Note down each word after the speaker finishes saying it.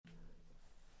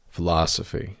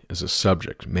Philosophy is a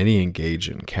subject many engage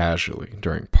in casually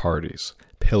during parties,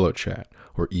 pillow chat,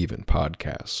 or even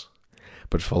podcasts.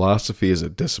 But philosophy as a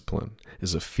discipline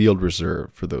is a field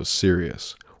reserved for those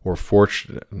serious or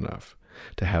fortunate enough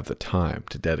to have the time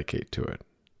to dedicate to it.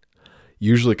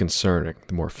 Usually concerning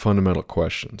the more fundamental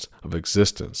questions of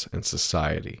existence and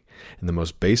society, in the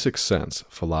most basic sense,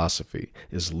 philosophy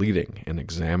is leading an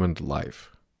examined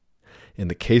life. In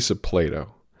the case of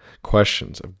Plato,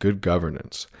 questions of good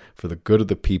governance for the good of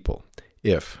the people,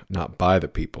 if not by the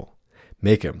people,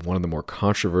 make him one of the more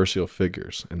controversial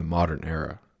figures in the modern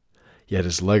era. Yet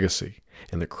his legacy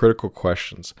and the critical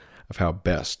questions of how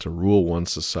best to rule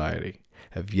one's society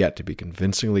have yet to be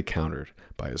convincingly countered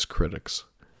by his critics.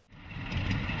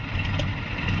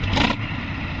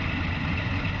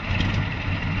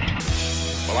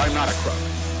 Well, I'm not a crook.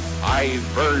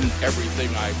 I've earned everything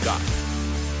I've got.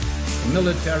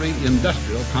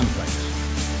 Military-industrial complex.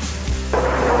 A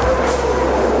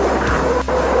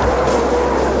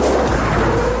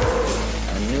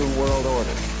new world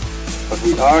order. But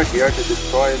we are here to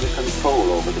destroy the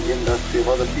control over the industry of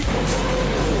other people.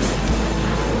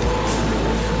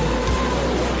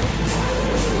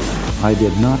 I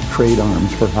did not trade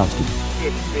arms for hostages.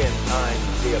 It's been time,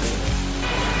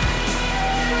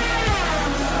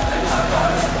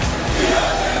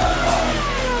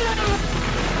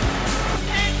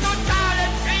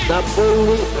 На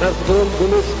полный разгром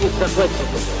гнусных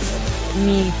захватчиков.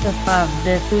 Мілька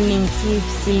правда туінців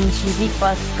сінчиві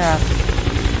подкаст.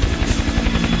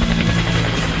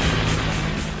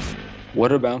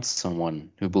 What about someone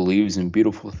who believes in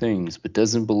beautiful things but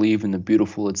doesn't believe in the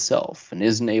beautiful itself and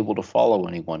isn't able to follow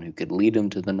anyone who could lead him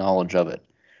to the knowledge of it?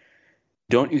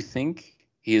 Don't you think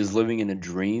he is living in a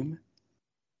dream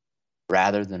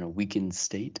rather than a weakened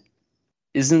state?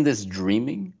 Isn't this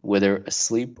dreaming, whether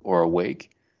asleep or awake,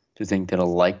 to think that a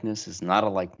likeness is not a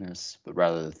likeness, but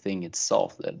rather the thing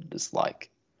itself that it is like?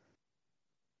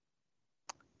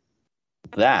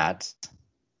 That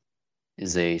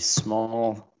is a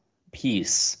small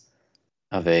piece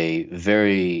of a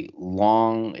very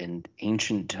long and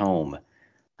ancient tome.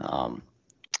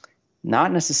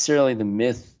 Not necessarily the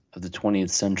myth of the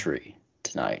 20th century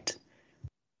tonight.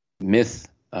 Myth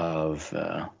of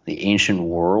the ancient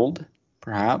world,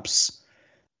 perhaps.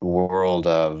 The world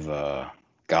of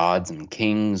gods and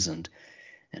kings and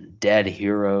dead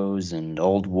heroes and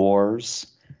old wars.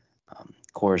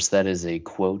 Of course, that is a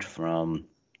quote from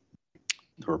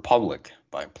The Republic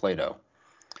by Plato,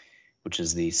 which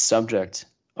is the subject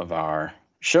of our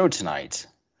show tonight.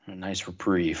 A nice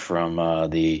reprieve from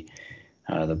the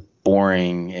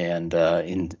boring and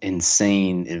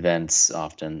insane events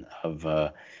often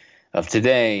of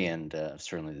today and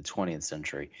certainly the 20th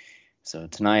century. So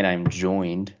tonight I'm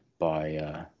joined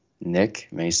by Nick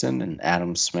Mason and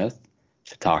Adam Smith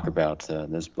to talk about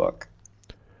this book.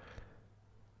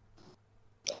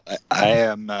 I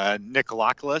am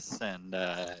Nicoloclus, and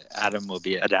Adam will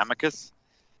be Adamicus.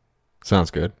 Sounds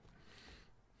good.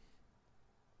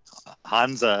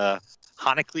 Hans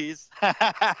Honocles.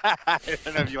 I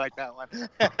don't know if you like that one.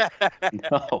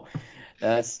 No,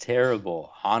 that's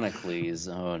terrible. Honocles.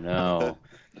 Oh no.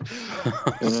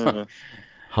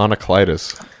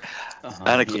 Honoclitus.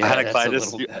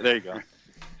 Honoclitus. There you go.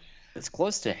 It's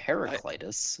close to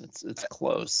Heraclitus. It's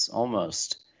close,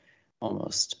 almost.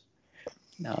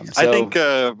 I think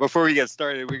before we get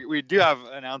started, we do have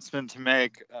an announcement to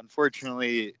make.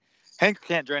 Unfortunately, Hank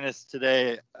can't join us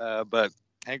today, but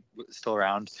Hank is still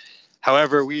around.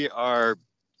 However, we are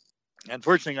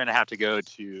unfortunately going to have to go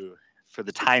to, for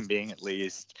the time being at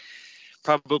least,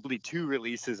 probably 2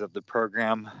 releases of the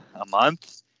program a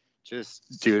month,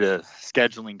 just due to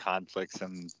scheduling conflicts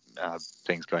and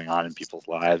things going on in people's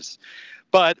lives.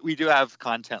 But we do have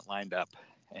content lined up,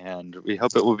 and we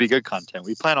hope it will be good content.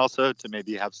 We plan also to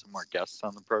maybe have some more guests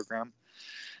on the program,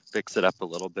 fix it up a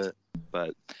little bit.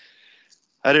 But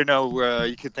I don't know,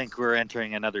 you could think we're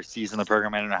entering another season of the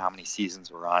program. I don't know how many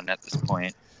seasons we're on at this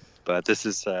point. But this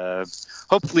is,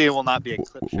 hopefully it will not be a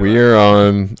clip show. We are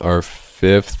on our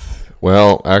 5th,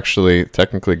 well, actually,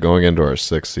 technically going into our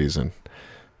 6th season.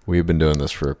 We've been doing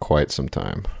this for quite some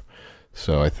time.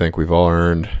 So I think we've all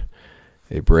earned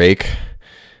a break.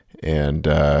 And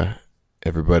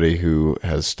everybody who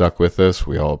has stuck with us,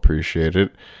 we all appreciate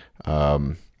it.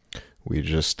 We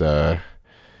just,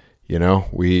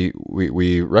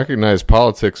 we recognize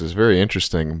politics is very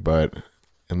interesting, but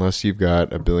unless you've got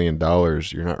 $1 billion,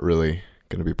 you're not really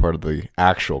going to be part of the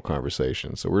actual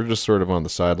conversation. So we're just sort of on the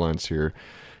sidelines here,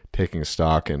 taking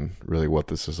stock in really what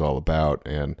this is all about.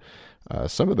 And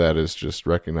some of that is just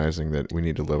recognizing that we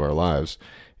need to live our lives.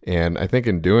 And I think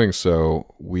in doing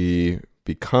so, we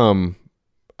become,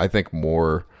 I think,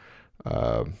 more,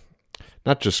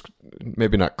 not just,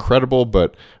 maybe not credible,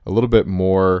 but a little bit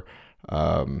more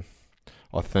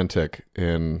authentic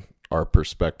in our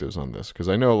perspectives on this. Because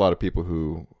I know a lot of people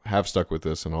who have stuck with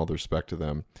this, and all the respect to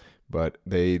them, but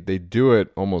they do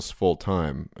it almost full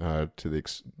time to the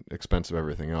expense of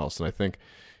everything else. And I think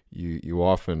you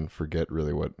often forget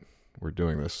really what we're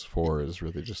doing this for, is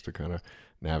really just to kind of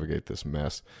navigate this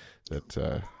mess that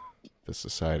the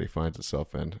society finds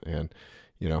itself in. And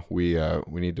we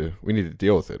need to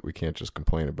deal with it. We can't just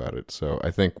complain about it. So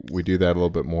I think we do that a little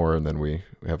bit more, and then we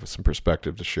have some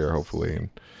perspective to share, hopefully. And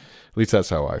at least that's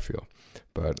how I feel.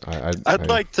 But I'd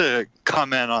like to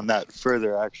comment on that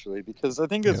further, actually, because I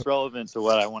think it's relevant to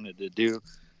what I wanted to do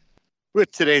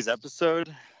with today's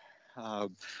episode.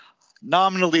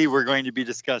 Nominally, we're going to be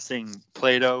discussing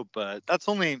Plato, but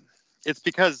it's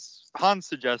because Hans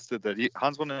suggested that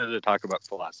Hans wanted to talk about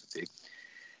philosophy.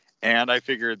 And I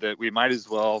figured that we might as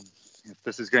well, if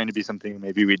this is going to be something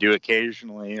maybe we do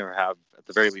occasionally, or have, at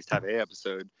the very least, have a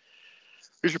episode,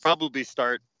 we should probably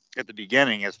start at the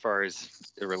beginning as far as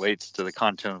it relates to the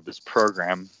content of this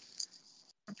program.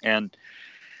 And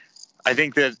I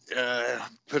think that,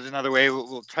 put another way,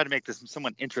 we'll try to make this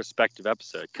somewhat introspective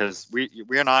episode, because we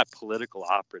are not political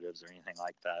operatives or anything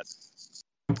like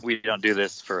that. We don't do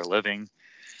this for a living.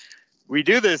 We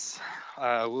do this,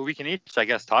 we can each, I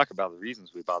guess, talk about the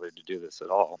reasons we bothered to do this at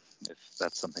all, if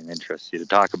that's something that interests you to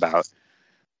talk about.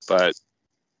 But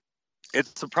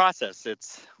it's a process.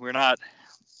 We're not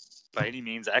by any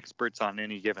means experts on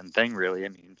any given thing, really. I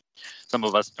mean, some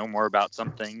of us know more about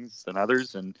some things than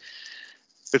others, and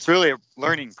it's really a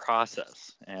learning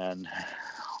process. And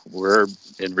we're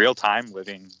in real time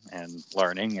living and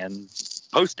learning and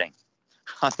posting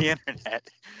on the internet,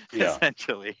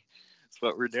 essentially. It's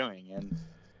what we're doing. And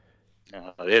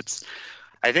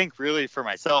I think really for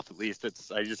myself, at least,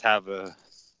 I just have a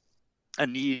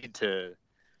need to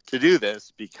do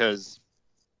this, because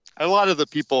a lot of the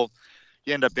people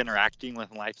you end up interacting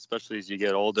with in life, especially as you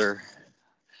get older,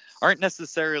 aren't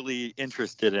necessarily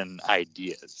interested in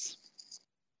ideas.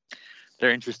 They're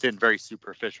interested in very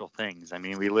superficial things. I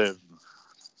mean, we live,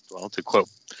 well, to quote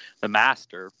the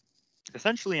master,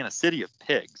 essentially in a city of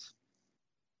pigs.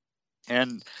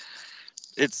 And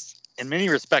it's, in many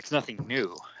respects, nothing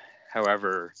new.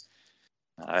 However,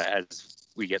 as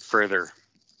we get further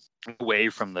away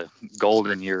from the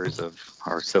golden years of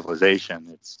our civilization,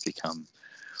 it's become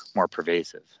more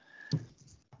pervasive.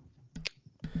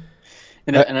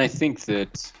 And I think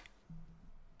that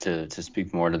to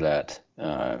speak more to that,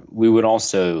 we would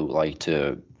also like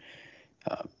to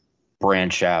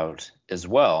branch out as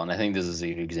well. And I think this is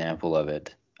an example of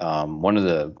it. One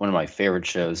of my favorite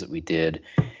shows that we did,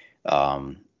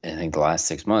 I think the last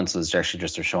 6 months, was actually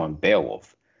just a show on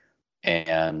Beowulf,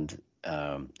 and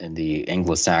in the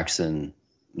Anglo-Saxon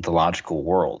mythological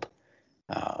world.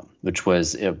 Which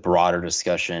was a broader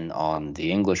discussion on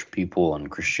the English people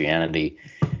and Christianity.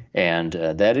 And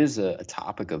that is a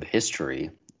topic of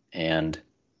history. And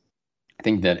I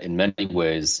think that in many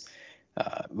ways,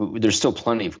 there's still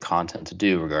plenty of content to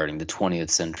do regarding the 20th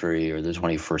century or the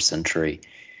 21st century.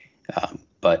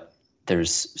 But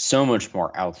there's so much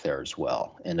more out there as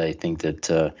well. And I think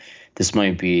that this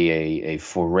might be a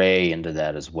foray into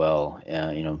that as well.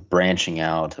 Branching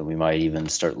out, we might even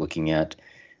start looking at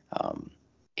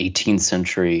 18th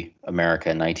century America,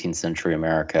 19th century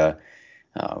America.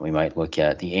 We might look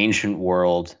at the ancient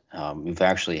world. We've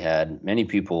actually had many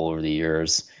people over the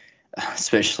years,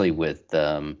 especially with,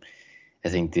 I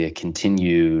think, the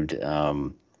continued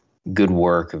good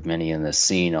work of many in the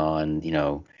scene on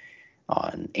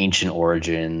ancient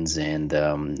origins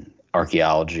and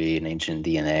archaeology and ancient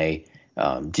DNA,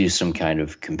 do some kind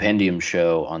of compendium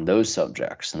show on those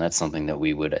subjects. And that's something that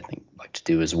we would, I think, like to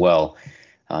do as well.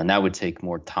 And that would take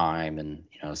more time. And,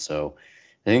 so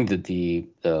I think that the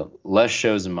less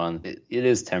shows a month, it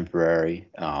is temporary,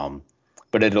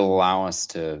 but it'll allow us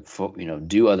to,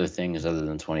 do other things other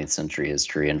than 20th century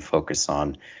history and focus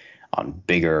on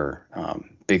bigger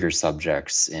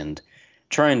subjects and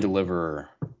try and deliver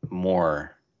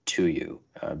more to you,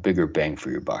 bigger bang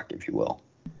for your buck, if you will.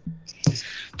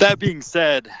 That being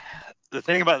said, the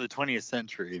thing about the 20th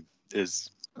century is,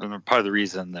 and part of the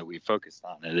reason that we focused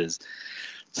on it, is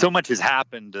so much has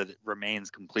happened that it remains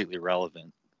completely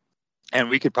relevant. And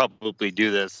we could probably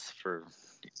do this for,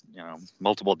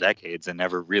 multiple decades and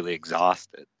never really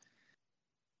exhaust it.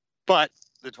 But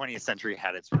the 20th century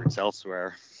had its roots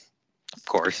elsewhere, of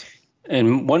course.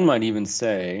 And one might even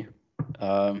say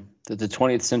that the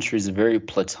 20th century is a very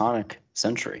Platonic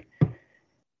century.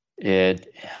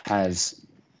 It has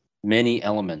many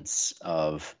elements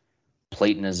of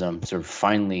Platonism sort of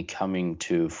finally coming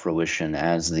to fruition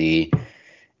as the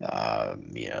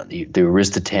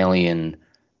Aristotelian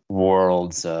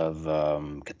worlds of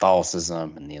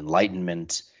Catholicism and the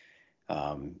Enlightenment,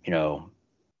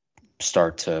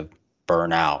 start to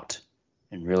burn out,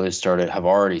 and really have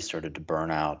already started to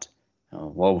burn out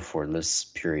well before this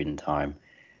period in time.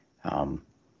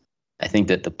 I think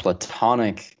that the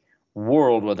Platonic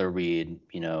world, whether we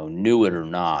knew it or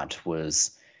not,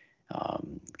 was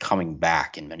coming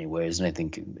back in many ways, and I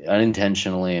think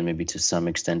unintentionally and maybe to some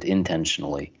extent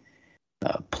intentionally.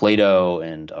 Plato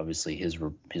and obviously his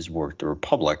work, The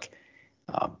Republic,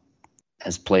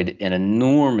 has played an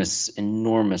enormous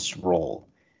role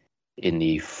in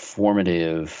the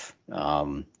formative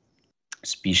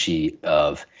species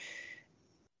of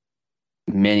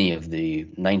many of the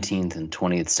 19th and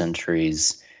 20th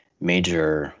centuries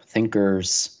major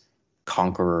thinkers,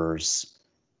 conquerors,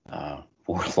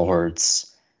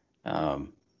 warlords,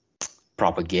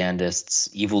 propagandists,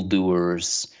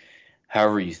 evildoers,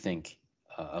 however you think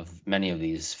of many of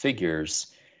these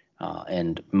figures,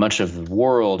 and much of the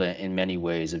world in many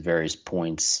ways at various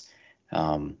points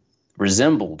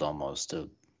resembled almost a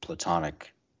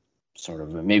Platonic sort of,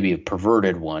 maybe a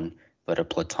perverted one, but a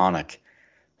Platonic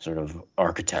sort of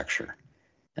architecture.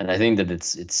 And I think that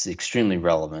it's extremely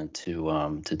relevant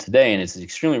to today, and it's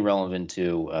extremely relevant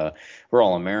to we're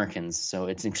all Americans, so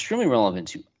it's extremely relevant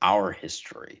to our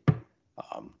history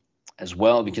as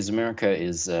well, because America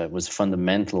was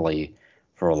fundamentally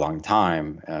for a long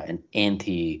time an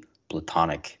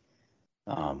anti-Platonic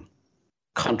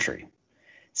country.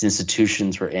 Its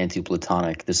institutions were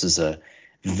anti-Platonic. This is a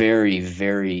very,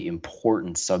 very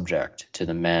important subject to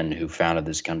the men who founded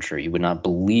this country. You would not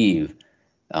believe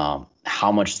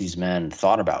how much these men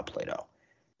thought about Plato,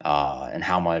 and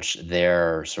how much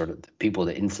their sort of the people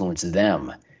that influenced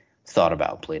them thought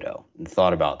about Plato and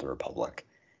thought about the Republic.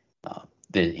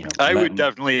 I would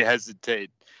definitely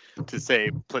hesitate to say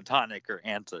Platonic or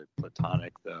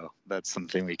anti-Platonic, though. That's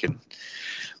something we can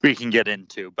get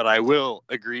into. But I will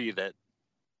agree that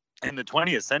in the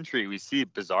 20th century, we see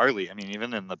bizarrely, I mean,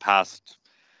 even in the past,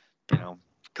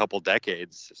 couple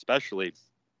decades, especially,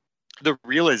 the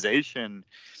realization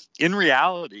in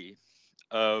reality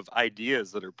of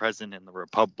ideas that are present in the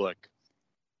Republic,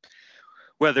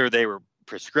 whether they were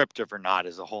prescriptive or not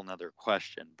is a whole nother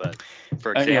question. But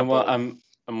for example, I'm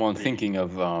thinking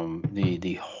of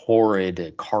the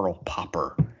horrid Karl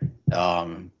Popper.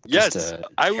 Yes,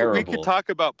 we could talk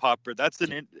about Popper. That's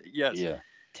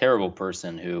terrible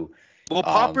person who. Well,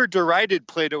 Popper derided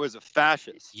Plato as a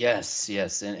fascist. Yes,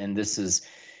 and this is,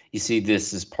 you see,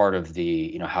 this is part of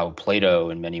the how Plato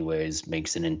in many ways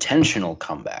makes an intentional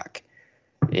comeback.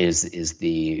 Is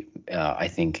the I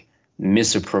think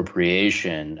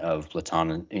misappropriation of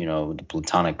Platonic, the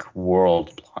Platonic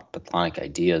world, Platonic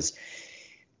ideas,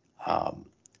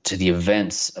 to the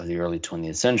events of the early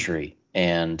 20th century,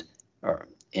 and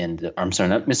I'm sorry,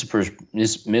 not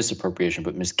misappropriation,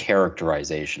 but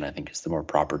mischaracterization, I think is the more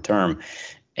proper term.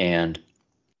 And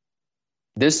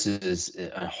this is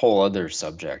a whole other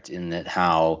subject, in that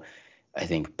how I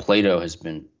think Plato has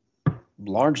been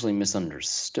largely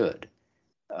misunderstood,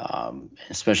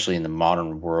 especially in the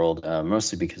modern world,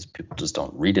 mostly because people just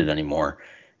don't read it anymore.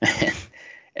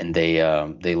 And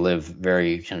they live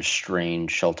very kind of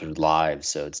strange, sheltered lives,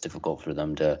 so it's difficult for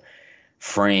them to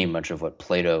frame much of what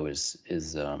Plato is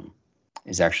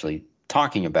actually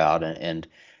talking about, and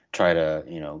try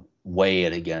to weigh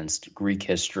it against Greek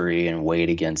history and weigh it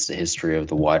against the history of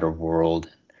the wider world,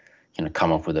 and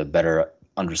come up with a better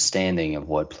understanding of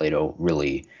what Plato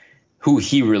really, who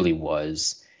he really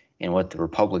was, and what the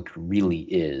Republic really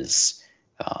is.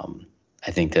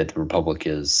 I think that the Republic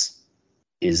is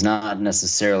not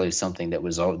necessarily something that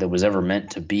was ever meant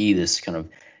to be this kind of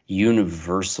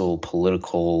universal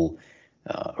political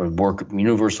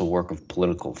universal work of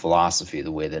political philosophy,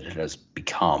 the way that it has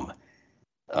become.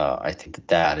 I think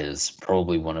that is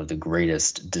probably one of the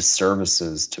greatest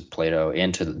disservices to Plato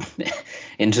and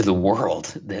into the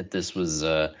world, that this was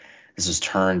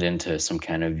turned into some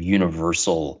kind of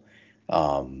universal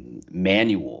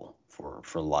manual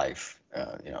for life.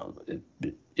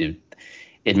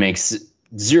 It makes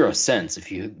zero sense,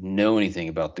 if you know anything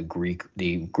about the Greek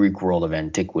world of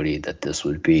antiquity, that this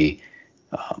would be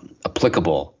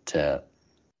applicable to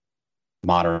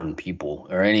modern people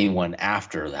or anyone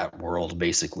after that world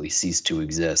basically ceased to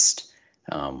exist.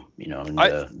 I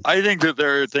think that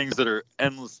there are things that are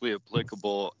endlessly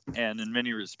applicable and in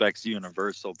many respects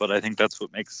universal, but I think that's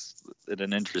what makes it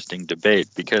an interesting debate,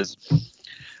 because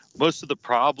most of the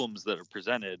problems that are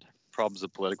presented, problems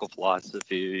of political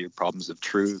philosophy, problems of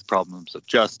truth, problems of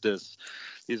justice,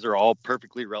 These are all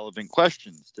perfectly relevant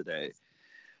questions today.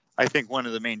 I think one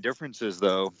of the main differences,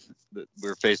 though, that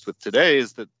we're faced with today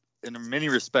is that in many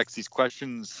respects, these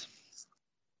questions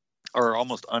are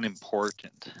almost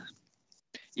unimportant.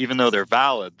 Even though they're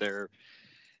valid,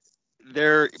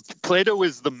 Plato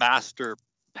was the master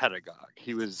pedagogue.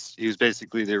 He was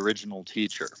basically the original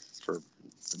teacher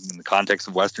in the context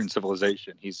of Western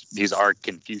civilization. He's our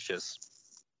Confucius.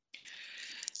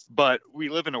 But we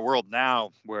live in a world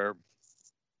now where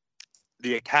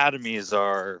the academies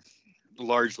are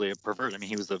largely a pervert. I mean,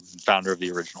 he was the founder of the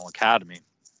original academy,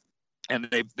 and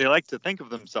they like to think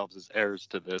of themselves as heirs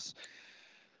to this,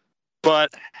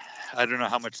 but I don't know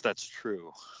how much that's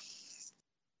true.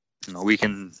 We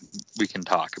can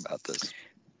talk about this.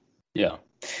 Yeah.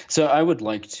 So I would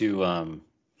like to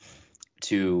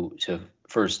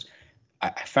first,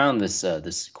 I found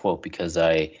this quote because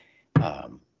I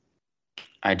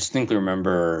distinctly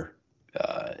remember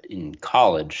in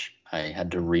college I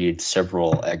had to read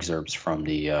several excerpts from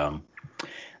the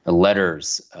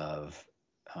letters of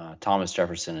Thomas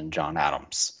Jefferson and John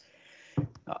Adams.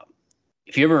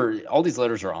 All these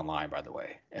letters are online, by the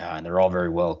way, and they're all very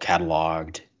well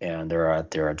cataloged, and they're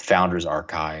at Founders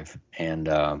Archive,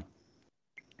 and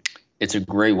it's a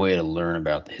great way to learn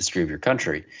about the history of your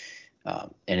country,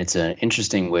 and it's an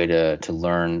interesting way to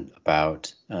learn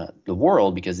about the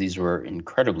world, because these were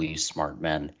incredibly smart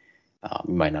men.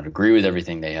 You might not agree with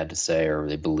everything they had to say or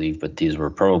they believed, but these were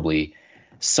probably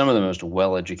some of the most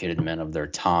well-educated men of their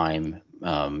time,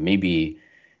 maybe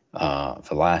for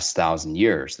the last 1,000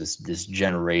 years. This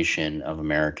generation of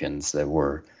Americans that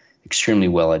were extremely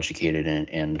well-educated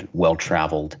and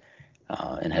well-traveled,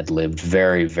 and had lived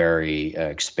very, very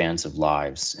expansive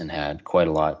lives and had quite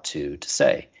a lot to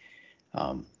say.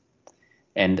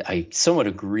 And I somewhat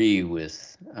agree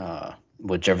with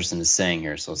what Jefferson is saying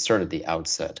here, so let's start at the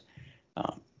outset.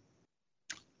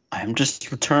 I am just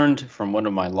returned from one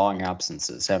of my long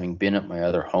absences, having been at my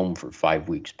other home for 5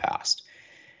 weeks past,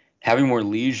 having more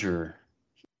leisure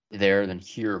there than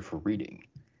here for reading.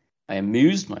 I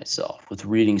amused myself with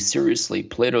reading seriously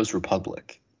Plato's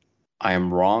Republic. I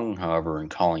am wrong, however, in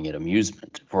calling it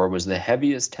amusement, for it was the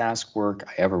heaviest task work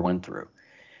I ever went through.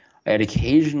 I had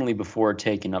occasionally before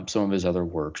taken up some of his other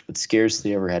works, but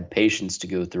scarcely ever had patience to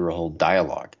go through a whole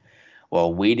dialogue.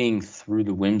 While wading through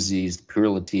the whimsies, the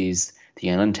puerilities, the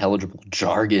unintelligible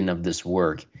jargon of this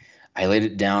work, I laid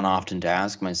it down often to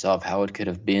ask myself how it could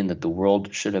have been that the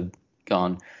world should have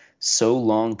gone so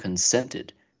long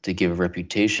consented to give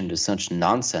reputation to such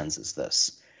nonsense as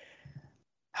this.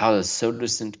 How the so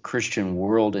distant Christian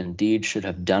world indeed should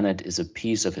have done it is a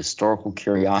piece of historical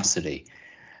curiosity,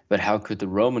 but how could the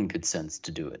Roman consent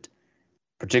to do it?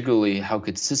 Particularly, how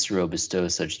could Cicero bestow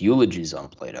such eulogies on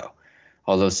Plato?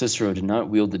 Although Cicero did not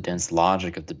wield the dense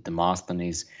logic of the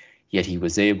Demosthenes, yet he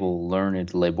was able,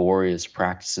 learned, laborious,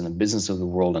 practiced in the business of the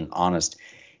world, and honest.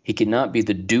 He could not be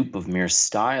the dupe of mere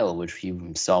style, which he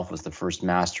himself was the first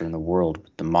master in the world.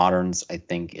 With the moderns, I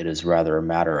think it is rather a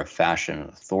matter of fashion and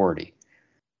authority.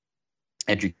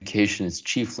 Education is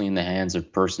chiefly in the hands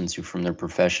of persons who, from their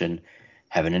profession,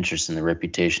 have an interest in the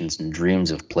reputations and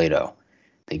dreams of Plato.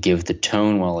 They give the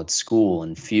tone while at school,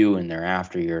 and few in their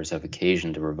after years have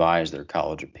occasion to revise their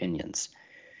college opinions.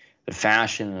 But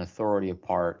fashion and authority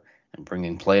apart, and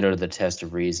bringing Plato to the test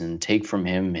of reason, take from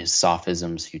him his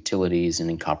sophisms, futilities, and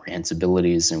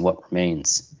incomprehensibilities, and what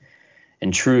remains.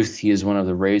 In truth, he is one of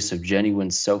the race of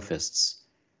genuine sophists,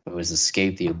 who has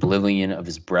escaped the oblivion of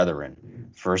his brethren,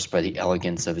 first by the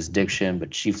elegance of his diction,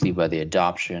 but chiefly by the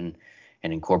adoption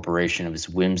and incorporation of his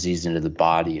whimsies into the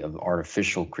body of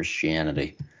artificial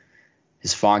Christianity.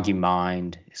 His foggy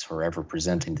mind is forever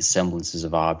presenting the semblances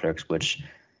of objects which,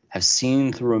 have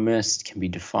seen through a mist, can be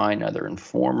defined either in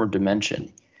form or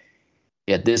dimension.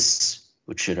 Yet this,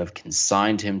 which should have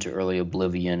consigned him to early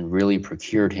oblivion, really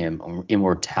procured him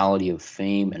immortality of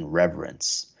fame and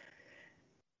reverence.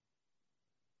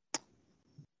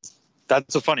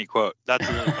 That's a funny quote. That's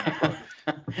a really funny quote.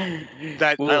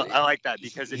 I like that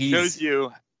because it shows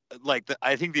you,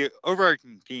 I think the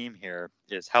overarching theme here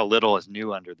is how little is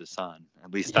new under the sun.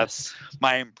 At least that's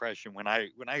my impression when I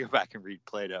go back and read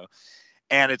Plato.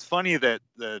 And it's funny that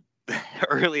the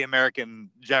early American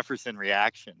Jefferson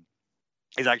reaction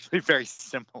is actually very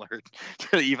similar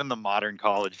to even the modern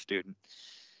college student.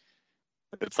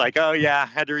 It's like, oh yeah,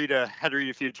 had to read a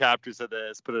few chapters of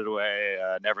this, put it away,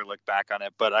 never look back on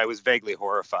it. But I was vaguely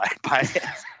horrified by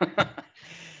it.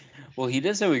 Well, he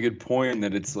does have a good point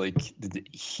that it's like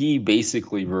he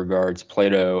basically regards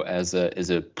Plato as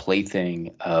a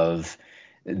plaything of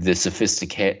the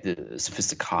sophisticati,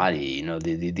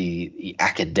 the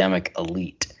academic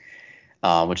elite.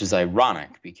 which is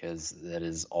ironic because that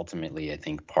is ultimately, I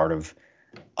think, part of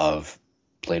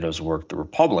Plato's work, The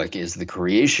Republic, is the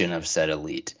creation of said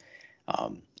elite.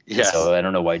 Yes. So I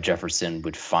don't know why Jefferson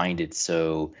would find it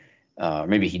so,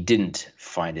 maybe he didn't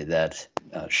find it that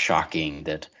shocking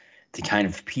that the kind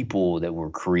of people that were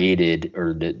created,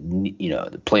 or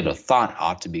that Plato thought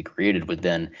ought to be created, would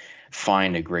then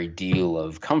find a great deal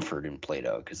of comfort in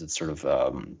Plato, because it's sort of,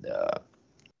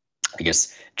 I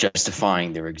guess,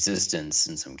 justifying their existence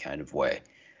in some kind of way.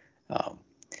 But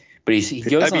he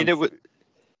goes on.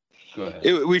 Go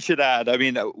ahead. We should add. I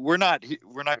mean, we're not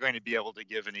going to be able to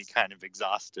give any kind of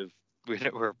exhaustive.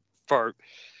 We're far.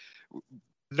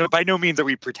 No, by no means are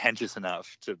we pretentious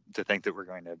enough to think that we're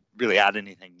going to really add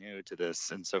anything new to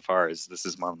this, insofar as this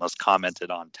is one of the most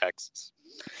commented on texts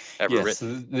ever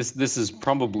written. This is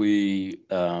probably,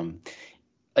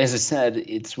 as I said,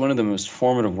 it's one of the most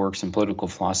formative works in political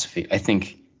philosophy. I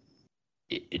think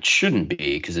it shouldn't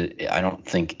be, because I don't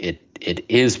think it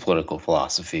is political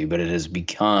philosophy, but it has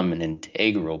become an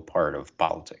integral part of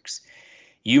politics.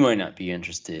 You might not be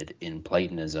interested in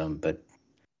Platonism, but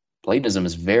Platonism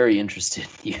is very interested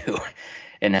in you,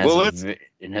 and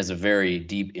has a very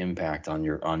deep impact on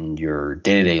your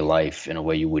day-to-day life in a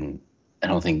way you wouldn't, I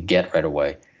don't think, get right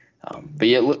away. But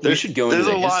yeah, we should go into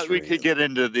the history. There's a lot we could get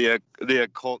into the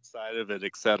occult side of it,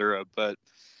 etc. But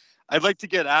I'd like to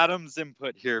get Adam's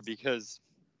input here, because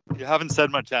you haven't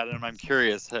said much, Adam. I'm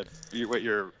curious what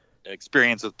your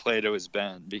experience with Plato has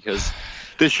been, because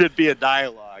this should be a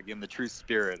dialogue in the true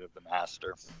spirit of the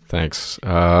master. Thanks.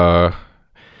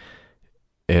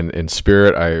 In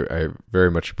spirit, I very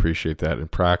much appreciate that. In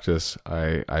practice,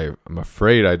 I'm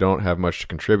afraid I don't have much to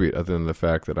contribute, other than the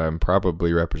fact that I'm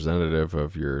probably representative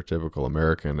of your typical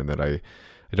American, and that I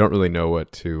don't really know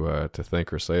what to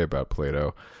think or say about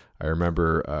Plato. I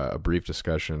remember a brief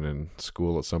discussion in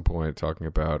school at some point talking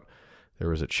about there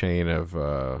was a chain of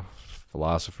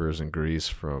philosophers in Greece,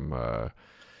 from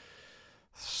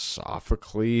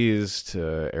Sophocles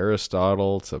to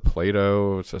Aristotle to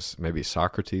Plato to maybe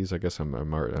Socrates. I guess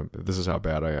this is how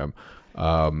bad I am.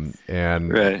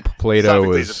 And right. Plato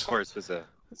Sophocles, was, of course, was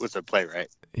a playwright.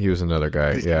 He was another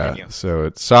guy. Please yeah. continue. So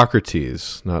it's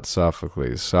Socrates, not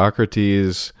Sophocles.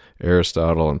 Socrates,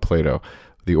 Aristotle, and Plato.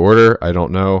 The order, I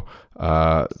don't know.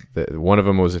 One of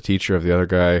them was a teacher of the other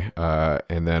guy,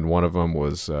 and then one of them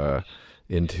was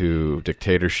into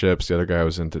dictatorships. The other guy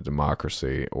was into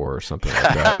democracy or something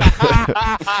like that.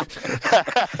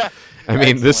 I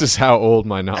mean, this is how old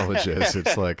my knowledge is.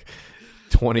 It's like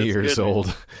 20 years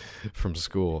old from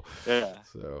school. Yeah.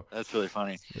 So that's really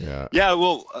funny. Yeah. Yeah.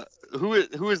 Well, who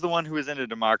is the one who is into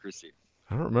democracy?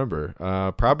 I don't remember.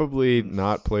 Probably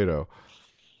not Plato.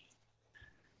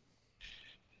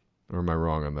 Or am I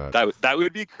wrong on that? That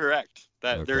would be correct.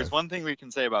 Okay. There's one thing we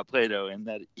can say about Plato, in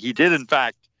that he did, in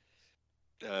fact,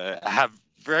 he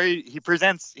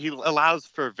allows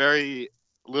for very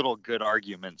little good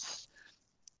arguments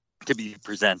to be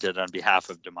presented on behalf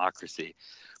of democracy.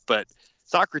 But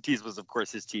Socrates was, of course,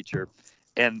 his teacher,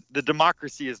 and the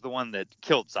democracy is the one that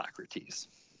killed Socrates.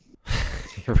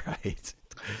 Right.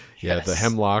 Yeah, Yes. the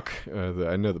hemlock.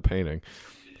 I know the painting.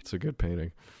 It's a good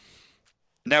painting.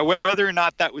 Now, whether or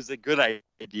not that was a good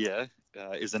idea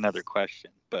is another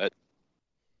question. But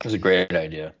It was a great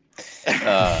idea.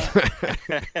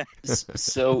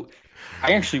 So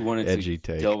I actually wanted Edgy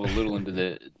to take. delve a little into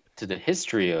the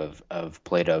history of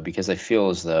Plato, because I feel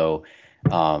as though,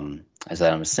 as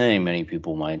Adam was saying, many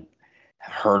people might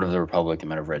have heard of the Republic and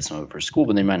might have read some of it for school,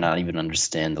 but they might not even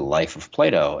understand the life of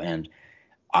Plato. And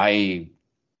I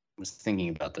was thinking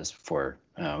about this before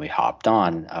we hopped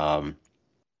on.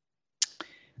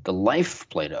 The life of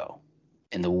Plato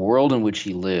and the world in which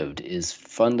he lived is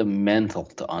fundamental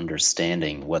to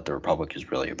understanding what the Republic is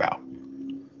really about.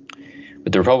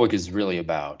 What the Republic is really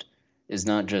about is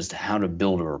not just how to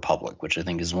build a republic, which I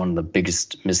think is one of the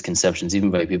biggest misconceptions, even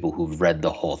by people who've read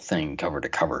the whole thing cover to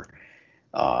cover.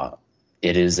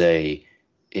 It is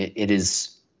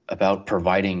about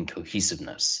providing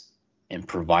cohesiveness and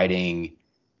providing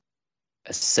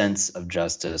a sense of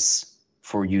justice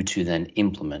for you to then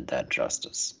implement that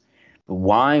justice. But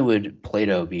why would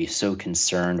Plato be so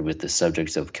concerned with the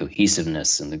subjects of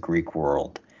cohesiveness in the Greek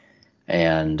world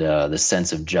and the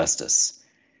sense of justice?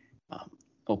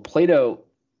 Well, Plato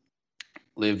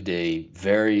lived a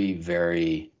very,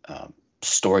 very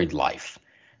storied life.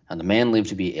 And the man lived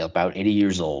to be about 80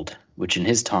 years old, which in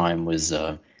his time was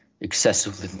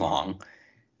excessively long.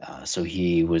 So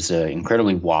he was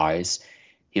incredibly wise.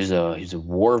 He was a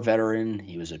war veteran.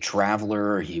 He was a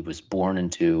traveler. He was born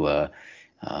into a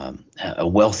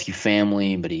wealthy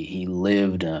family, but he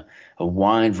lived a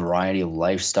wide variety of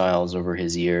lifestyles over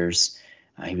his years.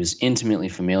 He was intimately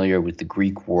familiar with the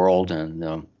Greek world, and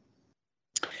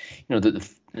the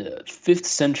 5th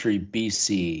century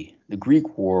BC, the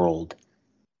Greek world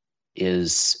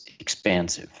is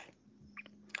expansive.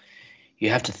 You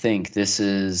have to think this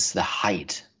is the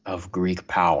height of Greek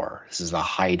power. This is the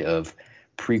height of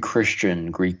pre-Christian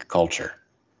Greek culture.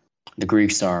 The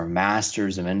Greeks are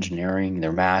masters of engineering,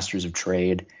 they're masters of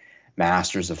trade,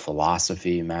 masters of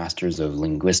philosophy, masters of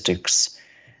linguistics.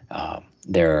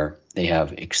 They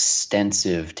have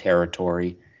extensive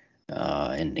territory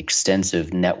and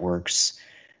extensive networks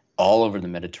all over the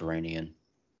Mediterranean.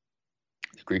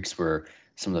 The Greeks were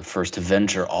some of the first to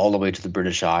venture all the way to the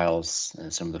British Isles,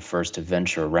 and some of the first to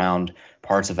venture around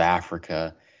parts of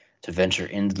Africa, to venture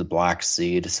into the Black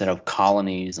Sea, to set up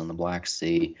colonies on the Black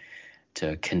Sea,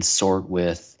 to consort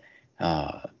with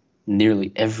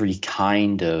nearly every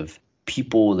kind of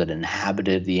people that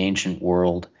inhabited the ancient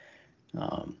world.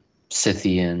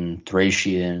 Scythian,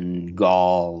 Thracian,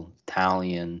 Gaul,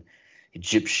 Italian,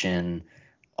 Egyptian,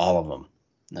 all of them.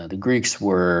 Now, the Greeks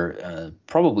were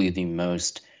probably the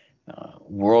most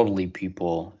worldly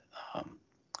people,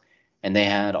 and they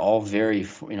had all very,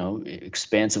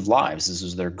 expansive lives. This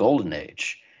was their golden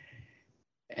age.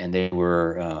 And they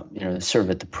were, sort of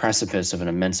at the precipice of an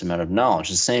immense amount of knowledge,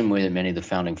 the same way that many of the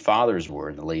founding fathers were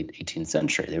in the late 18th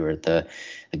century. They were at the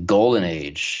golden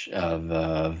age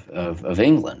of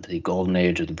England, the golden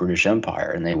age of the British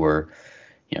Empire, and they were,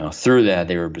 through that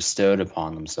they were bestowed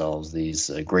upon themselves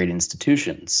these great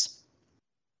institutions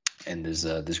and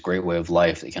this great way of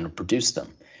life that kind of produced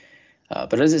them.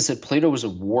 But as I said, Plato was a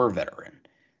war veteran.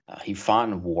 He fought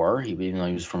in war, even though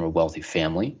he was from a wealthy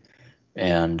family,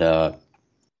 and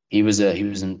he was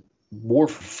in war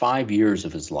for 5 years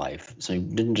of his life, so he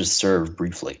didn't just serve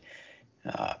briefly.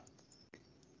 Now,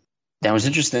 what's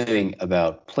interesting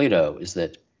about Plato is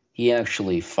that he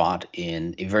actually fought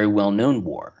in a very well-known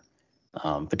war,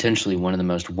 potentially one of the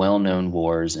most well-known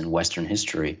wars in Western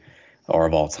history or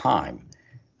of all time,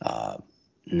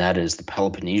 and that is the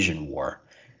Peloponnesian War.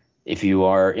 If you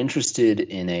are interested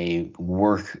in a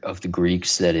work of the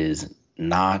Greeks that is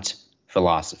not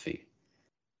philosophy,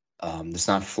 that's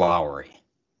not flowery,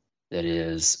 that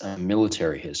is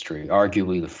military history,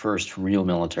 arguably the first real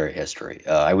military history,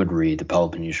 I would read the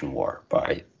Peloponnesian War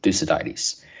by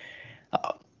Thucydides,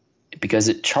 because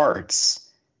it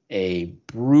charts a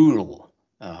brutal,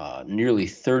 nearly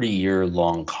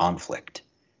 30-year-long conflict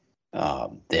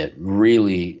that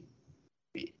really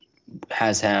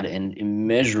has had an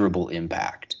immeasurable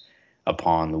impact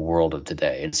upon the world of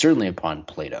today, and certainly upon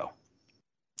Plato.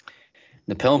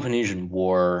 The Peloponnesian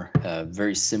War,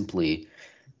 very simply,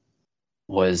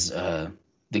 was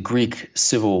the Greek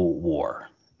Civil War.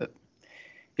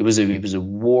 It was a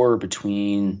war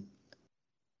between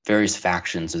various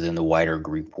factions within the wider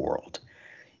Greek world,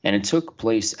 and it took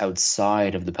place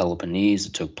outside of the Peloponnese.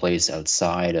 It took place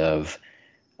outside of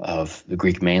the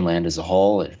Greek mainland as a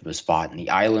whole. It was fought in the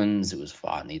islands. It was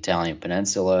fought in the Italian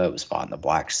peninsula. It was fought in the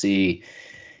Black Sea.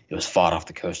 It was fought off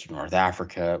the coast of North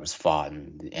Africa. It was fought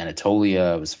in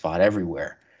Anatolia. It was fought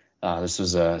everywhere. This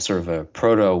was a sort of a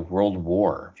proto-world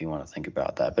war, if you want to think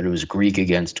about that. But it was Greek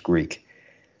against Greek.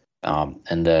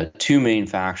 And the two main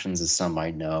factions, as some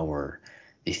might know, were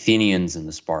the Athenians and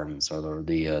the Spartans, or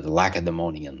the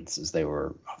Lacedaemonians, as they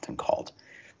were often called.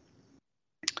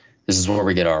 This is where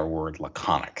we get our word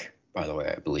laconic, by the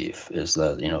way, I believe, is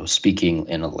that, speaking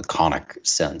in a laconic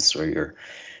sense, or you're,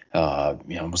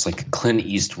 almost like a Clint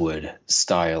Eastwood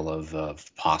style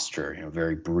of posture,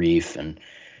 very brief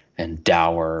and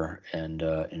dour and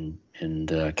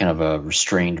kind of a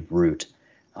restrained brute.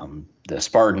 The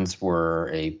Spartans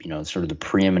were sort of the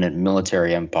preeminent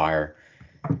military empire,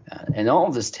 and all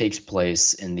of this takes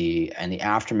place in the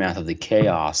aftermath of the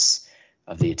chaos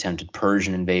of the attempted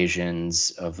Persian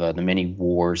invasions, of the many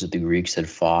wars that the Greeks had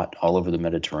fought all over the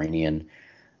Mediterranean.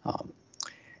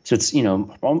 So it's,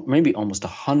 maybe almost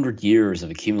 100 years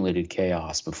of accumulated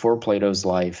chaos before Plato's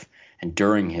life and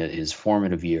during his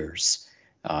formative years.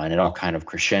 And it all kind of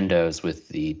crescendos with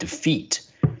the defeat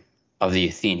of the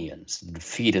Athenians, the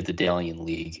defeat of the Delian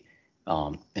League,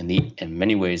 and in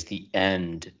many ways the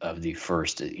end of the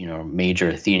first, major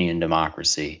Athenian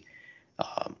democracy.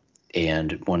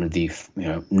 And one of the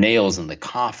nails in the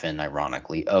coffin,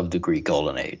 ironically, of the Greek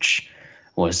Golden Age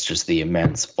was just the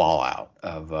immense fallout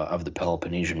of the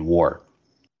Peloponnesian War.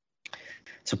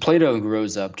 So Plato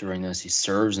grows up during this. He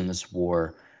serves in this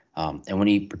war, and when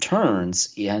he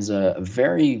returns, he has a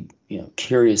very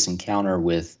curious encounter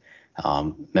with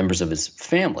members of his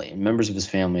family. And members of his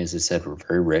family, as I said, were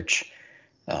very rich.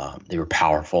 They were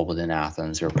powerful within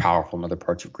Athens. They were powerful in other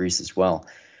parts of Greece as well.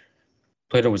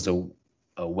 Plato was a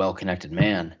a well-connected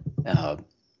man.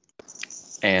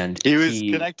 And he was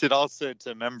connected also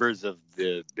to members of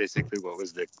basically what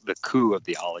was the coup of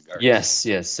the oligarchs.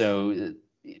 Yes. So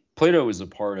Plato was a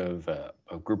part of a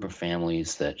group of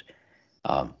families that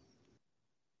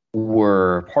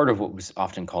were part of what was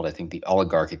often called, I think, the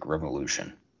oligarchic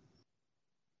revolution.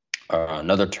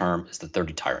 Another term is the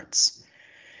 30 Tyrants.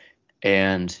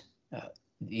 And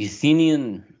the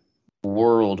Athenian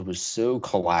world was so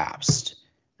collapsed,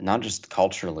 not just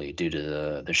culturally due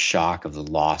to the shock of the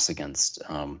loss against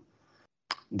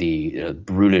the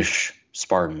brutish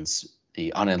Spartans,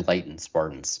 the unenlightened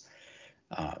Spartans,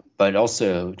 but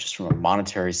also just from a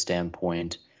monetary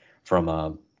standpoint, from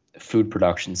a food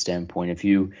production standpoint. If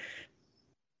you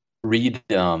read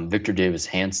Victor Davis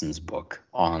Hanson's book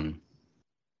on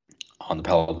the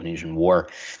Peloponnesian War,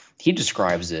 he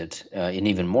describes it in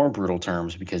even more brutal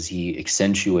terms because he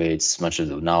accentuates much of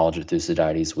the knowledge of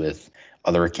Thucydides with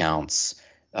other accounts,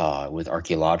 with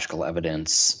archaeological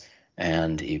evidence,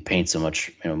 and he paints a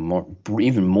much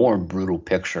even more brutal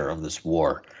picture of this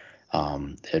war.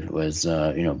 It was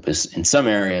in some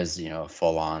areas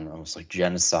full on, almost like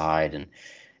genocide, and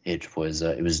it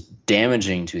was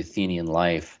damaging to Athenian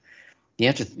life. You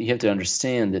have to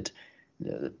understand that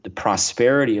the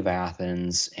prosperity of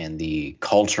Athens and the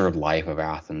culture life of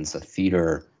Athens, the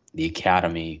theater, the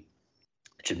academy,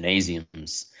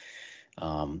 gymnasiums,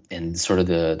 and sort of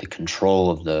the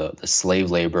control of the slave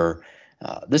labor.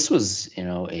 This was,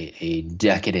 a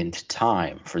decadent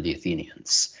time for the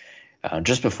Athenians.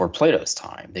 Just before Plato's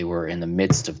time, they were in the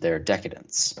midst of their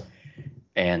decadence,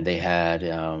 and they had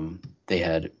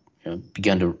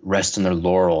begun to rest in their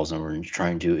laurels and were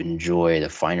trying to enjoy the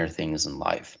finer things in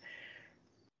life.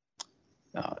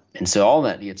 And so all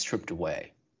that gets stripped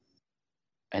away.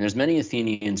 And there's many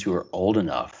Athenians who are old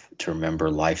enough to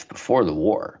remember life before the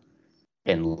war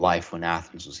and life when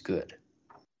Athens was good.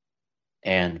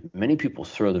 And many people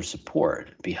throw their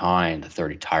support behind the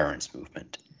 30 Tyrants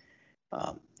movement.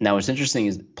 Now, what's interesting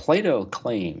is Plato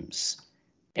claims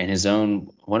in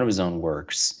one of his own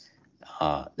works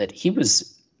that he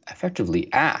was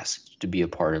effectively asked to be a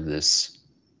part of this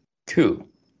coup.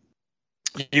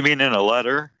 You mean in a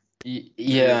letter?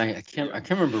 Yeah, I can't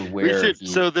remember where.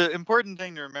 So the important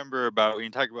thing to remember about when you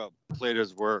talk about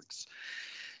Plato's works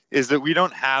is that we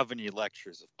don't have any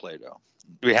lectures of Plato.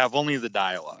 We have only the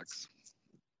dialogues.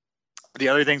 The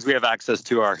other things we have access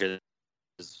to are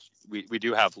we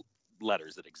do have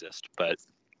letters that exist, but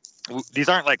these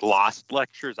aren't like lost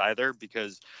lectures either,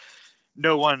 because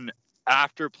no one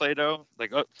after Plato,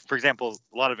 for example,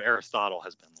 a lot of Aristotle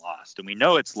has been lost, and we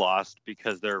know it's lost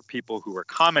because there are people who are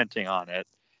commenting on it,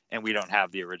 and we don't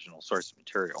have the original source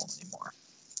material anymore.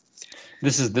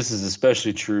 This is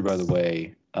especially true, by the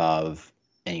way, of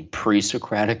any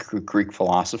pre-Socratic Greek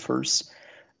philosophers.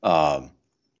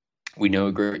 We know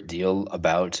a great deal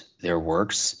about their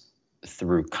works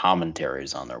through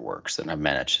commentaries on their works that have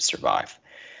managed to survive.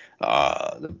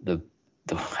 I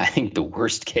think the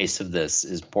worst case of this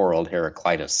is poor old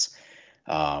Heraclitus,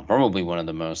 probably one of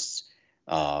the most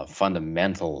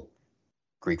fundamental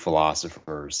Greek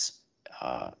philosophers,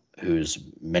 whose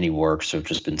many works have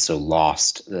just been so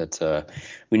lost that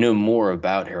we know more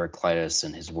about Heraclitus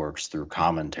and his works through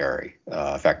commentary,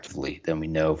 effectively, than we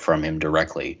know from him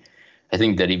directly. I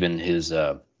think that even his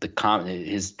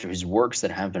works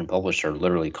that have been published are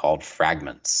literally called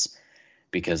fragments,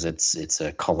 because it's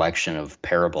a collection of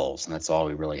parables, and that's all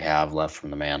we really have left from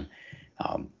the man.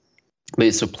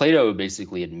 But so Plato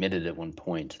basically admitted at one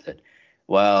point that,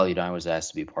 well, I was asked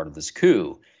to be part of this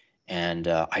coup, and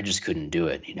I just couldn't do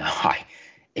it.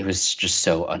 It was just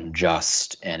so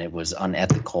unjust, and it was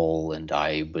unethical, and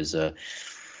I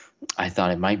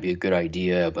thought it might be a good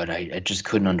idea, but I just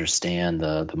couldn't understand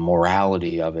the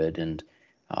morality of it, and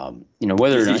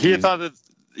whether or not he thought that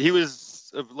he was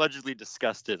allegedly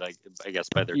disgusted, I guess,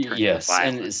 by their turn. Yes,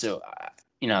 and so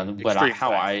but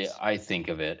how I think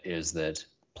of it is that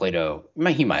Plato,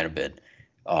 he might have been,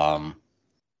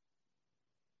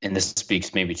 and this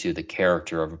speaks maybe to the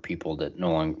character of a people that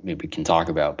no longer maybe can talk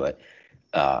about, but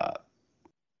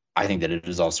I think that it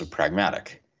is also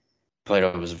pragmatic.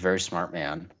 Plato was a very smart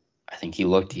man. I think he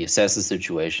assessed the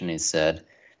situation, and he said,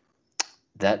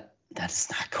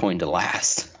 that's not going to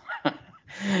last.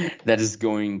 That is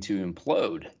going to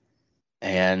implode.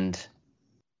 And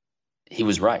he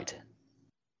was right.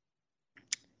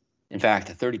 In fact,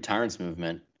 the 30 Tyrants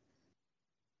movement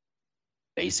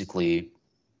basically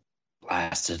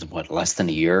lasted, less than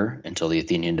a year until the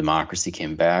Athenian democracy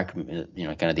came back,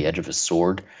 kind of the edge of a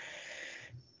sword.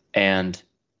 And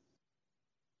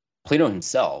Plato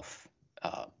himself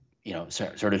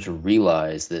started to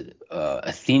realize that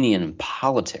Athenian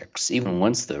politics, even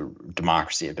once the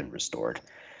democracy had been restored,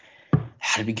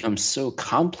 had become so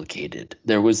complicated.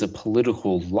 There was a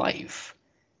political life.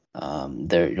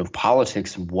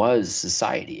 Politics was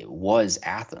society. It was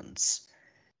Athens,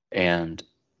 and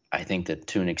I think that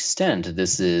to an extent,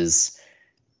 this is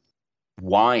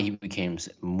why he became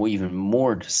even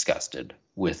more disgusted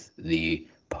with the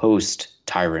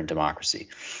post-tyrant democracy.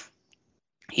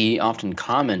 He often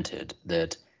commented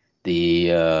that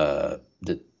the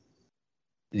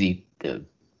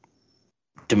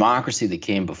democracy that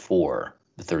came before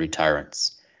the 30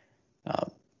 tyrants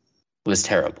was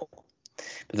terrible,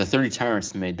 but the 30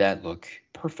 tyrants made that look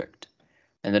perfect,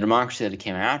 and the democracy that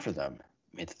came after them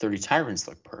made the 30 tyrants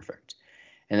look perfect.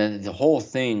 And then the whole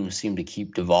thing seemed to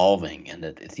keep devolving, and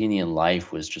that Athenian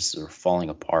life was just sort of falling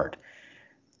apart.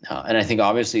 And I think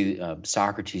obviously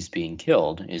Socrates being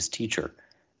killed, his teacher,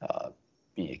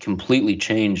 completely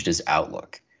changed his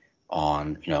outlook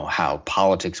on how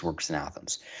politics works in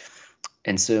Athens.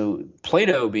 And so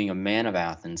Plato, being a man of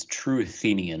Athens, true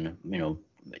Athenian,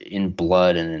 in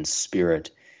blood and in spirit,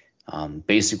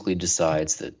 basically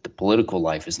decides that the political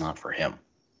life is not for him.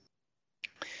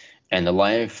 And the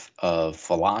life of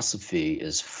philosophy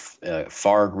is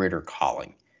far greater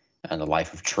calling, and the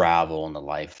life of travel and the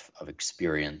life of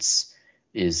experience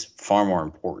is far more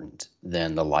important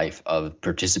than the life of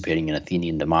participating in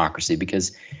Athenian democracy,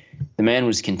 because the man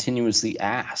was continuously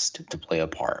asked to play a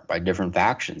part by different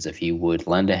factions if he would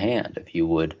lend a hand, if he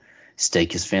would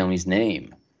stake his family's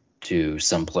name to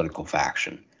some political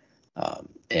faction.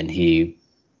 And he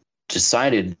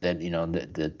decided that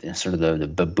the sort of the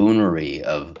baboonery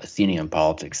of Athenian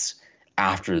politics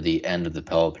after the end of the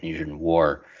Peloponnesian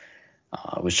War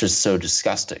was just so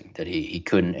disgusting that he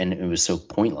couldn't, and it was so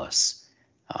pointless,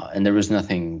 and there was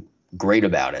nothing great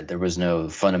about it. There was no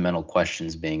fundamental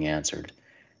questions being answered.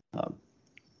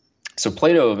 So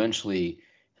Plato eventually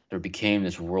became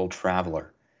this world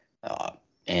traveler,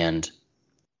 and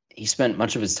he spent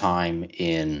much of his time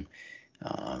in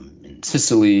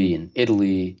Sicily, in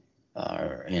Italy,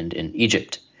 and in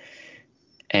Egypt.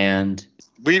 And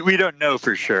we don't know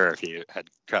for sure if he had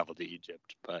traveled to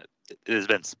Egypt, but it has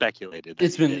been speculated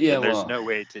that there's no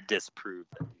way to disprove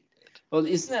that he did. Well,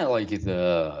 isn't that like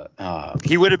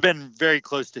he would have been very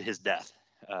close to his death.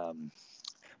 I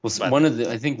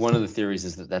think one of the theories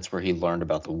is that that's where he learned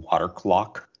about the water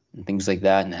clock and things like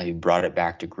that, and how he brought it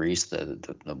back to Greece,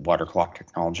 the water clock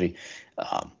technology.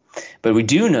 But we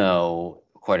do know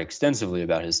quite extensively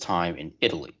about his time in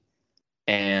Italy.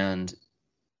 And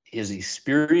his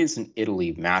experience in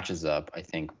Italy matches up, I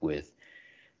think, with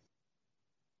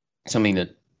something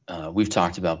that we've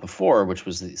talked about before, which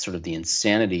was the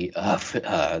insanity of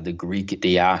the Greek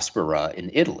diaspora in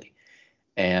Italy,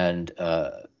 and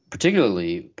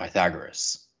particularly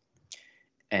Pythagoras.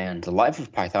 And the life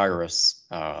of Pythagoras,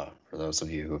 for those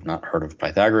of you who have not heard of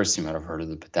Pythagoras, you might have heard of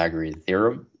the Pythagorean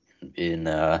theorem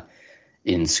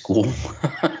in school.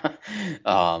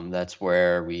 That's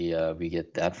where we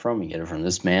get that from. We get it from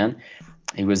this man.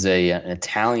 He was an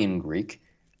Italian Greek,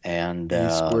 and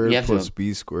A squared plus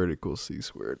B squared equals C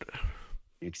squared.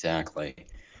 Exactly.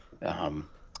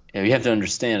 You have to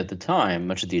understand, at the time,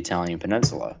 much of the Italian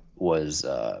peninsula was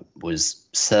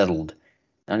settled,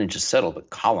 not just settled, but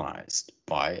colonized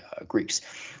by Greeks.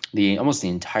 Almost the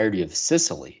entirety of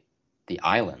Sicily, the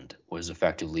island, was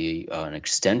effectively an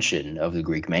extension of the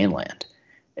Greek mainland.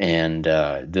 And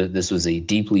this was a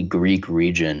deeply Greek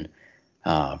region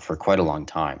for quite a long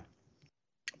time.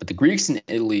 But the Greeks in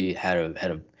Italy had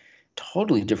a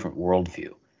totally different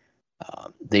worldview.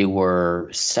 They were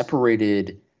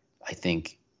separated, I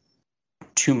think,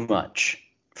 too much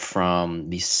from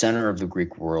the center of the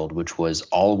Greek world, which was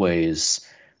always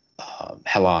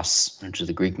Hellas, which is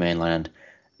the Greek mainland,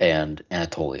 and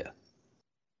Anatolia,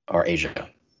 or Asia.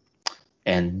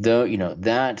 And though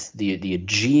that the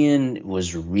Aegean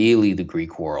was really the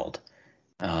Greek world,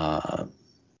 the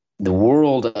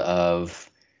world of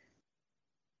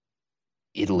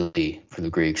Italy for the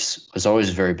Greeks was always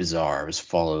very bizarre. It was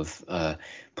full of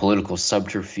political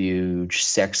subterfuge,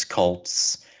 sex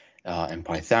cults, and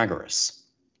Pythagoras.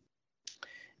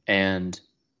 And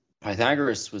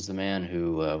Pythagoras was the man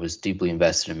who was deeply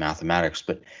invested in mathematics,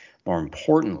 but more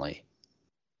importantly,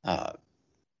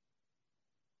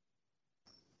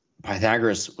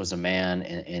 Pythagoras was a man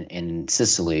in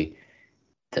Sicily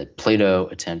that Plato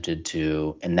attempted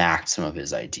to enact some of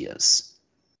his ideas.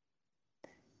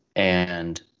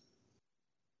 And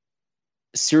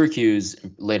Syracuse,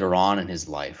 later on in his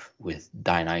life, with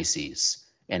Dionysius,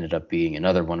 ended up being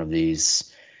another one of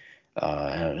these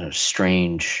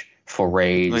strange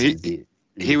forays.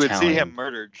 he would see Italian. him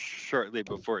murdered shortly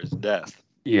before his death.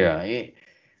 Yeah.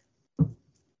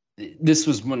 This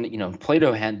was when,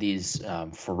 Plato had these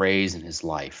forays in his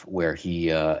life where he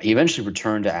eventually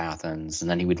returned to Athens, and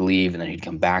then he would leave, and then he'd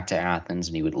come back to Athens,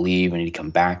 and he would leave, and he'd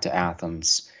come back to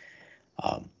Athens.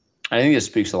 I think this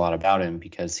speaks a lot about him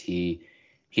because he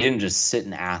didn't just sit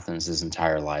in Athens his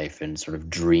entire life and sort of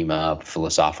dream up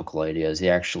philosophical ideas. He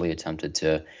actually attempted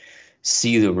to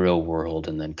see the real world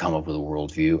and then come up with a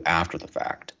worldview after the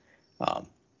fact.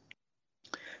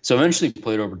 So eventually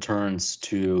Plato returns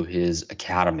to his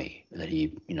academy that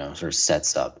he, sort of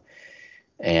sets up.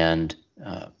 And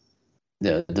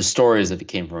the story is that it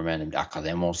came from a man named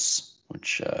Academos,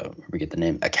 which we get the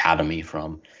name academy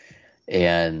from.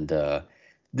 And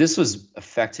this was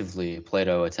effectively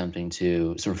Plato attempting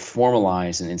to sort of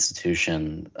formalize an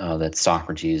institution that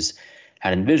Socrates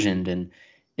had envisioned. And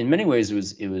in many ways,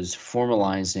 it was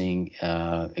formalizing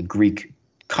a Greek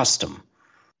custom.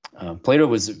 Plato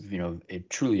was,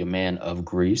 truly a man of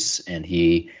Greece, and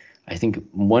I think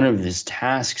one of his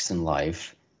tasks in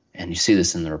life, and you see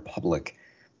this in the Republic,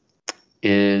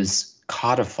 is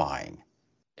codifying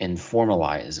and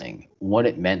formalizing what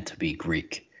it meant to be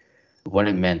Greek, what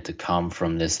it meant to come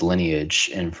from this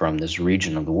lineage and from this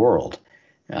region of the world.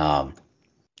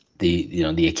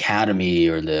 The academy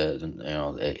or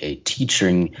a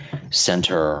teaching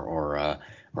center or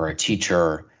a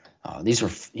teacher. These are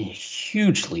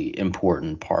hugely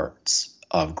important parts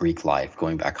of Greek life,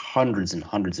 going back hundreds and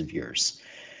hundreds of years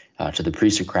to the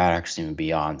pre-Socratics and even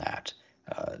beyond that.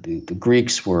 The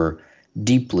Greeks were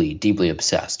deeply, deeply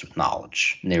obsessed with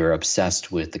knowledge. And they were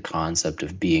obsessed with the concept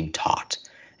of being taught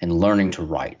and learning to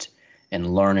write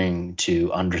and learning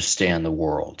to understand the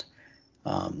world.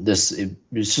 It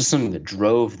was just something that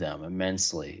drove them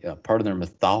immensely. Part of their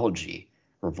mythology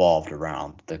revolved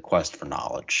around the quest for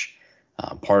knowledge.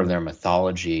 Part of their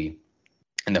mythology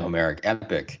in the Homeric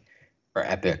epic or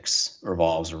epics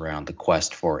revolves around the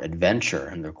quest for adventure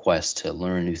and their quest to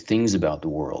learn new things about the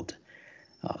world.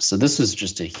 So this is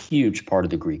just a huge part of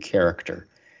the Greek character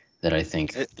that I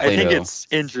think Plato... I think it's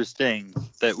interesting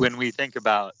that when we think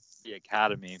about the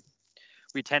academy,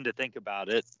 we tend to think about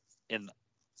it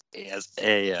as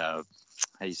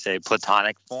a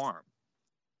Platonic form.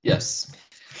 Yes.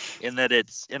 In that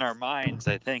it's in our minds,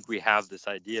 I think we have this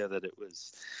idea that it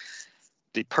was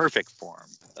the perfect form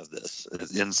of this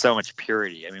in so much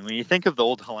purity. I mean, when you think of the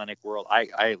old Hellenic world, I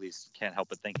at least can't help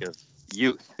but think of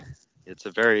youth. It's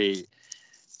it's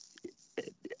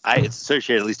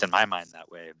associated, at least in my mind,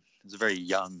 that way. It's a very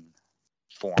young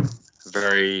form, a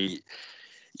very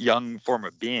young form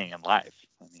of being in life.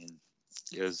 I mean,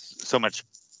 there's so much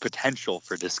potential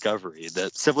for discovery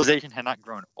that civilization had not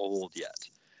grown old yet,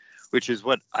 which is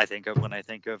what I think of when I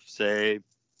think of, say,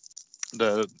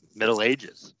 the Middle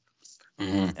Ages.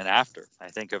 Mm-hmm. And after. I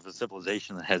think of a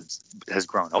civilization that has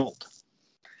grown old,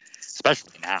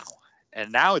 especially now.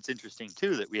 And now it's interesting,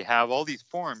 too, that we have all these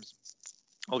forms,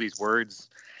 all these words.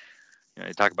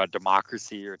 You talk about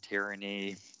democracy or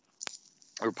tyranny,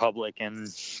 Republican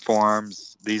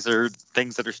forms. These are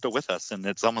things that are still with us. And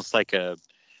it's almost like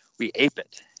we ape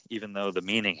it, even though the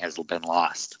meaning has been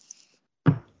lost.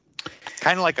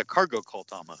 Kind of like a cargo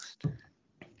cult almost.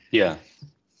 Yeah.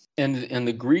 And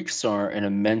the Greeks are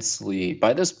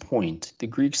by this point, the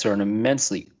Greeks are an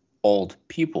immensely old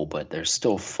people, but they're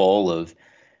still full of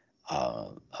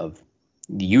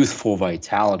youthful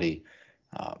vitality.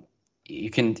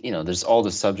 There's all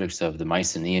the subjects of the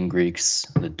Mycenaean Greeks,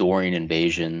 the Dorian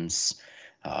invasions,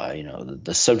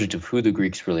 the subject of who the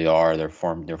Greeks really are, their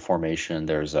formation.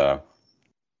 There's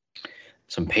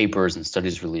some papers and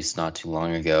studies released not too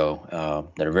long ago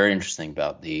that are very interesting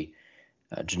about the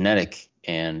genetic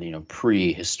and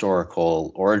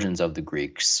prehistorical origins of the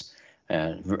Greeks,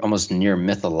 almost near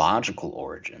mythological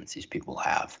origins these people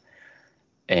have.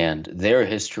 And their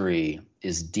history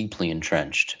is deeply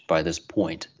entrenched by this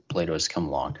point Plato has come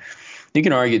along. You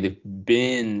can argue that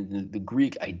the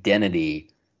Greek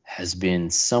identity has been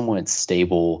somewhat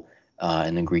stable,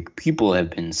 and the Greek people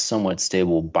have been somewhat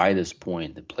stable by this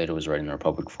point that Plato was writing the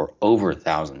Republic for over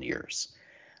 1,000 years.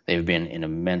 They've been an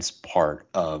immense part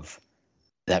of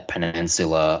that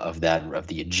peninsula of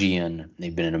the Aegean.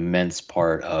 They've been an immense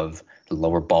part of the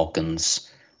lower Balkans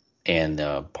and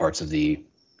parts of the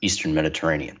Eastern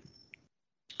Mediterranean.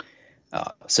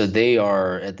 So they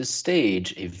are at this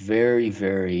stage a very,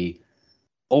 very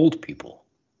old people,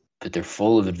 but they're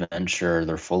full of adventure.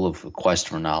 They're full of a quest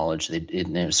for knowledge.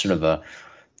 There's sort of a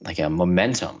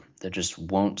momentum that just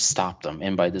won't stop them.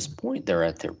 And by this point, they're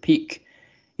at their peak.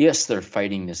 Yes, they're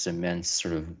fighting this immense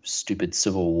sort of stupid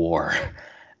civil war,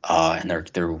 and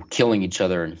they're killing each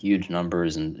other in huge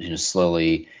numbers and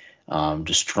slowly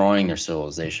destroying their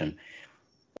civilization.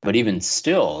 But even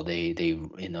still, they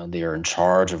are in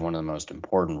charge of one of the most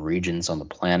important regions on the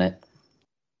planet.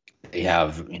 They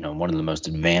have one of the most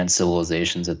advanced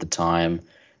civilizations at the time,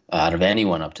 out of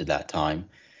anyone up to that time.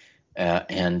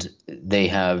 And they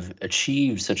have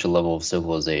achieved such a level of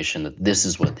civilization that this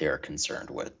is what they are concerned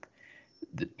with.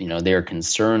 They are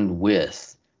concerned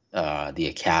with the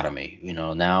academy.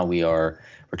 Now we're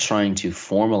trying to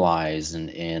formalize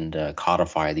and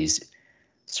codify these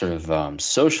sort of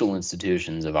social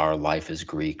institutions of our life as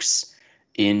Greeks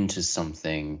into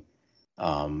something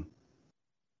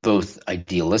both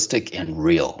idealistic and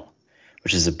real,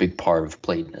 which is a big part of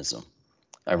Platonism,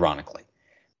 ironically.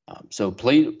 So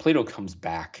Plato comes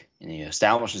back and he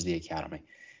establishes the academy,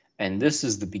 and this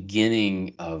is the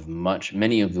beginning of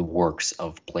many of the works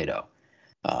of Plato.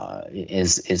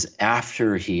 Is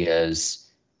after he has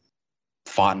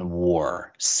fought in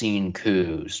war, seen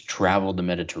coups, traveled the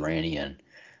Mediterranean,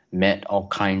 met all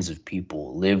kinds of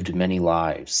people, lived many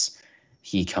lives.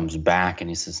 He comes back and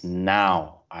he says,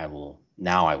 now I will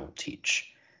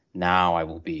teach. Now I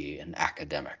will be an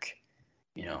academic.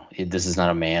 This is not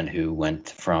a man who went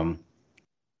from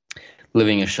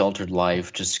living a sheltered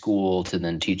life to school to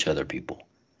then teach other people.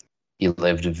 He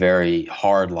lived a very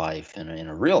hard life in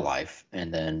a real life,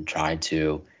 and then tried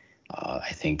to,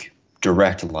 I think,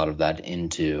 direct a lot of that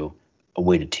into a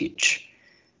way to teach.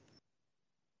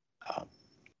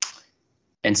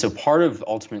 And so part of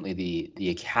ultimately the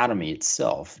academy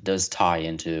itself does tie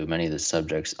into many of the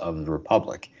subjects of the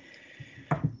Republic,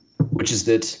 which is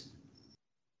that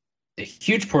a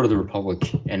huge part of the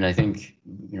Republic, and I think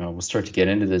we'll start to get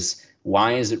into this.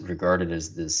 Why is it regarded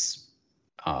as this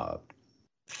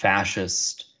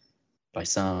fascist by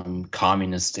some,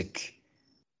 communistic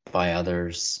by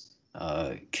others,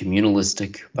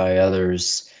 communalistic by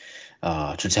others,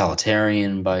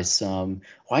 totalitarian by some?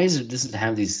 Why does it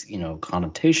have these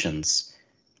connotations?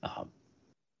 Well,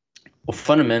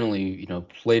 fundamentally,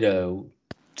 Plato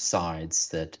decides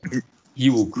that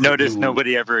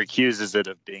nobody ever accuses it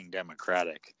of being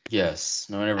democratic. Yes,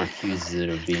 no one ever accuses it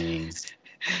of being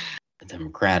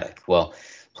democratic. Well,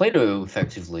 Plato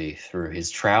effectively, through his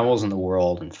travels in the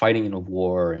world and fighting in a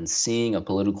war and seeing a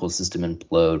political system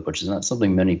implode, which is not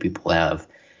something many people have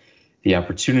the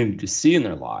opportunity to see in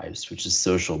their lives, which is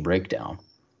social breakdown,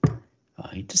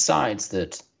 he decides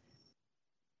that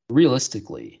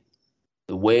realistically,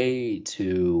 the way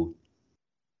to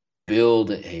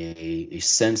build a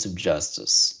sense of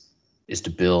justice is to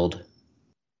build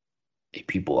a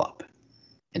people up.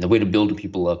 And the way to build a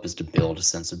people up is to build a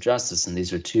sense of justice. And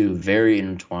these are two very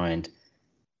intertwined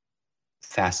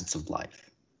facets of life.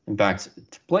 In fact,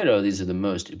 to Plato, these are the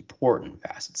most important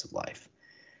facets of life.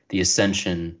 The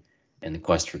ascension and the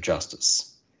quest for justice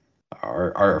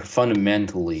are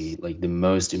fundamentally like the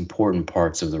most important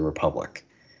parts of the Republic.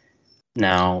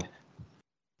 Now,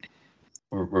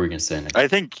 what were we going to say next? I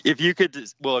think if you could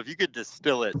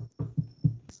distill it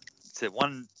to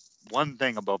one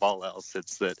thing above all else,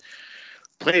 it's that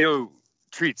Plato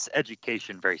treats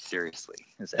education very seriously.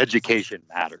 His education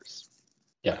matters.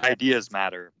 Yeah. Ideas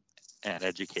matter, and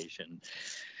education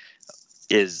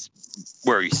is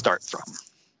where you start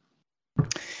from.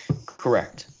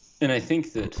 Correct. And I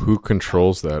think that... Who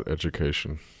controls that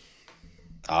education?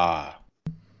 So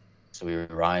we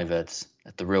arrive at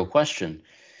the real question.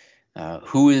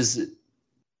 Who is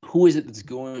it that's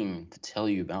going to tell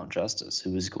you about justice?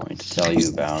 Who is going to tell you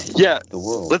about the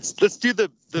world? Let's do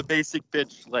the basic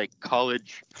pitch, like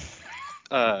college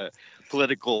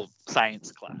political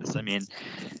science class. I mean,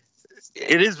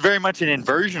 it is very much an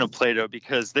inversion of Plato,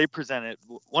 because they present it.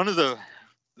 One of the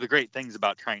great things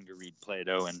about trying to read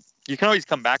Plato, and you can always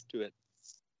come back to it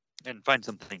and find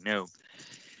something new,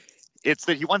 it's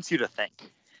that he wants you to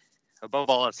think. Above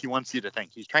all else, he wants you to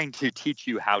think. He's trying to teach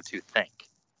you how to think.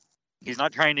 He's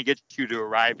not trying to get you to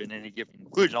arrive in any given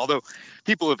conclusion, although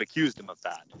people have accused him of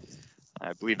that.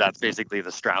 I believe that's basically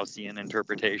the Straussian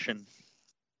interpretation.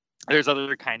 There's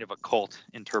other kind of occult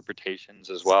interpretations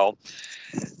as well.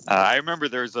 I remember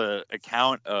there's an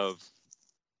account of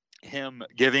him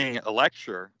giving a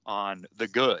lecture on the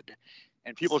good,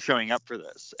 and people showing up for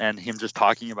this, and him just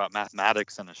talking about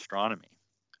mathematics and astronomy.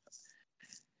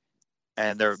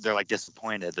 And they're like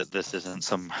disappointed that this isn't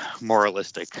some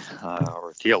moralistic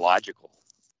or theological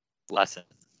lesson.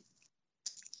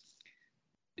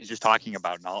 He's just talking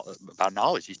about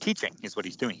knowledge. He's teaching is what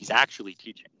he's doing. He's actually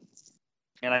teaching.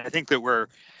 And I think that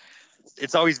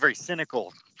it's always very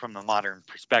cynical from the modern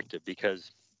perspective,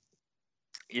 because,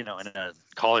 in a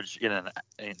college,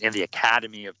 in the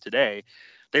academy of today,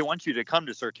 they want you to come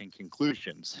to certain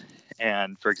conclusions.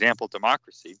 And for example,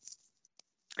 democracy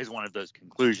is one of those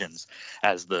conclusions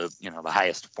as the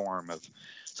highest form of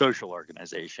social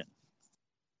organization.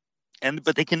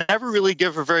 But they can never really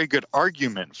give a very good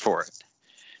argument for it,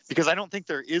 because I don't think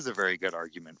there is a very good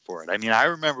argument for it. I mean, I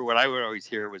remember what I would always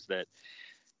hear was that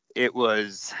it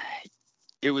was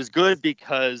good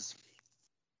because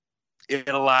it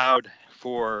allowed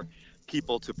for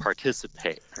people to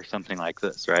participate or something like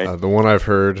this, right? The one I've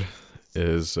heard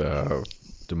is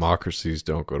democracies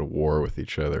don't go to war with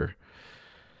each other.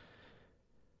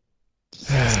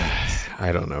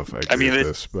 I don't know if I agree with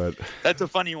this, but that's a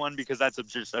funny one, because that's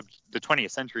just the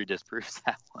 20th century disproves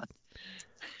that one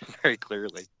very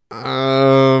clearly.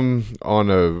 On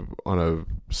a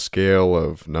scale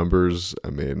of numbers, I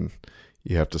mean,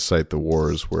 you have to cite the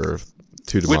wars where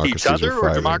two democracies with each other, are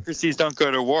fighting. Or democracies don't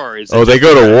go to war? They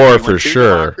go to war for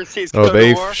sure.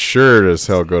 They war? Sure as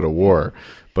hell go to war.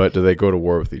 But do they go to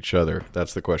war with each other?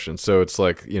 That's the question. So it's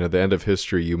like, the end of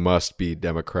history, you must be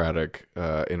democratic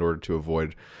in order to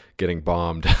avoid getting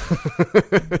bombed.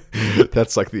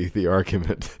 That's like the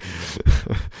argument.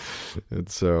 And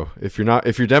so if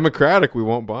you're democratic, we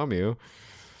won't bomb you.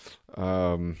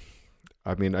 I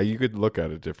mean, you could look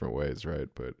at it different ways, right?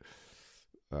 But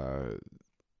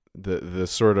the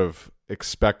sort of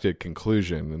expected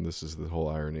conclusion, and this is the whole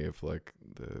irony of like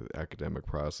the academic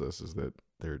process, is that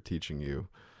they're teaching you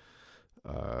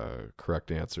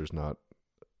correct answers, not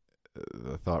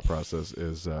the thought process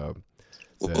is that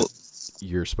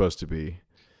you're supposed to be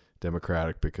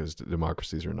democratic because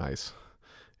democracies are nice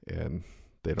and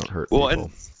they don't hurt people.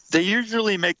 And they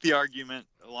usually make the argument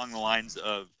along the lines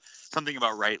of something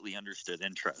about rightly understood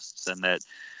interests, and that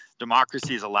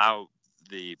democracies allow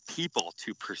the people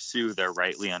to pursue their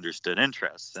rightly understood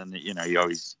interests. And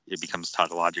it becomes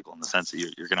tautological in the sense that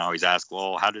you're going to always ask,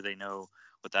 well, how do they know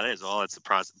what that is? Well, it's a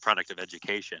product of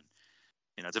education.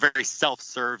 It's a very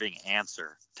self-serving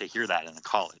answer to hear that in a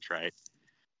college, right?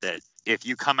 That if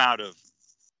you come out of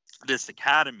this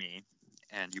academy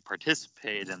and you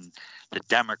participate in the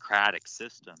democratic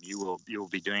system, you will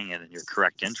be doing it in your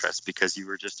correct interests because you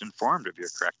were just informed of your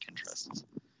correct interests.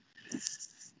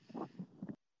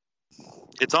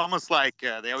 It's almost like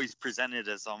they always present it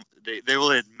as they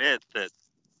will admit that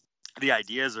the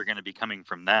ideas are going to be coming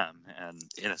from them, and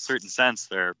in a certain sense,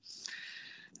 they're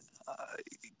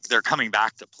coming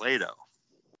back to Plato.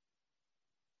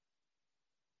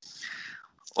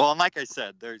 Well, and like I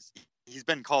said, he's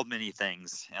been called many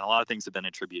things, and a lot of things have been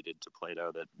attributed to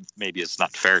Plato that maybe it's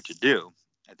not fair to do.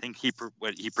 I think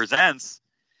what he presents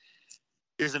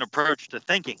is an approach to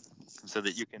thinking, so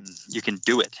that you can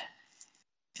do it.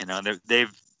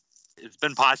 It's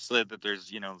been postulated that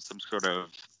there's some sort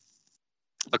of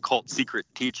occult secret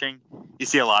teaching. You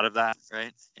see a lot of that,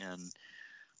 right? And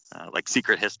like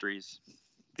secret histories,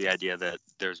 the idea that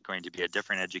there's going to be a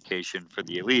different education for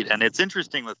the elite. And it's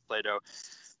interesting with Plato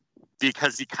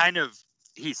because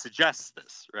he suggests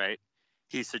this, right?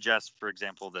 He suggests, for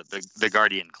example, that the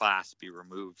guardian class be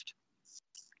removed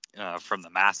from the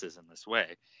masses in this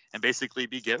way and basically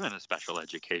be given a special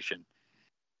education.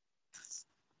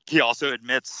 He also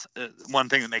admits one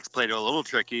thing that makes Plato a little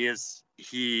tricky is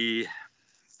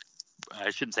I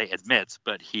shouldn't say admits,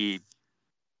 but he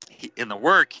in the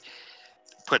work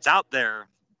puts out there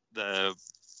the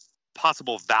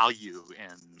possible value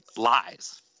in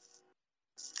lies.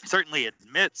 Certainly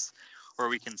admits, or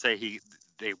we can say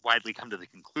they widely come to the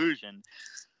conclusion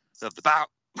of the power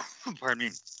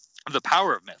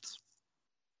of myths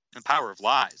and power of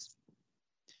lies.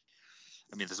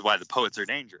 I mean, this is why the poets are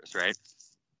dangerous, right?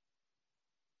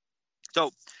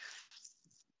 So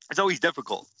it's always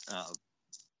difficult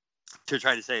to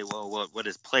try to say, well, what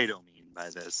does Plato mean by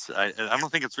this? I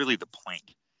don't think it's really the point.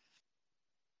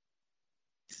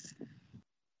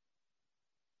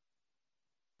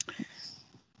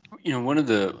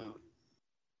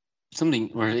 Something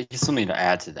to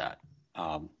add to that.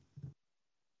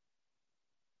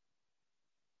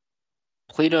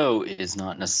 Plato is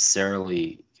not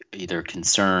necessarily either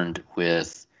concerned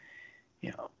with,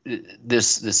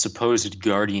 this supposed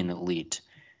guardian elite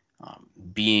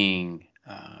being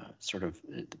sort of,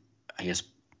 I guess,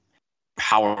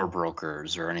 power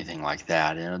brokers or anything like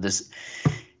that.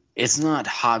 It's not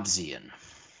Hobbesian,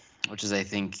 which is, I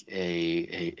think,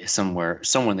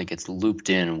 someone that gets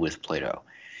looped in with Plato.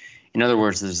 In other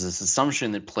words, there's this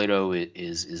assumption that Plato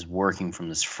is working from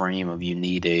this frame of you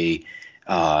need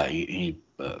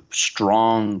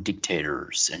strong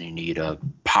dictators, and you need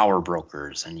power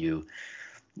brokers, and you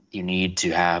need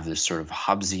to have this sort of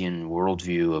Hobbesian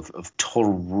worldview of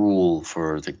total rule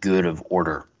for the good of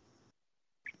order.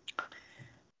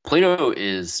 Plato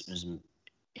is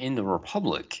in the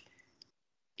Republic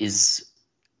is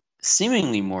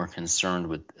seemingly more concerned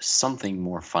with something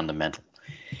more fundamental.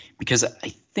 Because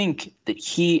I think that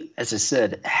he, as I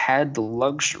said, had the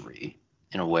luxury,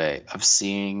 in a way, of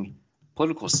seeing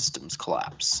political systems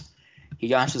collapse. He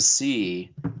got to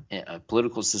see a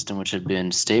political system which had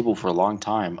been stable for a long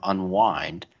time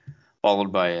unwind,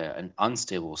 followed by an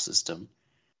unstable system,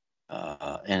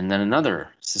 and then another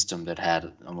system that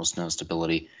had almost no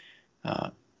stability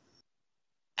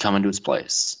come into its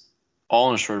place, all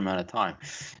in a short amount of time.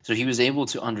 So he was able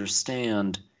to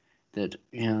understand that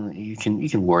you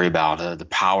can worry about the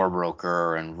power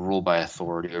broker and rule by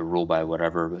authority or rule by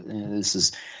whatever, but this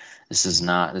is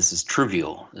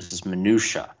trivial. This is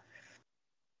minutia.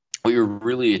 What you're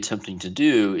really attempting to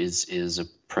do is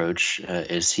approach,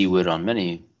 as he would on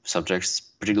many subjects,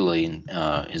 particularly in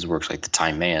his works like the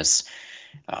Timaeus,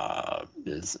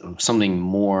 is something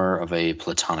more of a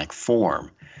Platonic form.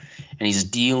 And he's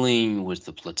dealing with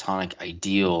the Platonic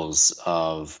ideals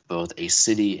of both a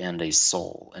city and a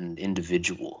soul, an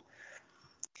individual.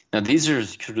 Now, these are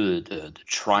sort of the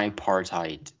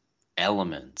tripartite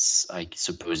elements, I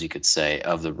suppose you could say,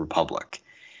 of the Republic.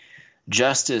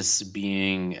 Justice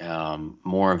being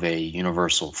more of a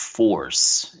universal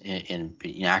force in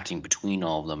acting between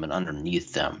all of them and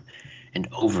underneath them and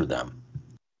over them.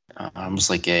 Almost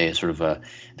like a sort of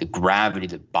the gravity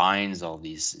that binds all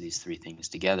these three things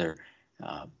together.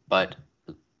 But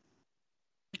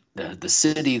the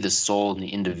city, the soul, and the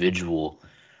individual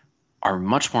are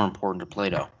much more important to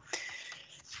Plato.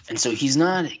 And so he's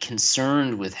not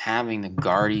concerned with having the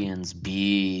guardians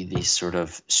be these sort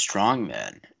of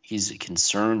strongmen. He's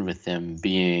concerned with them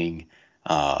being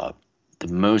the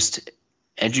most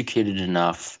educated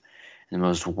enough and the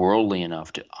most worldly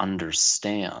enough to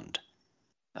understand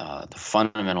the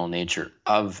fundamental nature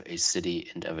of a city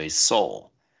and of a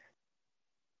soul.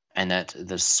 And that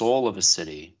the soul of a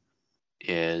city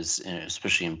is,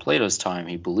 especially in Plato's time,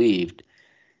 he believed,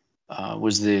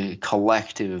 was the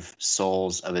collective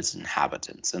souls of its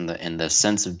inhabitants and the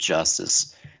sense of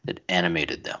justice that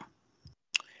animated them.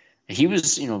 He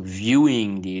was,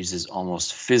 viewing these as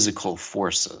almost physical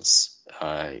forces,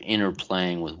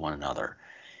 interplaying with one another.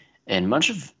 And much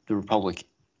of the Republic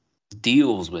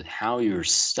deals with how you're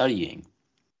studying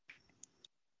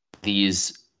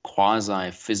these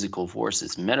quasi-physical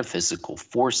forces, metaphysical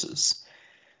forces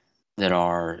that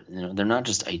are, they're not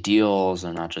just ideals,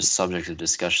 they're not just subjects of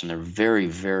discussion, they're very,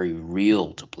 very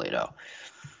real to Plato.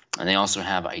 And they also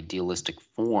have idealistic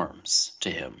forms to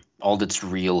him. All that's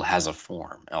real has a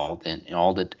form. All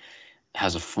that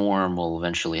has a form will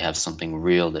eventually have something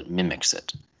real that mimics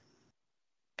it.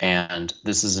 And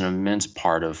this is an immense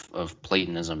part of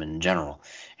Platonism in general.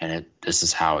 And this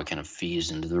is how it kind of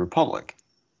feeds into the Republic.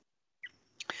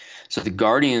 So the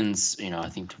guardians, I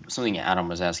think something Adam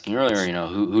was asking earlier,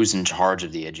 who's in charge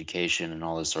of the education and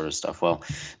all this sort of stuff. Well,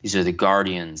 these are the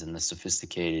guardians and the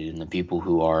sophisticated and the people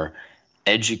who are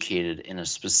educated in a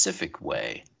specific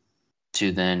way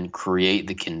to then create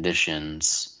the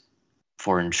conditions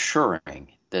for ensuring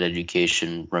that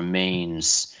education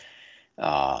remains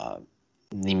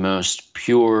the most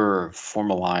pure,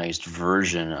 formalized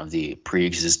version of the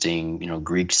pre-existing,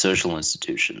 Greek social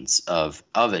institutions of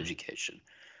education,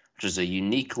 which is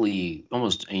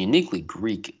almost a uniquely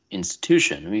Greek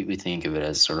institution. We think of it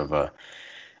as sort of a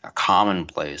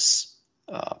commonplace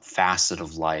facet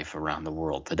of life around the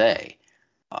world today.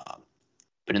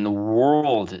 But in the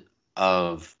world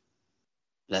of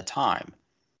that time,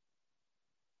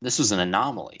 this was an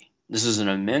anomaly. This is an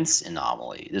immense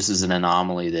anomaly. This is an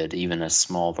anomaly that even a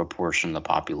small proportion of the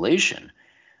population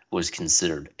was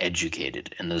considered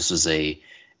educated. And this was an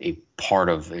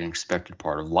expected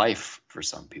part of life for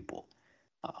some people.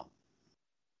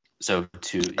 Go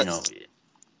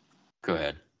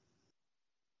ahead.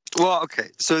 Well, okay.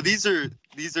 So these are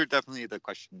definitely the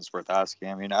questions worth asking.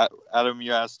 I mean, Adam,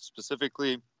 you asked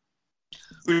specifically,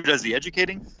 who does the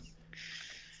educating?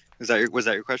 Was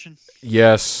that your question?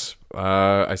 Yes,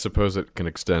 I suppose it can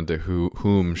extend to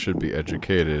whom should be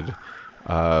educated.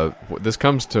 This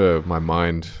comes to my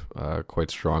mind quite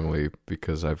strongly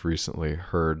because I've recently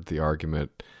heard the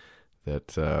argument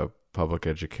that public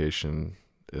education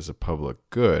is a public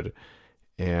good.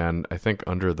 And I think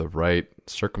under the right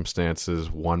circumstances,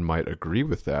 one might agree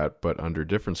with that, but under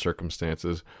different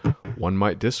circumstances, one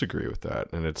might disagree with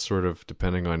that. And it's sort of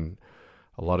depending on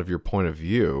a lot of your point of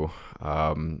view.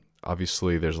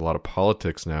 Obviously, there's a lot of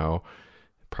politics now,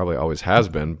 probably always has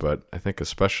been, but I think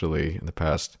especially in the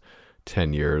past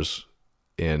 10 years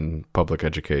in public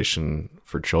education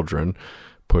for children,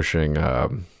 pushing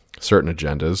certain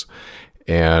agendas.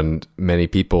 And many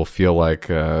people feel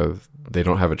like they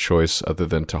don't have a choice other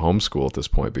than to homeschool at this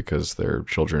point because their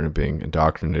children are being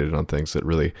indoctrinated on things that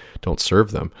really don't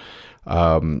serve them.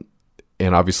 And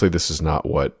obviously this is not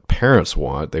what parents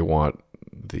want. They want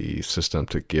the system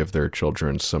to give their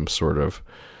children some sort of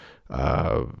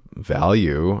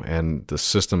value, and the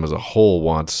system as a whole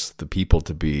wants the people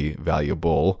to be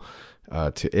valuable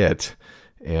to it.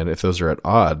 And if those are at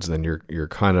odds, then you're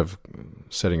kind of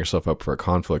setting yourself up for a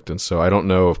conflict. And so I don't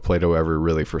know if Plato ever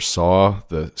really foresaw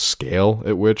the scale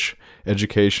at which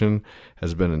education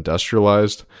has been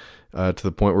industrialized to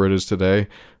the point where it is today.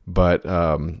 But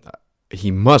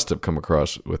he must have come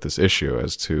across with this issue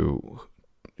as to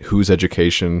whose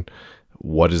education,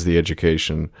 what is the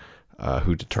education,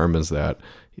 who determines that,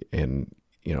 and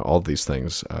all these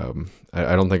things.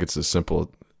 I don't think it's as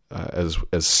simple as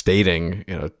stating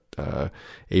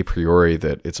a priori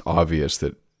that it's obvious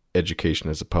that education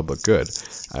is a public good.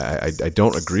 I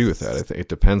don't agree with that. I think it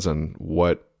depends on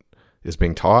what is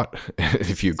being taught,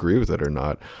 if you agree with it or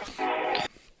not.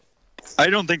 I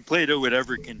don't think Plato would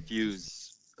ever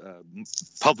confuse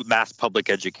mass public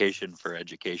education for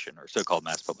education, or so-called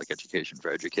mass public education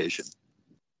for education.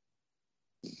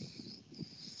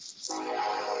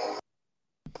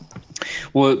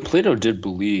 Well, Plato did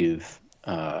believe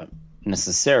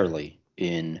necessarily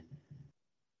in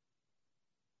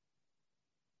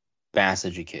mass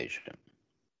education.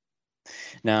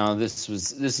 Now, this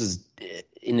is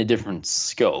in a different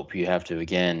scope. You have to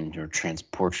again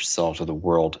transport yourself to the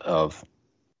world of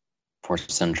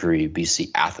 4th century BC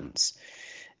Athens,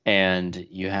 and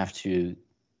you have to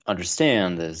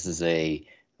understand this is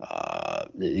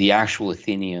the actual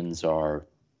Athenians are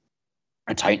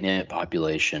a tight-knit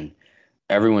population.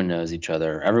 Everyone knows each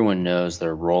other. Everyone knows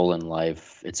their role in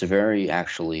life. It's a very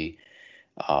actually,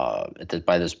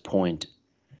 by this point,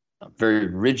 a very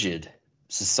rigid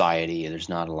society. There's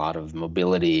not a lot of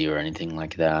mobility or anything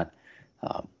like that.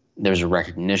 There's a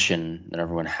recognition that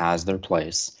everyone has their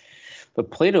place.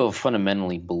 But Plato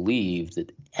fundamentally believed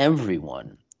that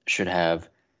everyone should have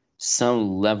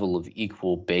some level of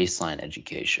equal baseline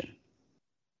education.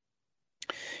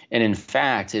 And in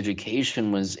fact,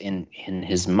 education was in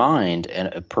his mind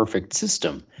a perfect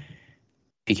system,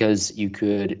 because you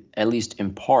could at least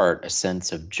impart a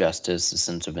sense of justice, a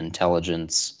sense of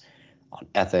intelligence, on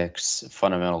ethics,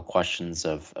 fundamental questions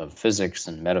of physics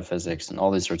and metaphysics and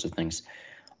all these sorts of things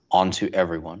onto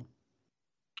everyone.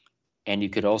 And you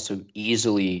could also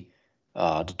easily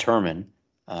determine,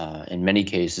 in many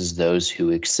cases, those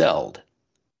who excelled,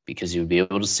 because you would be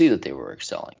able to see that they were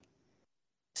excelling.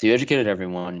 So you educated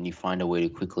everyone, and you find a way to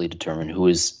quickly determine who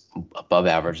is above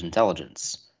average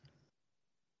intelligence.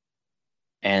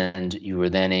 And you were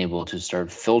then able to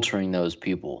start filtering those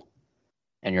people,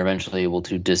 and you're eventually able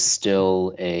to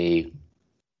distill a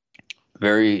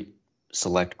very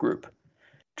select group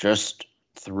just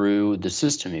through the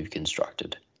system you've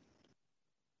constructed.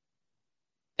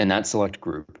 And that select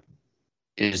group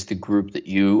is the group that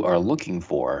you are looking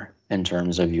for in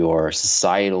terms of your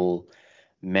societal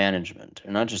management,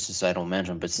 and not just societal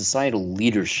management, but societal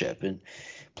leadership. And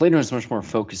Plato is much more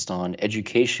focused on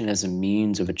education as a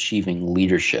means of achieving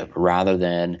leadership rather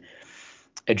than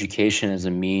education as a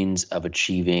means of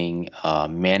achieving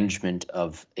management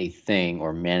of a thing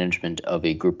or management of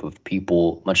a group of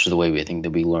people, much of the way we think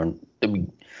that we learn, that we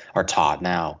are taught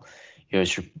now. You're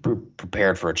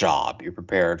prepared for a job. You're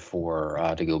prepared for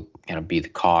to go be the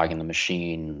cog in the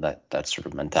machine, that sort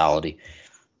of mentality.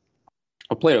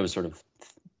 Well, Plato was sort of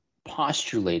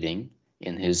postulating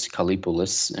in his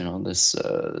Callipolis,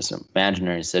 this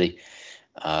imaginary city.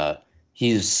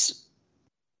 He's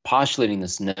postulating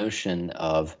this notion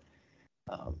of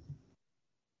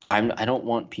I don't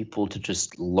want people to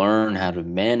just learn how to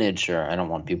manage, or I don't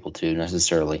want people to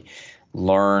necessarily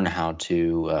learn how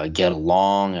to get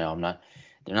along.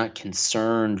 They're not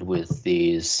concerned with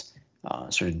these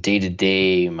sort of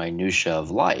day-to-day minutia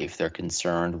of life. They're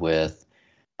concerned with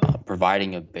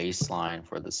providing a baseline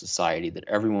for the society that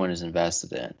everyone is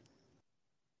invested in,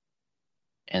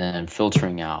 and then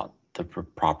filtering out the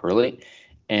properly.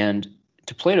 And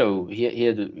to Plato, he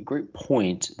had a great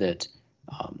point that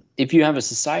if you have a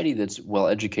society that's well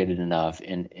educated enough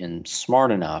and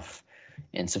smart enough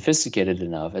and sophisticated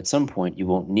enough, at some point you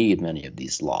won't need many of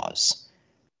these laws.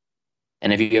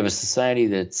 And if you have a society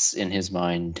that's, in his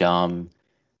mind, dumb,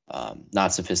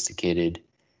 not sophisticated,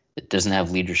 that doesn't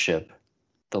have leadership,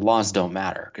 the laws don't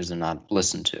matter because they're not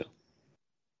listened to.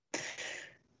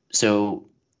 So,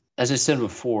 as I said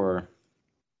before,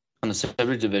 on the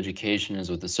subject of education,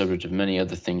 as with the subject of many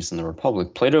other things in the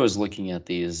Republic, Plato is looking at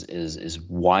these as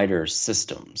wider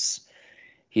systems.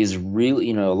 He's really,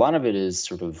 a lot of it is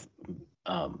sort of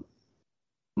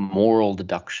moral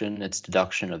deduction. It's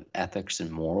deduction of ethics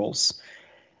and morals.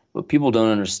 But people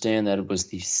don't understand that it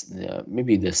was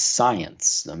maybe the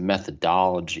science, the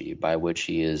methodology by which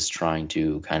he is trying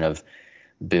to kind of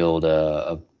build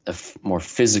a more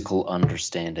physical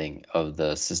understanding of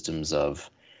the systems of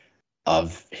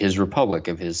his republic,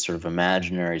 of his sort of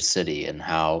imaginary city, and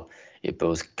how it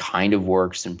both kind of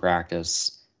works in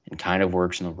practice and kind of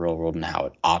works in the real world, and how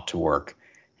it ought to work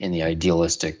in the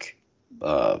idealistic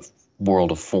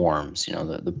world of forms,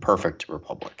 the perfect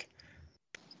republic.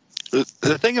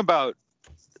 The thing about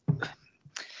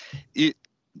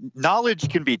knowledge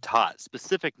can be taught.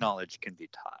 Specific knowledge can be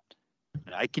taught.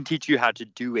 I can teach you how to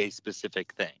do a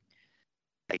specific thing.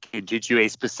 I can teach you a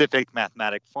specific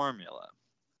mathematic formula.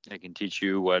 I can teach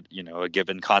you what, a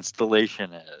given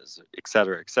constellation is, et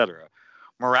cetera, et cetera.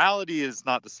 Morality is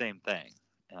not the same thing.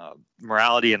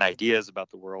 Morality and ideas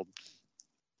about the world,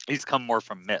 these come more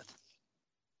from myth.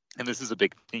 And this is a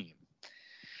big theme.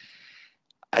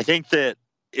 I think that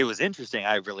it was interesting.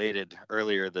 I related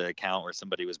earlier the account where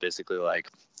somebody was basically like,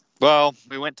 well,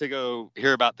 we went to go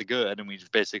hear about the good and we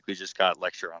basically just got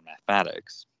lecture on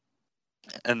mathematics.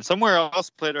 And somewhere else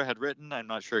Plato had written, I'm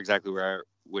not sure exactly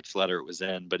which letter it was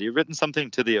in, but he had written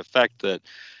something to the effect that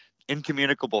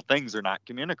incommunicable things are not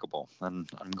communicable. And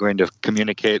I'm going to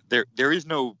communicate. There is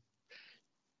no,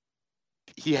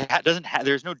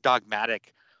 there's no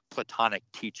dogmatic Platonic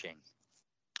teaching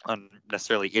on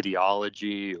necessarily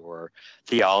ideology or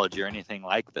theology or anything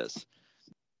like this.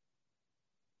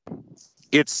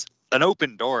 It's an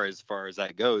open door as far as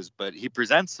that goes, but he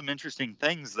presents some interesting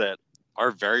things that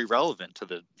are very relevant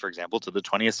for example, to the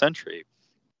 20th century.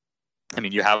 I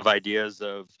mean, you have ideas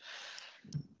of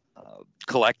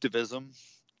collectivism,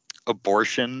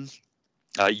 abortion,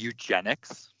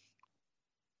 eugenics.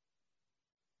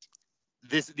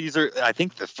 These are, I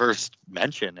think, the first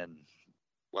mention in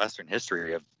Western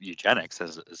history of eugenics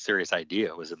as a serious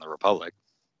idea was in the Republic.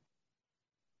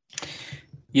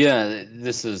 Yeah,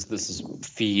 this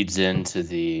feeds into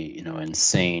the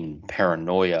insane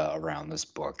paranoia around this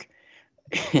book.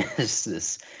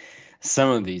 Some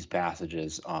of these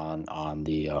passages on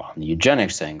the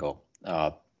eugenics angle.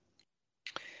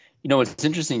 What's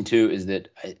interesting too is that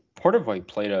part of why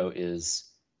Plato is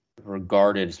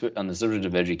regarded on the subject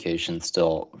of education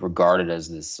still regarded as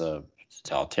this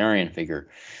totalitarian figure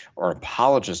or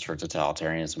apologist for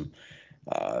totalitarianism.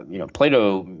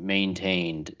 Plato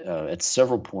maintained at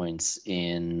several points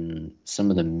in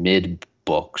some of the mid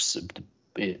books.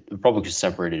 The Republic is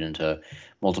separated into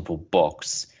multiple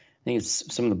books. I think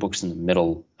it's some of the books in the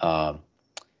middle.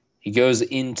 He goes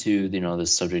into the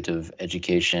subject of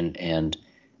education and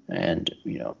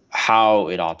how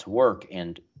it ought to work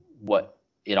and what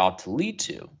it ought to lead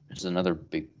to, which is another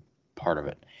big part of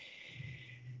it.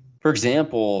 For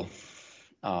example,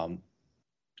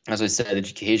 as I said,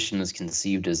 education is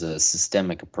conceived as a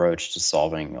systemic approach to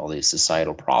solving all these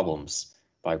societal problems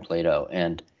by Plato.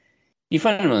 And he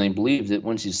fundamentally believed that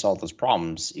once you solve those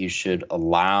problems, you should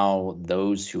allow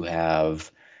those who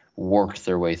have worked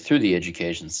their way through the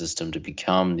education system to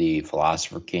become the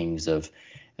philosopher kings of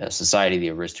society,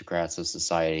 the aristocrats of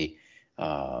society,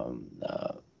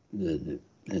 the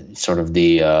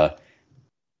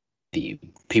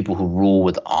people who rule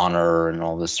with honor and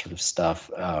all this sort of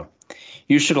stuff.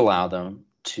 You should allow them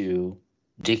to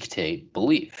dictate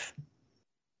belief,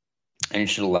 and you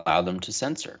should allow them to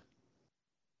censor.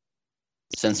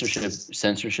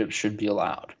 Censorship should be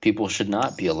allowed. People should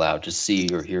not be allowed to see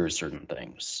or hear certain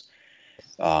things.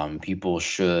 People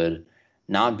should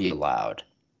not be allowed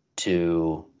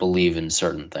to believe in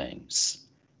certain things.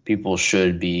 People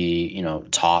should be,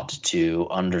 taught to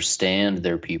understand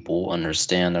their people,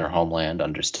 understand their homeland,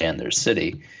 understand their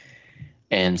city,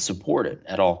 and support it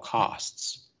at all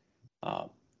costs.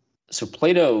 So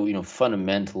Plato,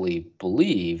 fundamentally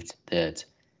believed that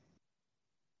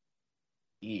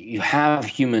you have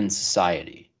human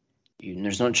society.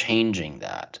 There's no changing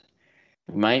that.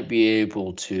 We might be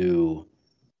able to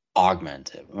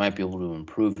augment it. We might be able to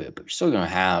improve it, but you're still going to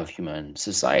have human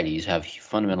society. You have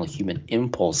fundamental human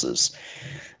impulses.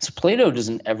 So Plato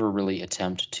doesn't ever really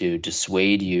attempt to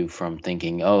dissuade you from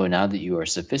thinking, oh, now that you are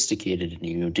sophisticated and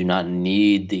you do not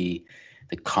need the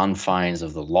confines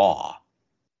of the law,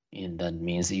 and that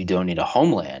means that you don't need a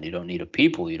homeland, you don't need a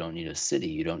people, you don't need a city,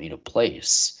 you don't need a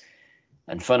place.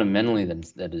 And fundamentally,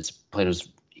 that is Plato's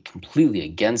completely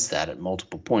against that at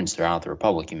multiple points throughout the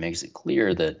Republic. He makes it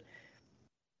clear that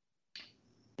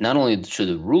not only should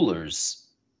the rulers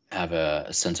have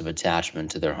a sense of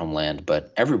attachment to their homeland,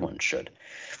 but everyone should.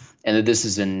 And that this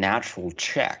is a natural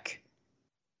check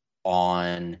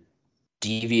on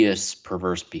devious,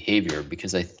 perverse behavior,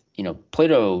 because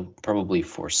Plato probably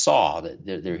foresaw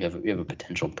that we have a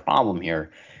potential problem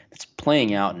here that's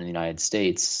playing out in the United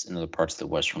States and other parts of the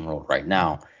Western world right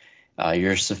now.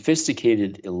 Your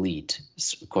sophisticated elite,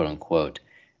 quote unquote,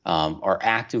 are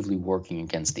actively working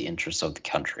against the interests of the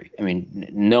country. I mean,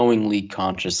 knowingly,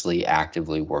 consciously,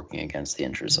 actively working against the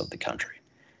interests of the country.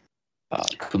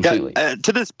 Completely. Yeah,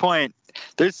 to this point,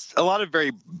 there's a lot of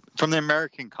from the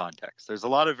American context, there's a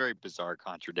lot of very bizarre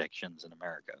contradictions in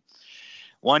America.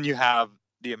 One, you have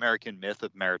the American myth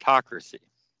of meritocracy.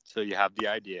 So you have the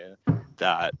idea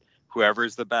that whoever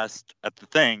is the best at the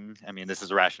thing, I mean, this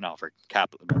is a rationale for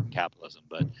capitalism,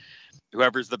 but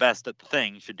whoever's the best at the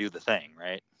thing should do the thing,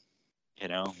 right?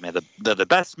 May the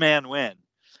best man win.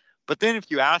 But then if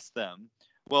you ask them,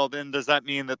 well, then does that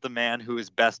mean that the man who is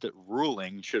best at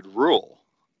ruling should rule?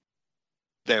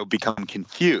 They'll become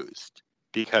confused,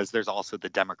 because there's also the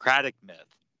democratic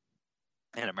myth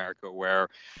in America where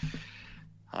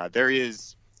there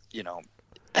is,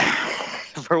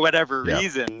 for whatever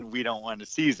reason, we don't want a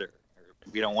Caesar.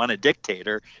 We don't want a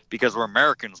dictator because we're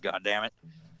Americans, goddammit.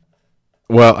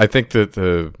 Well, I think that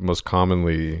the most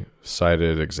commonly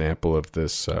cited example of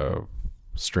this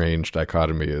strange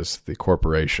dichotomy is the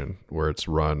corporation, where it's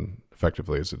run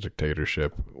effectively as a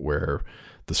dictatorship, where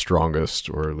the strongest,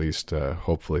 or at least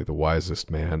hopefully the wisest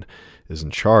man, is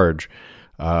in charge.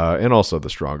 And also the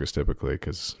strongest, typically,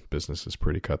 because business is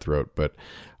pretty cutthroat. But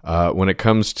when it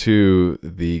comes to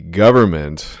the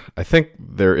government, I think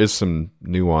there is some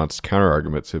nuanced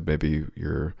counterargument to maybe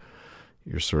your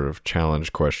sort of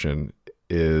challenge question,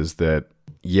 is that,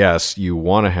 yes, you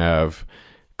want to have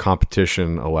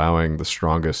competition allowing the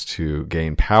strongest to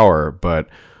gain power, but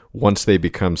once they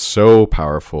become so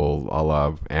powerful, a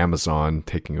la Amazon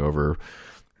taking over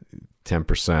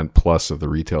 10% plus of the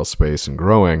retail space and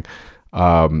growing,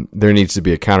 there needs to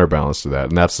be a counterbalance to that.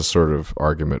 And that's the sort of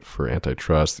argument for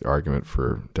antitrust, the argument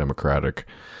for democratic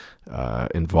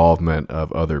involvement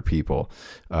of other people.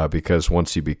 Because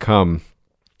once you become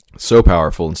so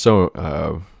powerful and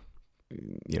so,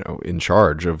 in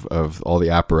charge of all the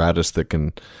apparatus that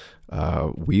can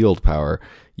wield power,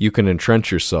 you can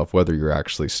entrench yourself whether you're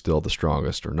actually still the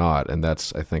strongest or not. And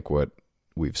that's, I think, what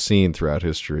we've seen throughout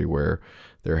history, where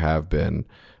there have been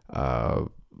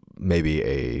maybe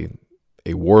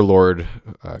a warlord,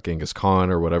 Genghis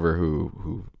Khan or whatever,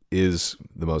 who is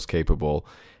the most capable.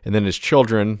 And then his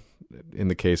children, in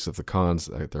the case of the Khans,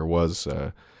 there was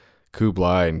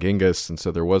Kublai and Genghis, and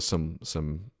so there was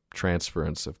some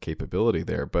transference of capability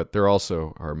there. But there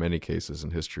also are many cases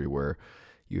in history where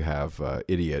you have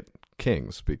idiot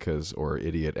kings or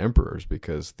idiot emperors,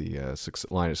 because the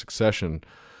line of succession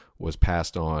was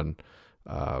passed on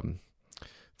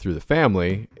through the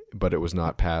family, but it was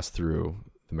not passed through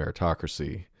the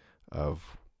meritocracy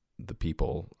of the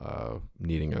people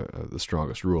needing the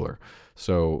strongest ruler.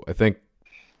 So I think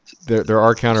there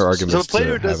are counter arguments. So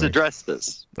Plato does address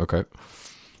this. Okay.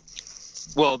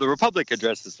 Well, the Republic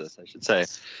addresses this, I should say.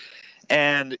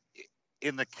 And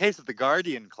in the case of the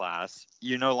Guardian class,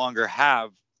 you no longer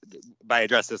have, by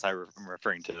address this, I'm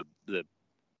referring to the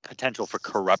potential for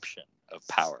corruption of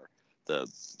power, the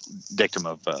dictum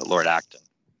of Lord Acton,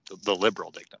 the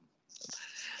liberal dictum.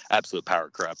 Absolute power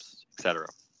corrupts, etc.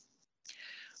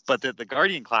 But that the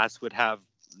Guardian class would have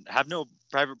no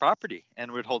private property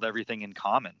and would hold everything in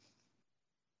common.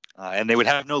 And they would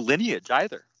have no lineage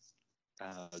either.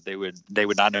 They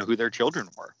would not know who their children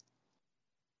were.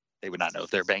 They would not know if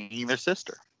they're banging their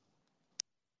sister.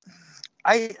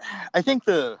 I think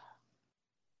I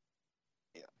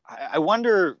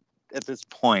wonder at this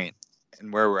point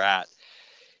and where we're at,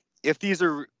 if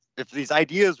these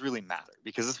ideas really matter,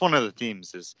 because it's one of the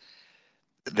themes is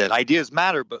that ideas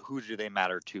matter, but who do they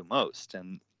matter to most?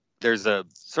 And there's a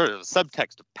sort of a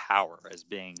subtext of power as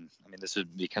being, I mean, this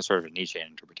would be sort of a Nietzschean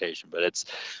interpretation, but it's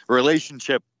a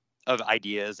relationship of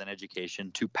ideas and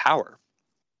education to power.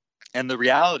 And the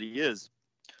reality is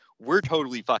we're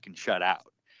totally fucking shut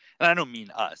out. And I don't mean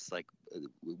us, like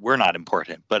we're not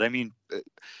important, but I mean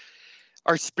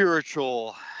our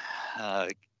spiritual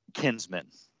kinsmen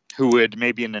who would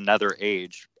maybe in another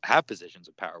age have positions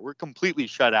of power. We're completely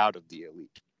shut out of the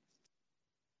elite.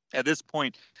 At this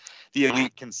point, the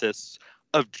elite consists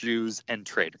of Jews and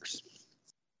traders.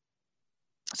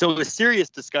 So a serious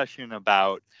discussion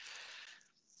about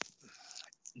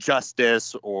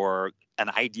justice or an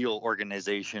ideal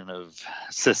organization of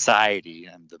society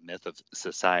and the myth of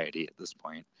society at this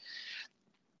point,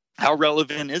 how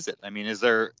relevant is it? I mean, is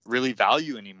there really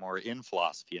value anymore in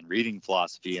philosophy and reading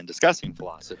philosophy and discussing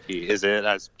philosophy? Is it,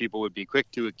 as people would be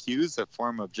quick to accuse, a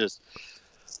form of just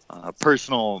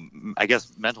personal, I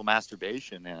guess, mental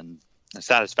masturbation and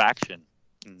satisfaction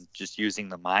and just using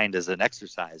the mind as an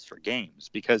exercise for games.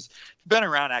 Because if you've been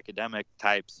around academic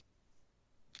types,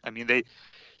 I mean,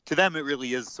 to them it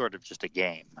really is sort of just a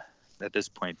game at this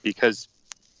point, because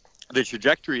the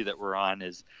trajectory that we're on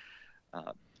is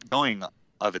going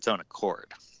of its own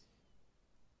accord.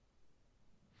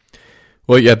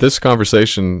 Well, yeah, this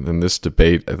conversation and this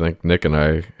debate, I think Nick and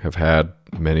I have had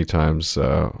many times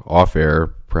off air,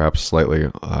 perhaps slightly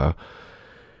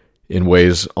in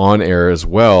ways on air as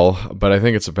well. But I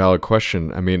think it's a valid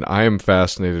question. I mean, I am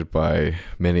fascinated by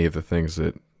many of the things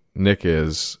that Nick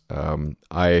is.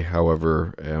 I,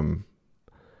 however,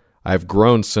 I've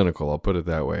grown cynical. I'll put it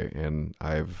that way, and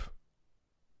I've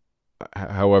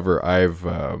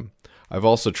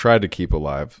also tried to keep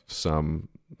alive some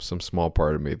small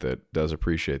part of me that does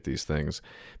appreciate these things,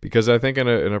 because I think in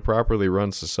a properly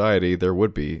run society there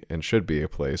would be and should be a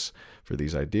place for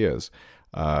these ideas.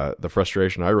 The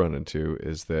frustration I run into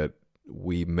is that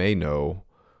we may know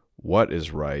what is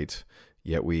right,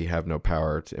 yet we have no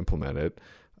power to implement it,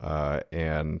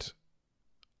 and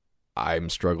I'm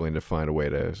struggling to find a way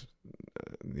to,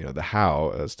 the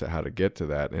how as to how to get to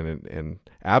that. And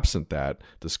absent that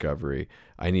discovery,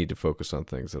 I need to focus on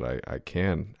things that I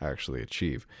can actually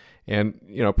achieve. And,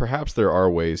 perhaps there are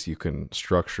ways you can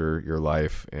structure your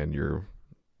life and your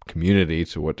community,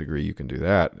 to what degree you can do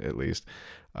that, at least,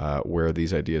 where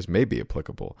these ideas may be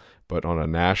applicable. But on a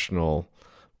national,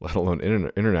 let alone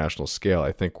international scale,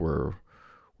 I think we're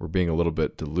being a little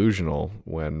bit delusional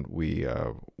when we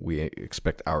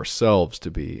expect ourselves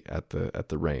to be at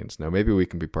the reins. Now, maybe we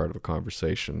can be part of a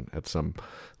conversation at some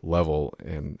level,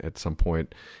 and at some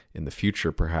point in the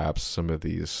future, perhaps some of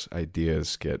these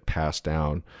ideas get passed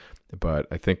down. But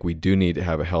I think we do need to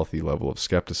have a healthy level of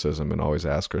skepticism and always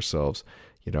ask ourselves,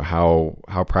 how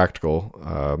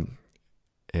practical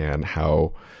and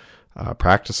how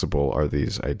practicable are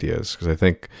these ideas? Because I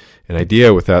think an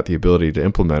idea without the ability to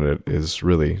implement it is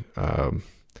really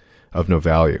of no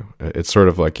value. It's sort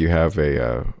of like you have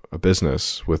a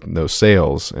business with no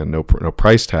sales and no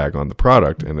price tag on the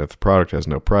product, and if the product has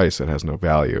no price, it has no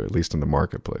value, at least in the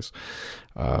marketplace.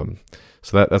 So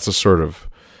that's a sort of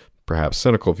perhaps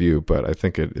cynical view, but I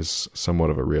think it is somewhat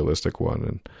of a realistic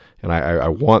one. And I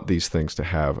want these things to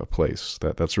have a place.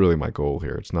 That's really my goal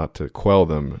here. It's not to quell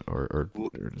them or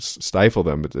stifle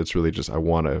them. It's really just I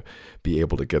want to be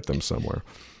able to get them somewhere.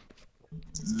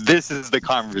 This is the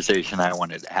conversation I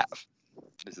wanted to have.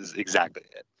 This is exactly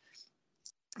it.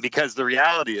 Because the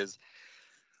reality is,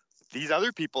 these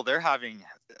other people, they're having,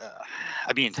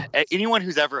 anyone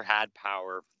who's ever had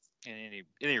power in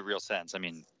any real sense,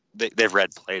 they've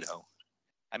read Plato.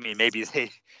 Maybe they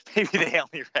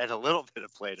only read a little bit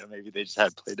of Plato. Maybe they just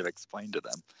had Plato explained to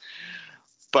them.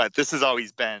 But this has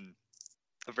always been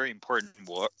a very important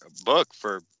book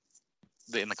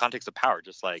in the context of power,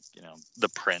 just like, The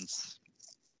Prince.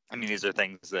 These are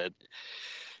things that,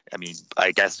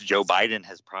 I guess Joe Biden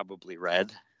has probably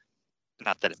read.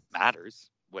 Not that it matters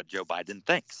what Joe Biden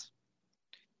thinks.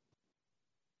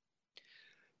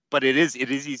 But it is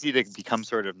easy to become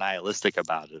sort of nihilistic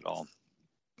about it all.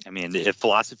 If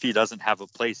philosophy doesn't have a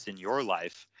place in your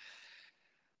life,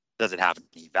 does it have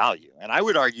any value? And I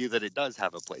would argue that it does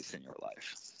have a place in your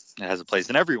life. It has a place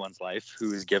in everyone's life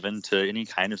who is given to any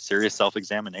kind of serious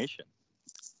self-examination.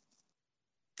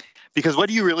 Because what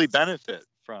do you really benefit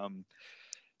from?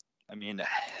 I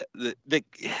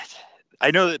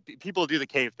know that people do the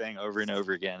cave thing over and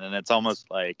over again, and it's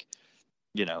almost like,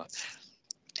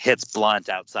 hits blunt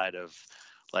outside of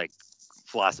like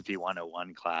philosophy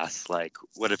 101 class, like,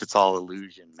 what if it's all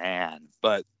illusion, man?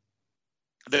 But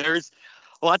there's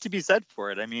a lot to be said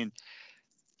for it.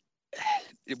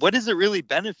 What does it really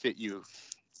benefit you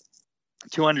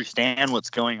to understand what's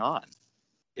going on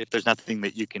if there's nothing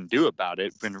that you can do about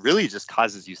it, when it really just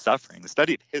causes you suffering? The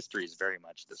study of history is very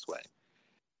much this way.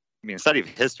 The study of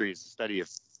history is the study of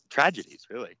tragedies,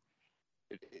 really.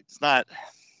 It's not,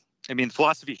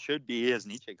 philosophy should be, as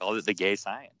Nietzsche called it, the gay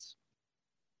science.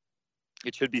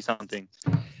 It should be something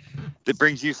that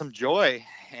brings you some joy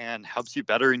and helps you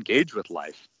better engage with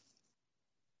life.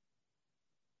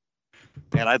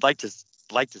 And I'd like to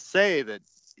say that,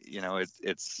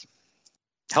 it's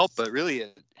help, but really,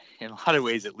 in a lot of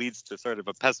ways, it leads to sort of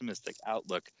a pessimistic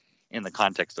outlook in the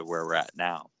context of where we're at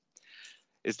now.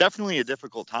 It's definitely a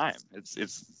difficult time. It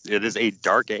is a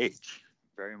dark age,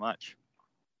 very much.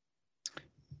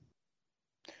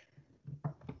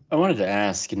 I wanted to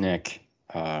ask Nick,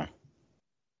 and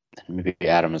maybe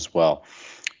Adam as well.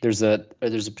 There's a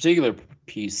particular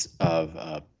piece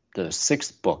of the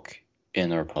sixth book in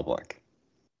the Republic,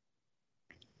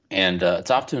 and it's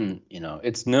often,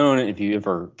 it's known, if you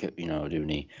ever do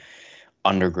any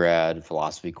undergrad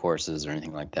philosophy courses or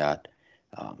anything like that.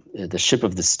 The ship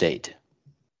of the state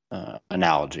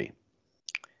analogy,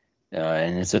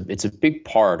 and it's a big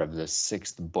part of the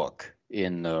sixth book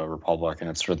in the Republic, and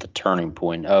it's sort of the turning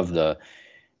point of the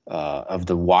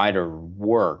wider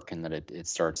work, and that it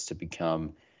starts to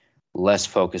become less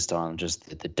focused on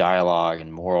just the dialogue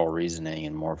and moral reasoning,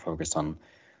 and more focused on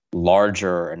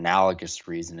larger analogous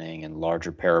reasoning and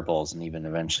larger parables, and even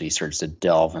eventually starts to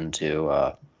delve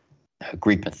into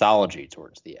Greek mythology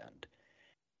towards the end.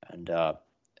 And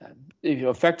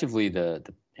effectively, the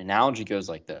analogy goes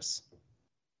like this: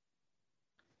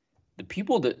 the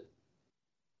people that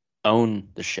own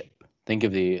the ship, think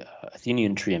of the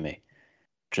Athenian Triome,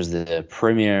 which is the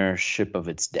premier ship of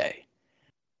its day.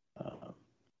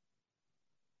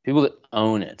 People that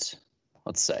own it,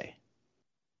 let's say,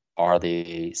 are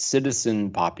the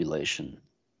citizen population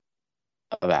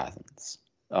of Athens.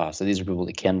 So these are people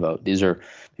that can vote. These are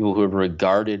people who are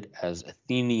regarded as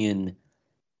Athenian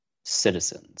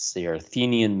citizens. They are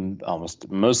Athenian almost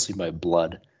mostly by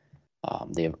blood.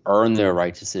 They have earned their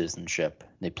right to citizenship.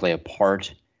 They play a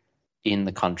part in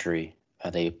the country.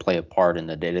 They play a part in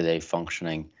the day-to-day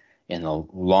functioning, in the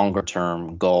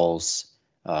longer-term goals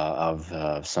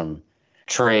of some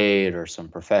trade or some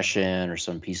profession or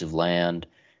some piece of land.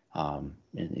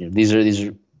 These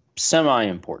are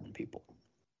semi-important people.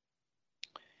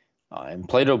 And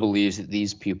Plato believes that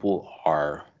these people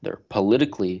they're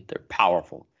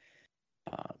powerful,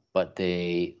 but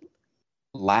they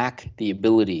lack the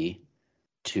ability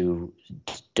to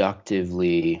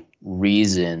deductively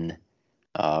reason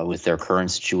with their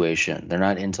current situation. They're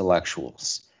not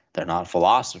intellectuals. They're not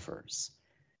philosophers.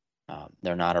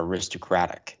 They're not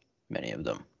aristocratic, many of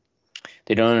them.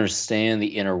 They don't understand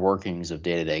the inner workings of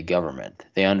day-to-day government.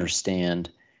 They understand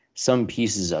some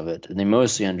pieces of it, and they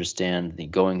mostly understand the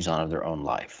goings-on of their own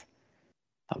life.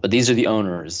 But these are the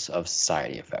owners of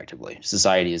society, effectively.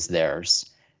 Society is theirs.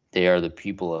 They are the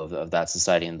people of that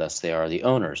society, and thus they are the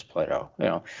owners, Plato.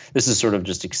 This is sort of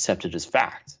just accepted as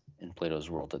fact in Plato's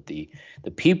world, that the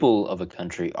people of a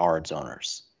country are its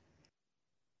owners.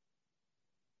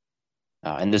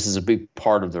 And this is a big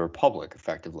part of the Republic,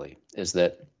 effectively, is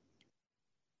that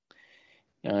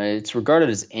it's regarded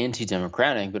as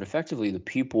anti-democratic, but effectively the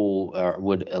people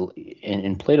would,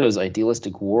 in Plato's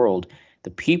idealistic world, the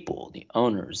people, the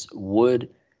owners, would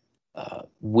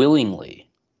willingly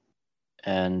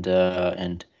and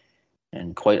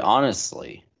quite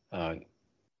honestly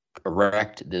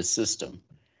erect this system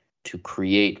to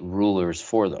create rulers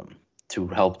for them, to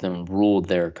help them rule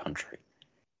their country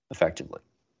effectively.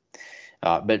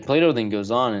 But Plato then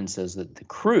goes on and says that the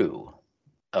crew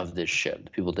of this ship, the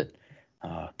people that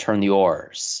turn the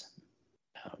oars,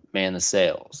 man the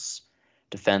sails,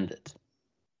 defend it,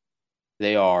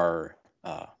 they are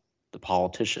the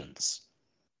politicians.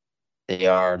 They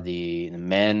are the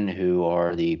men who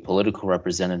are the political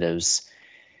representatives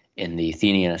in the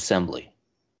Athenian assembly.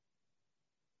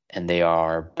 And they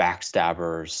are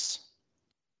backstabbers,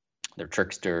 they're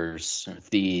tricksters,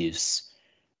 thieves,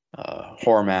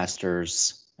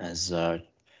 whoremasters,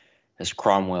 as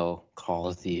Cromwell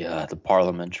calls the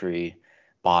parliamentary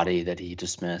body that he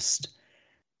dismissed.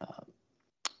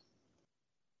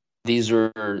 These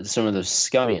are some of the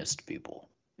scummiest people,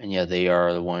 and yet they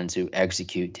are the ones who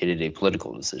execute day-to-day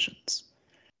political decisions.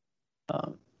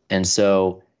 And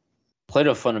so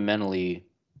Plato fundamentally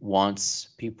wants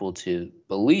people to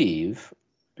believe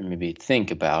and maybe think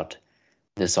about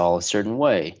this all a certain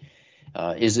way.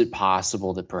 Is it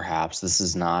possible that perhaps this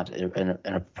is not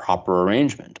a proper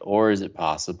arrangement, or is it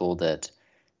possible that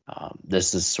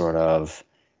this is sort of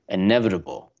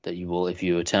inevitable, that you will, if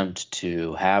you attempt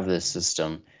to have this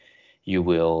system, you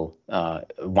will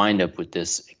wind up with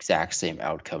this exact same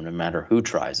outcome no matter who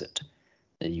tries it,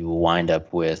 that you will wind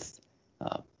up with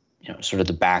sort of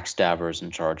the backstabbers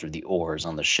in charge of the oars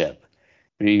on the ship.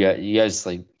 You guys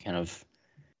like kind of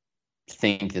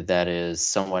think that is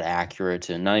somewhat accurate,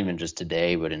 and not even just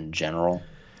today, but in general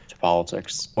to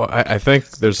politics? Well, I think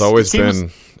there's always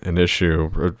been an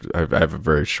issue. I have a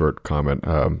very short comment,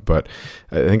 but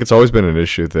I think it's always been an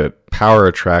issue that power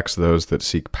attracts those that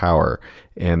seek power,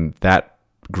 and that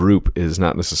group is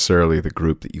not necessarily the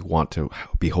group that you want to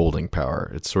be holding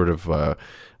power. It's sort of, I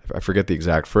forget the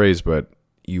exact phrase, but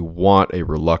you want a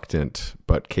reluctant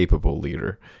but capable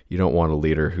leader. You don't want a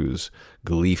leader who's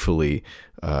gleefully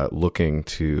looking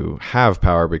to have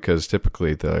power, because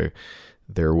typically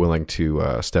they're willing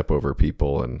to step over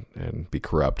people and be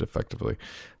corrupt effectively.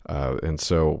 And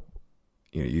so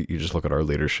you just look at our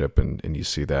leadership and you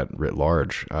see that writ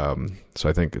large. So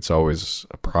I think it's always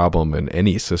a problem in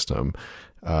any system.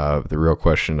 The real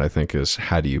question, I think, is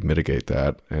how do you mitigate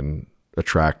that? And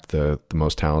attract the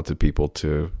most talented people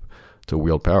to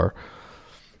wield power.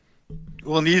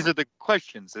 Well, and these are the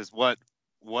questions: is what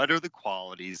are the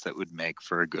qualities that would make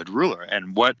for a good ruler,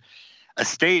 and what a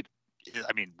state?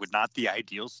 I mean, would not the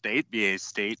ideal state be a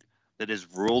state that is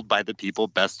ruled by the people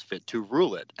best fit to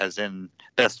rule it? As in,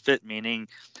 best fit meaning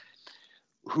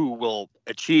who will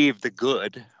achieve the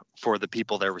good for the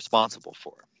people they're responsible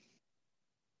for.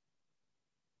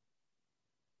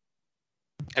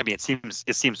 I mean, it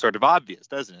seems sort of obvious,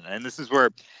 doesn't it? And this is where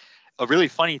a really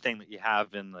funny thing that you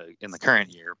have in the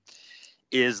current year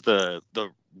is the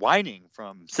whining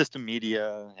from system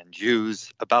media and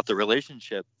Jews about the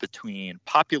relationship between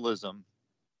populism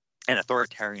and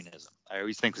authoritarianism. I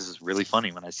always think this is really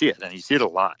funny when I see it, and you see it a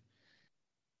lot.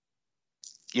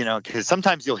 You know, because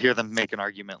sometimes you'll hear them make an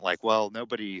argument like, well,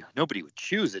 nobody would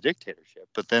choose a dictatorship,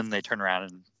 but then they turn around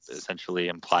and essentially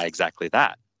imply exactly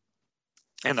that.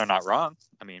 And they're not wrong.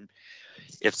 I mean,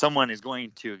 if someone is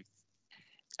going to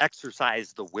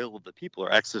exercise the will of the people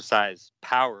or exercise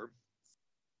power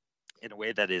in a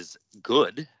way that is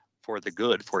good,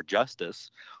 for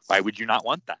justice, why would you not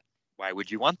want that? Why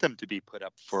would you want them to be put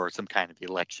up for some kind of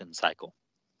election cycle?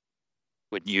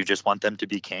 Wouldn't you just want them to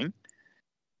be king?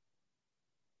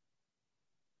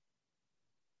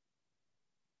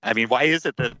 I mean, why is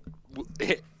it that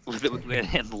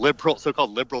in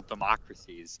so-called liberal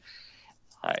democracies,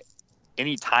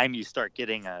 any time you start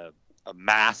getting a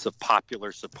mass of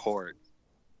popular support,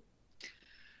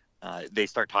 they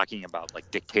start talking about like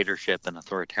dictatorship and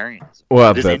authoritarianism?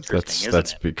 Well,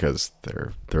 that's because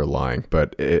they're lying.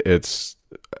 But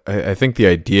I think the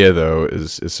idea though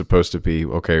is supposed to be,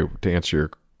 okay, to answer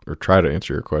try to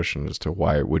answer your question as to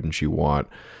why wouldn't you want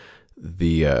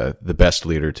the best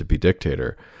leader to be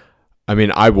dictator. I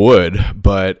mean, I would,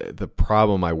 but the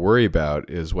problem I worry about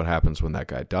is what happens when that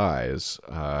guy dies,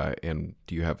 and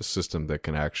do you have a system that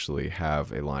can actually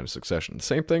have a line of succession? The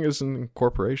same thing as in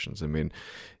corporations. I mean,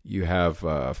 you have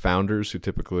founders who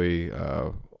typically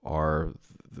are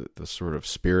the sort of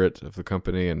spirit of the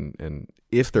company, and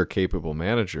if they're capable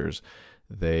managers,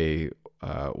 they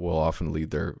will often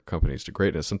lead their companies to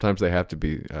greatness. Sometimes they have to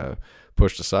be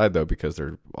pushed aside, though, because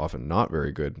they're often not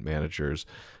very good managers.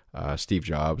 Steve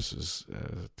Jobs is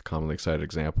a commonly cited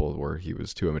example where he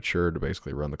was too immature to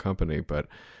basically run the company, but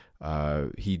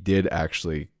he did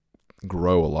actually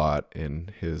grow a lot in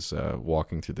his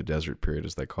walking through the desert period,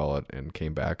 as they call it, and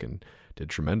came back and did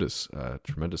tremendous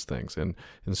things. And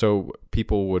so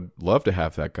people would love to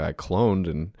have that guy cloned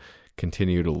and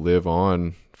continue to live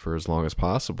on for as long as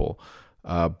possible.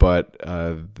 But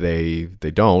they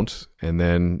don't. And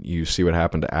then you see what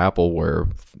happened to Apple, where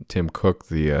Tim Cook,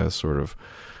 the sort of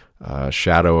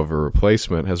shadow of a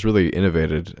replacement, has really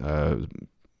innovated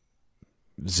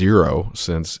zero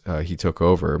since he took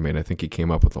over. I mean, I think he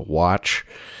came up with a watch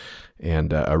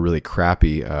and a really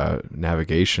crappy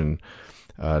navigation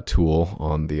tool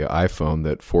on the iPhone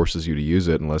that forces you to use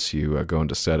it unless you go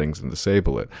into settings and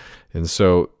disable it. And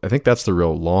so I think that's the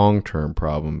real long-term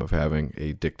problem of having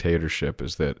a dictatorship,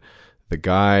 is that the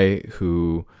guy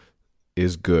who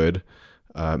is good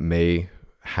may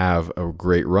have a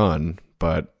great run,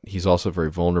 but he's also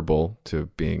very vulnerable to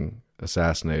being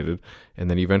assassinated, and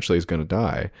then eventually he's going to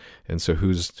die. And so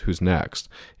who's next?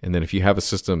 And then if you have a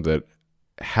system that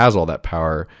has all that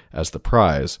power as the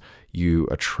prize, you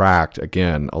attract,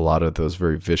 again, a lot of those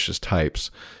very vicious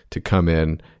types to come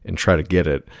in and try to get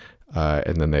it,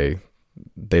 and then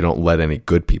they don't let any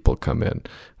good people come in.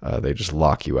 They just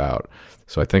lock you out.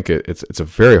 So I think it's a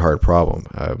very hard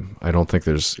problem. I don't think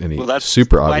there's any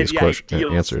super obvious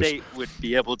answers. State would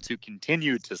be able to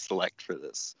continue to select for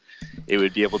this. It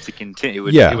would be able to continue.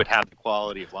 It would have the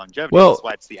quality of longevity. Well, that's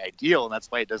why it's the ideal, and that's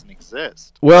why it doesn't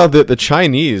exist. Well, the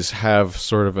Chinese have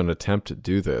sort of an attempt to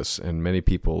do this, and many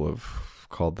people have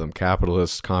called them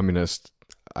capitalists, communists.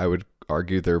 I would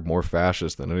argue they're more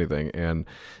fascist than anything, and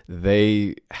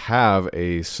they have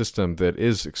a system that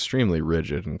is extremely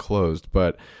rigid and closed.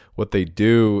 But what they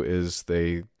do is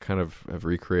they kind of have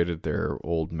recreated their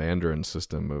old Mandarin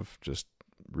system of just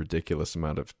ridiculous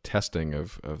amount of testing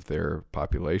of their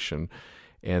population,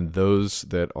 and those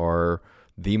that are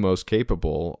the most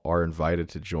capable are invited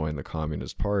to join the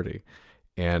Communist Party.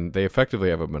 And they effectively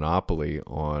have a monopoly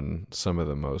on some of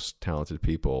the most talented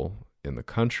people in the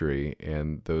country,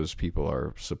 and those people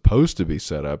are supposed to be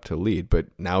set up to lead. But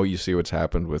now you see what's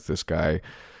happened with this guy,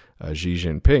 Xi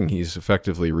Jinping. He's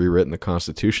effectively rewritten the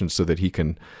Constitution so that he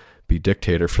can be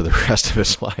dictator for the rest of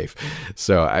his life.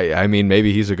 So, I mean,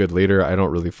 maybe he's a good leader. I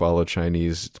don't really follow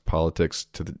Chinese politics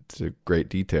to great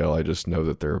detail. I just know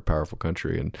that they're a powerful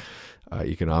country, and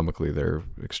economically they're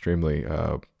extremely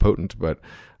potent. But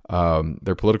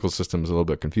Their political system is a little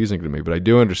bit confusing to me, but I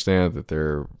do understand that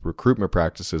their recruitment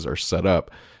practices are set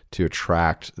up to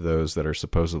attract those that are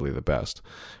supposedly the best.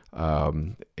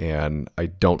 And I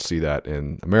don't see that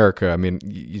in America. I mean,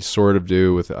 you sort of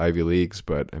do with the Ivy Leagues,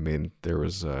 but I mean,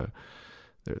 there's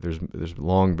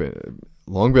long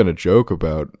been a joke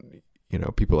about,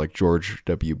 people like George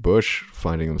W. Bush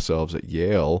finding themselves at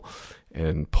Yale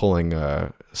and pulling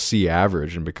a C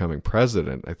average and becoming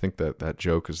president. I think that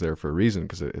joke is there for a reason,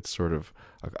 because it's sort of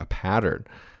a pattern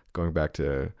going back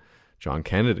to John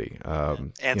Kennedy.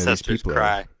 Ancestors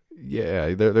cry.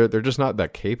 They're just not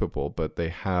that capable, but they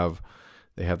have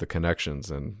the connections,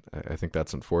 and I think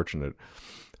that's unfortunate.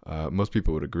 Most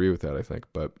people would agree with that, I think.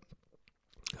 But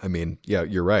I mean, yeah,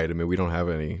 you're right. I mean, we don't have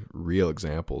any real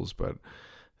examples, but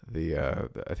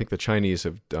I think the Chinese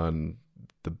have done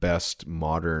the best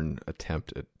modern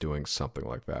attempt at doing something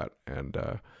like that. And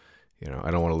I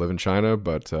don't want to live in China,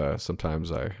 but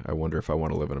sometimes I wonder if I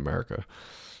want to live in America.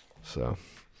 So.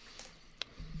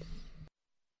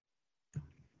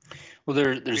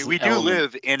 Well, we do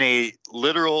live in a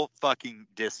literal fucking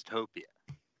dystopia.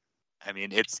 I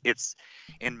mean, it's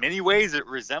in many ways it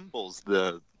resembles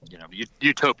the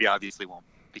utopia. Obviously, won't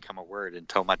become a word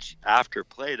until much after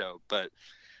Plato, but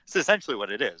it's essentially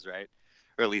what it is, right?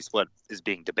 Or at least what is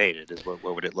being debated is what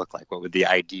would it look like? What would the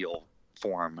ideal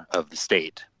form of the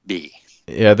state be?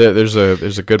 Yeah, there's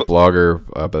a good blogger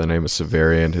by the name of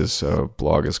Severian. His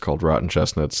blog is called Rotten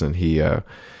Chestnuts, and he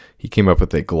came up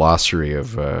with a glossary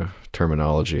of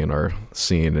terminology in our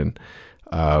scene, and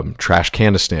Trash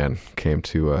Canistan came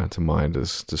to mind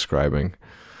as describing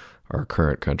our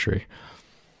current country.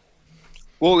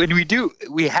 Well, and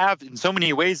we have in so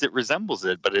many ways it resembles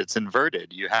it, but it's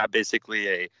inverted. You have basically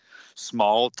a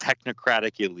small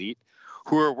technocratic elite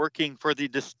who are working for the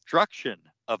destruction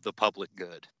of the public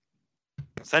good,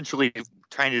 essentially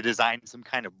trying to design some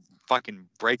kind of fucking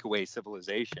breakaway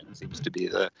civilization seems to be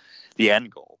the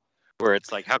end goal, where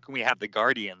it's like, how can we have the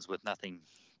guardians with nothing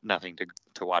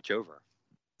to watch over?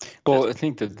 Well, I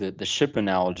think that the ship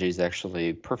analogy is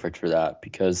actually perfect for that,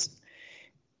 because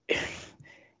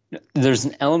there's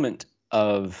an element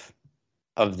of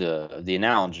the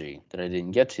analogy that I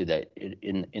didn't get to, that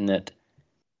in that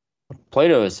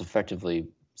Plato is effectively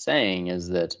saying is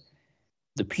that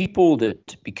the people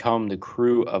that become the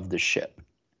crew of the ship,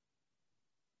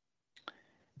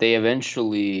 they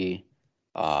eventually,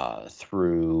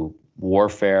 through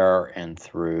warfare and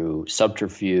through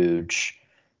subterfuge,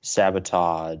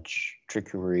 sabotage,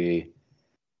 trickery,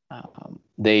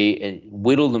 they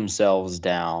whittle themselves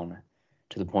down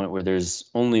to the point where there's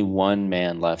only one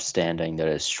man left standing that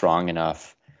is strong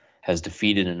enough, has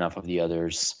defeated enough of the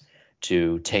others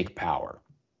to take power.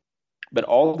 But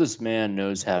all this man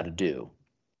knows how to do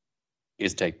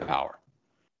is take power.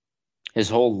 His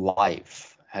whole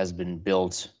life has been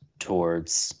built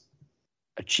towards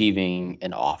achieving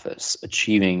an office,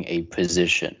 achieving a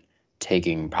position,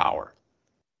 taking power.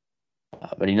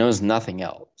 But he knows nothing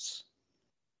else.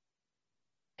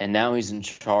 And now he's in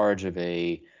charge of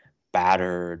a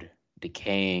battered,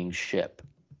 decaying ship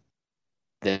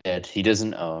that he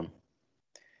doesn't own,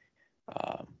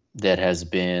 that has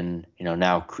been,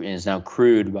 now is now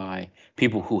crewed by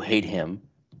people who hate him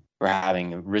for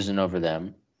having risen over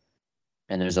them.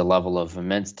 And there's a level of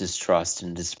immense distrust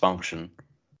and dysfunction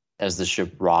as the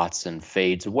ship rots and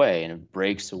fades away, and it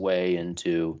breaks away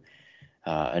into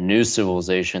a new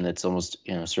civilization that's almost,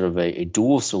 sort of a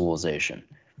dual civilization.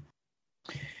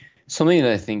 Something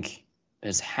that I think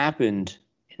has happened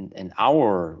in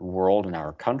our world, in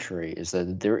our country, is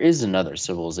that there is another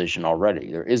civilization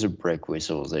already. There is a breakaway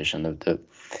civilization.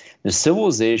 The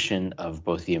civilization of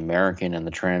both the American and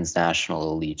the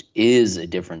transnational elite is a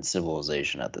different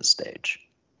civilization at this stage.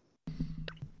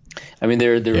 I mean,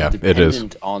 they're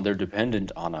dependent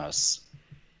on us,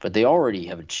 but they already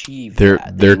have achieved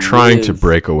that. They're trying to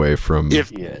break away from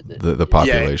the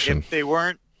population.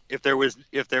 Yeah, if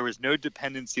there was no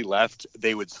dependency left,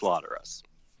 they would slaughter us.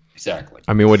 Exactly.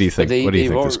 I mean, what do you think? What do you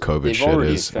think this COVID shit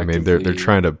is? I mean, they're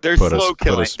trying to put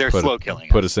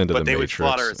us into the Matrix. Would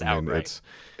slaughter us outright.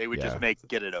 They would just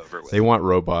get it over with. They want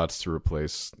robots to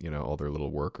replace, all their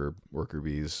little worker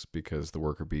bees, because the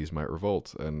worker bees might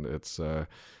revolt, and it's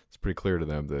pretty clear to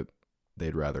them that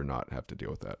they'd rather not have to deal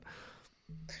with that.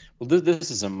 Well, this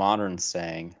is a modern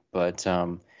saying, but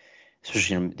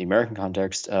especially in the American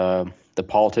context, the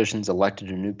politicians elected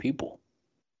a new people.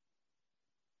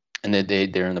 And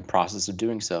they're in the process of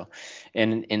doing so.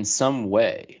 And in some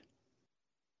way,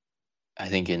 I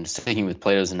think, in sticking with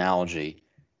Plato's analogy,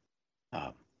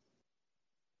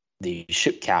 the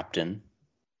ship captain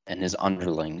and his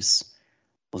underlings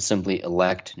will simply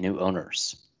elect new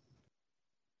owners.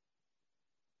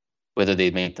 whether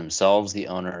they make themselves the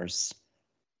owners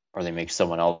or they make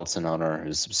someone else an owner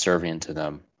who's subservient to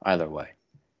them. Either way,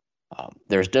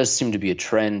 there does seem to be a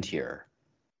trend here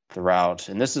throughout,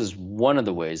 and this is one of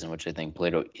the ways in which I think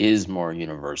Plato is more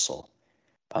universal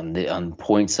on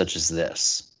points such as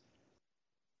this,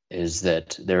 is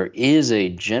that there is a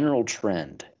general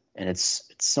trend, and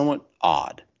it's somewhat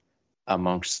odd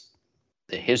amongst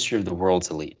the history of the world's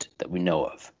elite that we know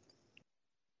of.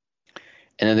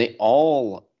 And then they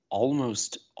all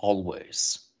almost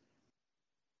always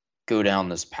go down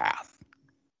this path.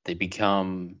 They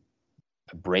become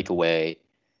a breakaway.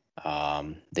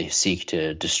 They seek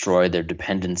to destroy their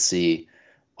dependency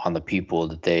on the people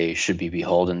that they should be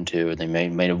beholden to, they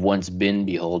may have once been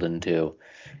beholden to.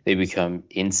 They become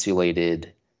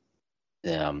insulated.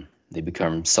 They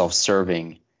become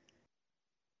self-serving.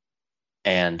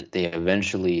 And they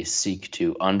eventually seek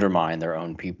to undermine their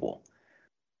own people,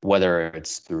 whether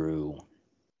it's through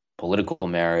political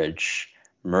marriage,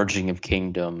 merging of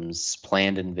kingdoms,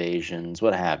 planned invasions,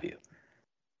 what have you.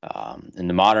 In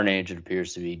the modern age, it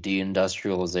appears to be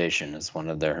deindustrialization as one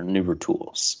of their newer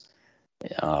tools.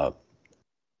 But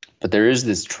there is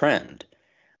this trend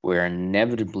where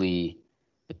inevitably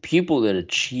the people that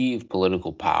achieve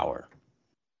political power,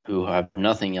 who have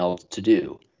nothing else to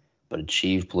do but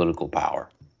achieve political power,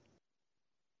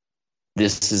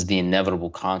 this is the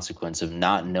inevitable consequence of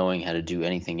not knowing how to do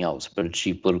anything else but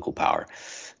achieve political power,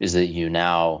 is that you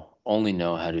now only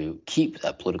know how to keep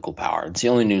that political power. It's the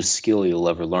only new skill you'll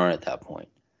ever learn at that point.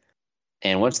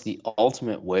 And what's the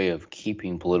ultimate way of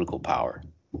keeping political power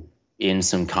in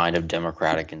some kind of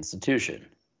democratic institution?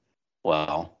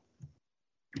 Well,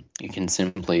 you can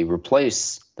simply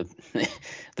replace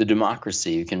the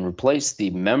democracy. You can replace the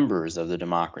members of the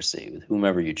democracy with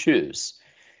whomever you choose.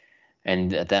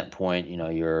 And at that point,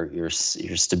 your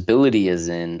stability as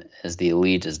the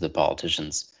elite, as the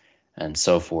politicians, and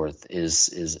so forth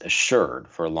is assured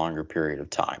for a longer period of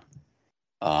time,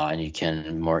 and you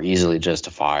can more easily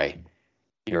justify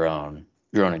your own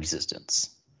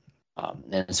existence.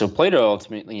 And so Plato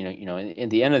ultimately, in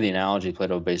the end of the analogy,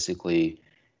 Plato basically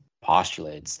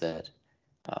postulates that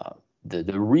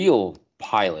the real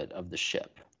pilot of the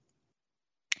ship,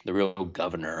 the real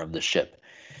governor of the ship,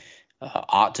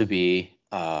 ought to be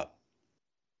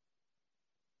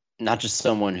not just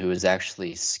someone who is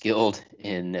actually skilled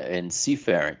in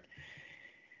seafaring,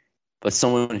 but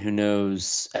someone who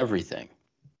knows everything,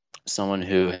 someone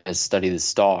who has studied the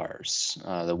stars,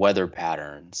 the weather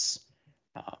patterns,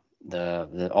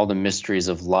 all the mysteries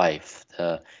of life,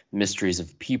 the mysteries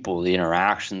of people, the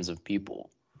interactions of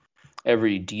people,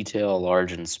 every detail,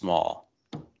 large and small.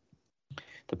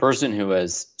 The person who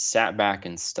has sat back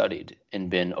and studied and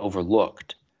been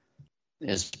overlooked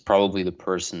is probably the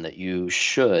person that you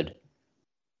should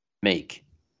make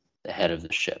the head of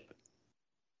the ship.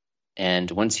 And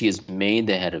once he is made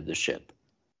the head of the ship,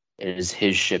 it is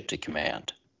his ship to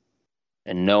command,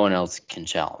 and no one else can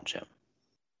challenge him.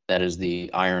 That is the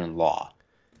iron law,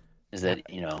 is that,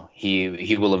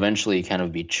 he will eventually kind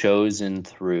of be chosen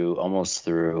through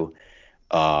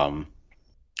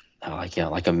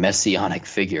like a messianic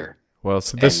figure. Well,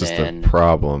 so this is the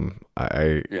problem.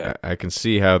 I can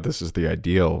see how this is the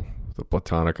ideal, the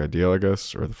Platonic ideal, I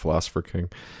guess, or the philosopher king.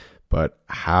 But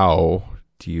how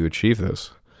do you achieve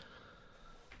this?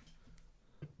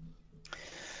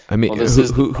 I mean,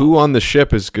 who on the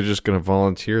ship is just going to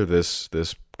volunteer this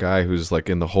guy who's like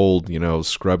in the hold,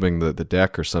 scrubbing the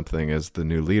deck or something as the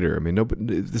new leader? I mean, no, but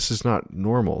this is not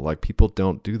normal. Like, people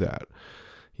don't do that.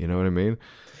 You know what I mean?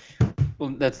 Well,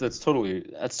 that's totally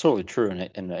true,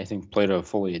 and I think Plato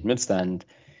fully admits that, and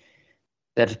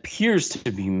that appears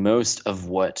to be most of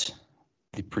what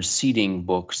the preceding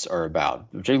books are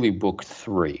about, particularly Book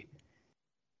 3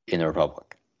 in the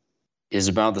Republic, is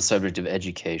about the subject of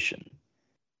education.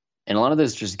 And a lot of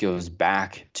this just goes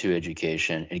back to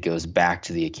education. It goes back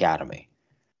to the academy.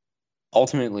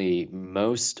 Ultimately,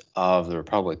 most of the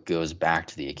Republic goes back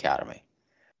to the academy,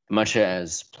 much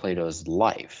as Plato's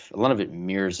life. A lot of it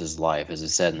mirrors his life. As I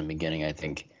said in the beginning, I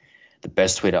think the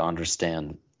best way to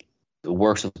understand the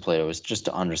works of Plato is just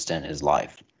to understand his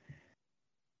life.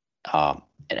 And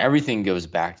everything goes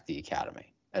back to the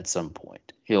academy at some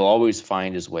point. He'll always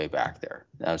find his way back there.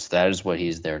 That is what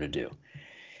he's there to do.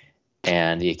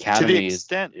 And the academy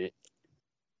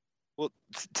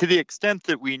to the extent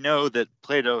that we know that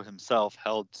Plato himself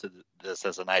held to this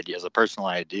as an idea, as a personal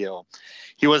ideal,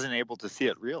 he wasn't able to see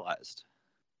it realized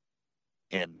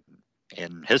in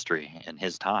history, in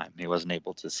his time. He wasn't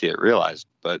able to see it realized.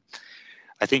 But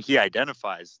I think he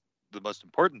identifies the most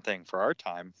important thing for our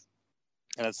time,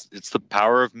 and it's the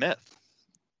power of myth.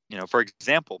 For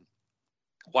example,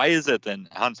 Why is it then?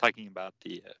 I'm talking about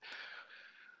the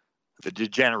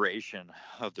degeneration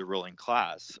of the ruling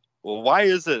class. Well, why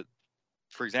is it,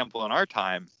 for example, in our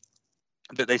time,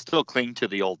 that they still cling to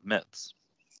the old myths?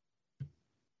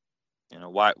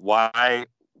 Why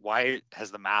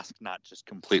has the mask not just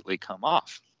completely come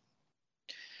off?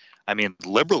 I mean,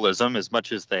 liberalism, as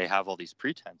much as they have all these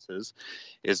pretenses,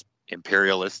 is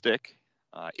imperialistic,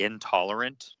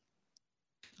 intolerant,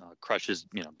 crushes,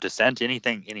 dissent,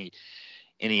 anything,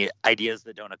 any ideas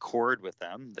that don't accord with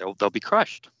them, they'll be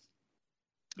crushed.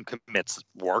 And commits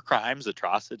war crimes,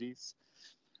 atrocities.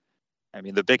 I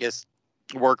mean, the biggest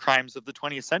war crimes of the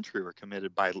 20th century were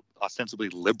committed by ostensibly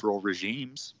liberal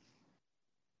regimes.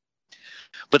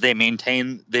 But they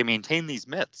maintain these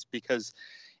myths because,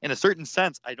 in a certain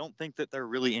sense, I don't think that they're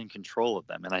really in control of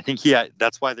them. And I think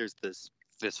that's why there's this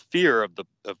fear of the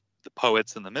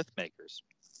poets and the myth makers.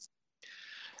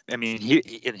 I mean,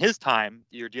 in his time,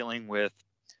 you're dealing with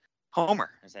Homer,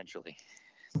 essentially.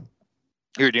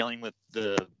 You're dealing with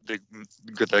the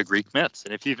Greek myths,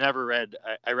 and if you've never read,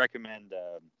 I recommend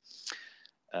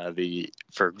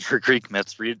for Greek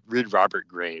myths, read Robert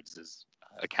Graves'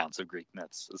 accounts of Greek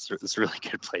myths. It's a really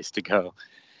good place to go,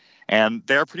 and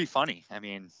they're pretty funny. I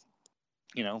mean,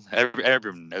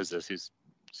 everyone knows this who's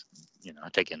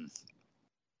taken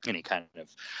any kind of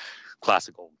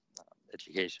classical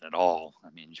education at all. I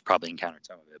mean, you've probably encountered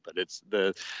some of it, but it's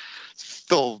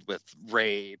filled with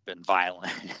rape and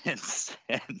violence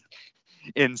and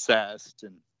incest.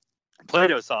 And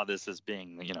Plato saw this as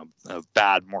being, a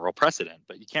bad moral precedent,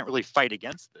 but you can't really fight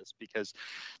against this because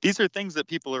these are things that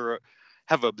people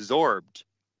have absorbed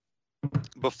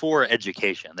before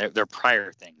education. They're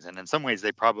prior things, and in some ways,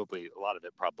 a lot of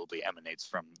it probably emanates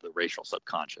from the racial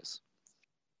subconscious.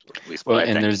 At least,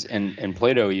 and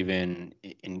Plato even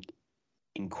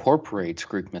incorporates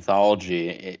Greek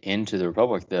mythology into the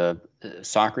Republic. The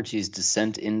Socrates'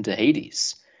 descent into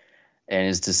Hades and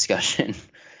his discussion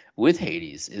with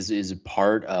Hades is a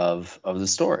part of the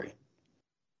story,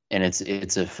 and it's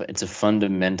a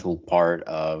fundamental part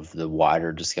of the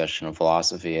wider discussion of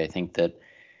philosophy. I think that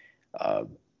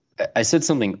I said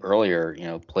something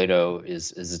earlier. Plato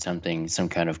is attempting some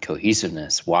kind of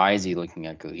cohesiveness. Why is he looking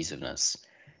at cohesiveness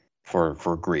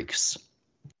for Greeks?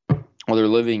 Well, they're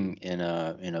living in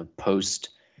a post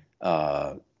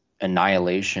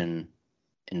annihilation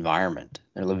environment.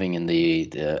 They're living in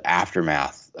the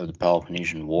aftermath of the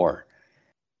Peloponnesian War,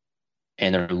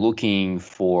 and they're looking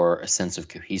for a sense of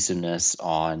cohesiveness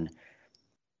on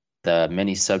the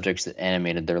many subjects that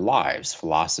animated their lives: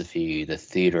 philosophy, the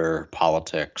theater,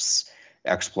 politics,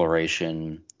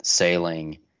 exploration,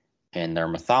 sailing, and their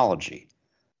mythology.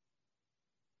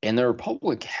 And the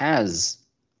Republic has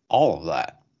all of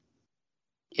that.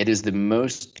 It is the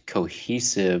most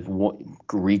cohesive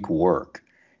Greek work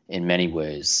in many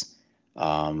ways,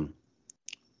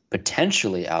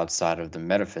 potentially outside of the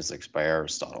Metaphysics by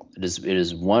Aristotle. It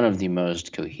is one of the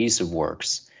most cohesive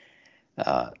works,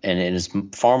 and it is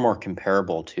far more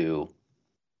comparable to,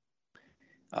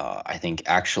 I think,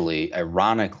 actually,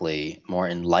 ironically, more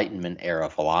Enlightenment era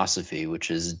philosophy,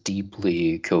 which is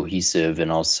deeply cohesive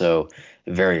and also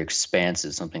very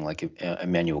expansive, something like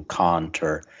Immanuel Kant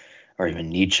or even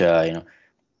Nietzsche.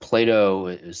 Plato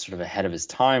is sort of ahead of his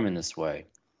time in this way,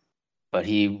 but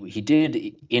he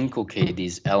did inculcate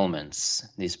these elements,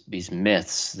 these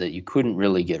myths that you couldn't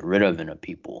really get rid of in a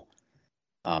people,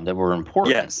 that were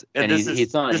important. Yes, and he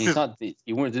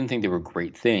didn't think they were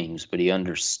great things, but he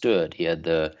understood. He had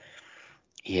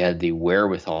the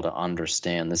wherewithal to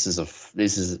understand this is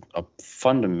a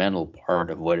fundamental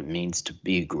part of what it means to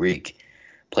be Greek.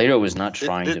 Plato was not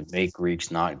trying to make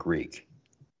Greeks not Greek.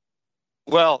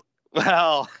 Well,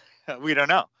 we don't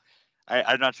know.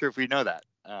 I'm not sure if we know that.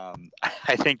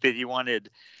 I think that he wanted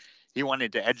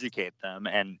to educate them,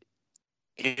 and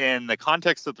in the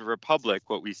context of the Republic,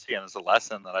 what we see, and it's a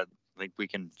lesson that I think we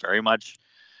can very much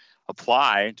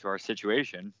apply to our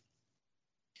situation.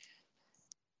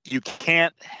 You're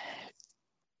going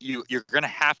to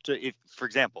have to, if, for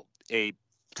example, a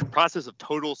process of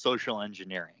total social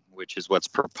engineering, which is what's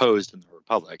proposed in the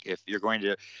Republic, if you're going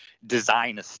to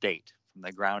design a state from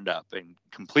the ground up and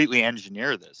completely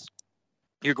engineer this,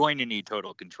 you're going to need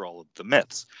total control of the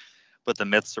myths. But the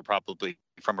myths are probably,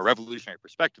 from a revolutionary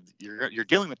perspective, you're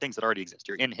dealing with things that already exist.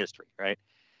 You're in history, right?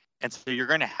 And so you're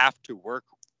going to have to work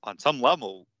on some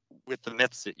level with the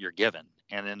myths that you're given.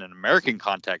 And in an American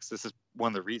context, this is one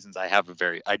of the reasons I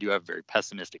do have a very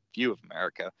pessimistic view of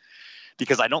America,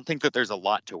 because I don't think that there's a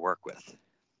lot to work with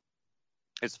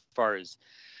as far as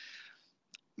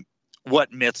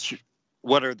what myths,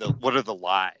 what are the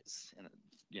lies,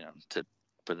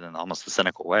 to put it in almost a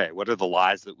cynical way, what are the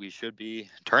lies that we should be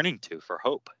turning to for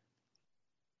hope?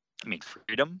 I mean,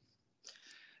 freedom,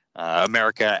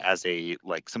 America as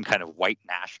some kind of white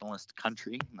nationalist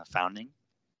country in the founding.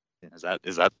 Is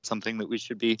that something that we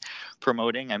should be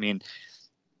promoting? I mean,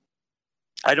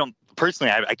 I don't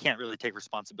personally. I can't really take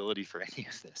responsibility for any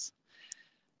of this.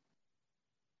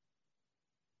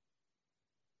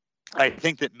 I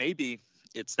think that maybe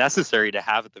it's necessary to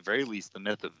have, at the very least, the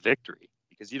myth of victory,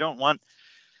 because you don't want,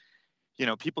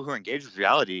 people who are engaged with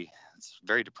reality. It's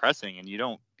very depressing, and you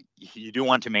do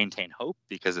want to maintain hope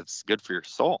because it's good for your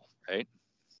soul, right?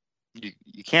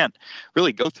 You can't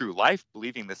really go through life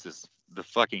believing this is the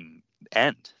fucking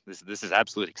end. This is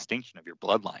absolute extinction of your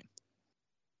bloodline.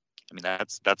 I mean,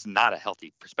 that's not a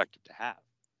healthy perspective to have.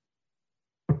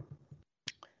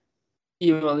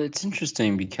 Yeah, well, it's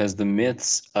interesting because the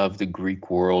myths of the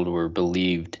Greek world were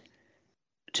believed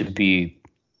to be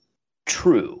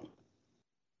true.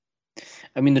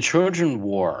 I mean, the Trojan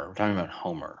War, we're talking about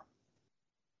Homer.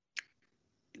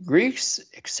 Greeks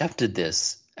accepted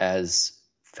this as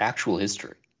factual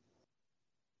history.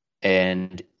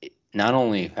 And not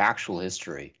only factual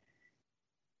history,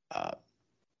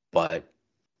 but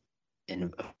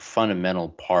in a fundamental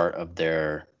part of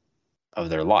their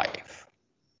life.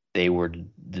 They were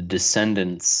the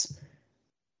descendants,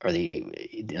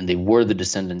 they were the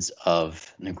descendants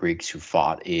of the Greeks who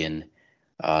fought in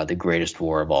the greatest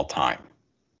war of all time.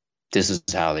 This is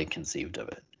how they conceived of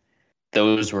it.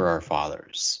 Those were our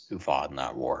fathers who fought in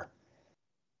that war.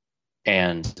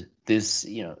 And this,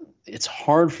 it's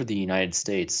hard for the United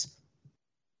States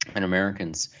and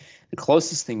Americans. The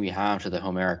closest thing we have to the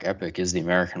Homeric epic is the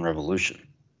American Revolution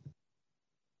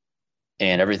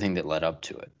and everything that led up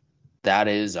to it. That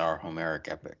is our Homeric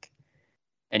epic.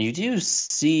 And you do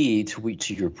see,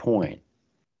 to your point,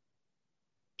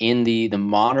 in the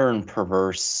modern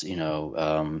perverse,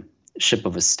 ship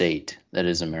of a state that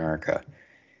is America,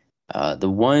 the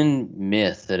one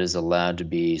myth that is allowed to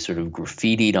be sort of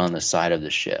graffitied on the side of the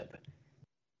ship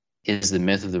is the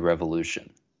myth of the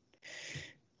revolution.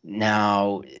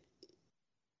 Now,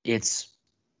 it's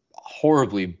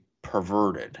horribly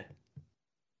perverted,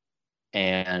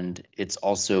 and it's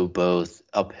also both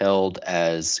upheld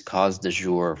as cause du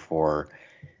jour for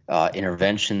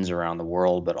interventions around the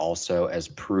world, but also as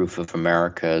proof of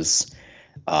America's,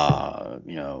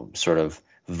 sort of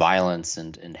violence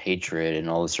and hatred and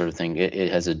all this sort of thing.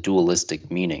 It has a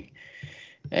dualistic meaning,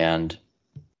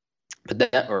 but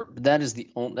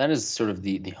that is sort of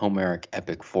the Homeric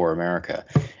epic for America.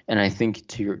 And I think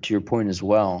to your point as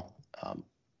well,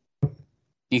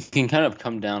 you can kind of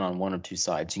come down on one of two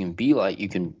sides. You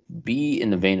can be in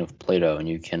the vein of Plato, and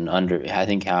you can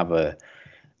have a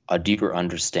deeper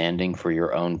understanding for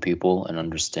your own people and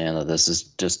understand that this is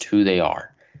just who they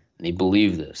are. And they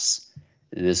believe this.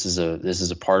 This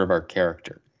is a part of our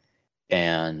character,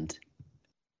 and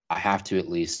I have to at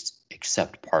least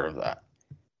accept part of that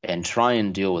and try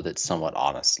and deal with it somewhat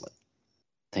honestly.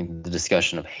 I think the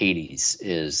discussion of Hades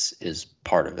is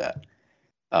part of that.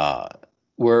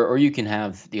 Or you can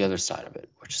have the other side of it,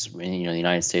 which is the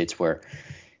United States, where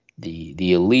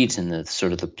the elite and the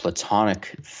sort of the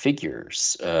Platonic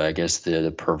figures, I guess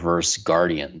the perverse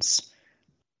guardians,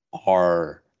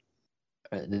 are.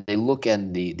 They look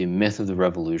at the myth of the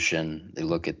revolution. They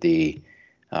look at the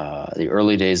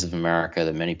early days of America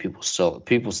that many people still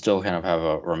kind of have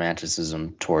a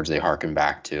romanticism towards. They hearken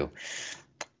back to,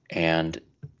 and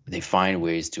they find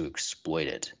ways to exploit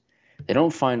it. They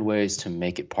don't find ways to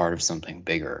make it part of something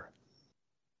bigger,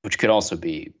 which could also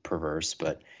be perverse,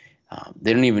 but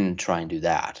they don't even try and do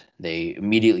that. They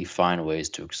immediately find ways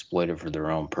to exploit it for their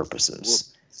own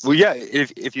purposes. Well, yeah.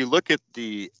 If you look at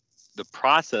the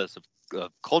process of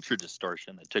culture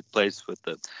distortion that took place with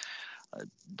the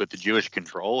Jewish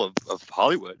control of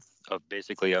Hollywood, of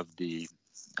the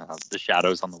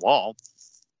shadows on the wall,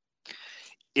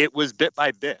 it was bit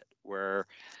by bit where,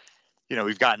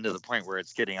 we've gotten to the point where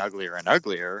it's getting uglier and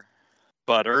uglier,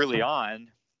 but early on,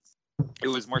 it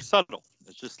was more subtle.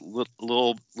 It's just a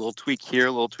little tweak here,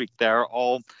 a little tweak there,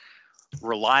 all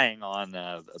relying on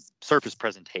a surface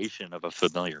presentation of a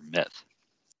familiar myth.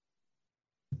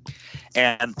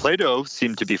 And Plato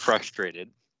seemed to be frustrated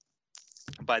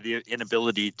by the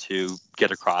inability to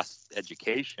get across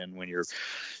education when you're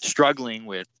struggling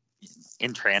with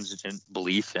intransigent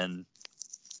belief in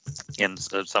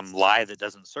some lie that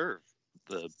doesn't serve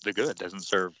the good, doesn't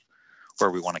serve where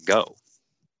we want to go.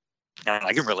 And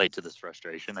I can relate to this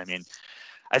frustration. I mean,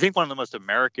 I think one of the most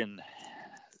American,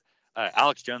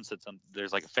 Alex Jones said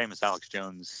there's like a famous Alex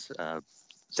Jones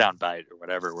soundbite or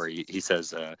whatever, where he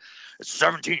says,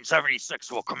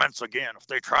 1776 will commence again if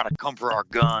they try to come for our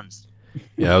guns.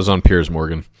 Yeah, I was on Piers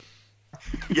Morgan.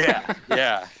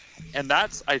 Yeah. And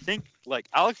that's, I think, like,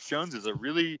 Alex Jones is a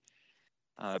really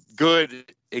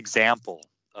good example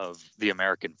of the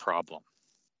American problem.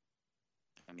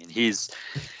 I mean, he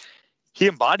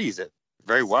embodies it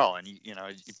very well. And, you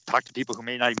talk to people who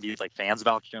may not even be like fans of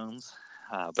Alex Jones,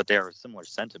 but they are a similar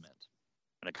sentiment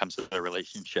when it comes to their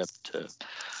relationship to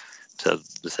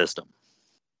the system,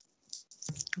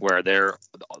 where the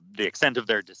extent of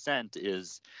their dissent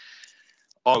is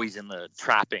always in the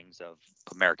trappings of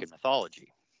American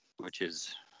mythology, which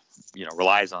is,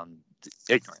 relies on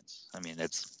ignorance. I mean,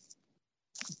 it's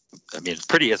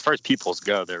pretty, as far as peoples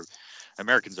go,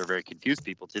 Americans are very confused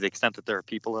people to the extent that there are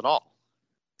people at all.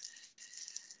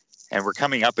 And we're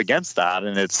coming up against that.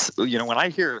 And it's, when I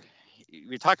hear,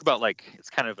 we talk about, like, it's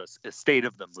kind of a state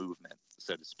of the movement,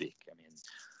 so to speak. I mean,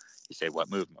 you say, what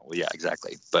movement? Well, yeah,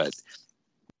 exactly. But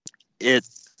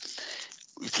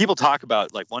people talk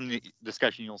about, like, one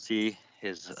discussion you'll see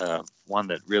is one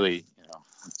that really,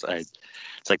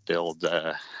 it's like the old,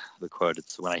 the quote,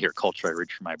 it's when I hear culture, I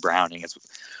reach for my Browning. It's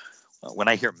when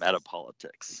I hear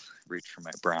metapolitics, reach for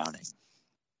my Browning.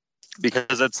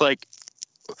 Because it's like,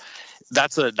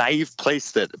 that's a naive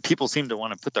place that people seem to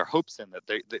want to put their hopes in, that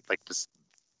they like this,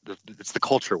 it's the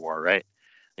culture war, right?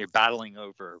 They're battling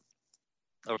over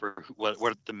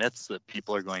what the myths that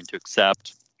people are going to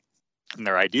accept and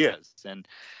their ideas. And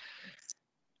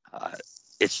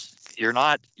you're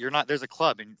not, there's a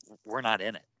club and we're not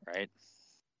in it, right?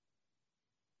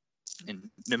 And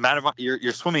no matter what,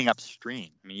 you're swimming upstream.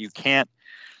 I mean, you can't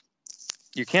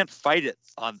fight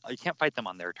them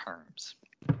on their terms.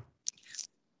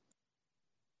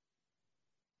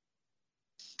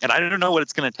 And I don't know what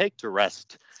it's going to take to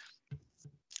wrest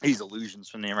these illusions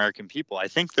from the American people. I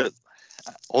think that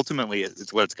ultimately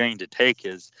it's what it's going to take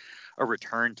is a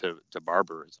return to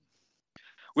barbarism,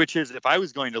 which is, if I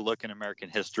was going to look in American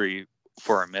history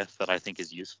for a myth that I think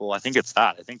is useful, I think it's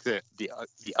that. I think that the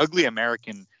ugly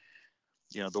American,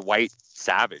 the white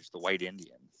savage, the white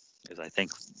Indian, is, I think,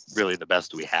 really the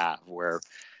best we have, where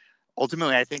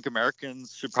ultimately I think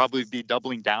Americans should probably be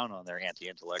doubling down on their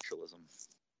anti-intellectualism.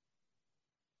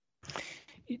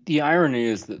 The irony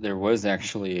is that there was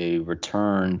actually a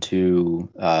return to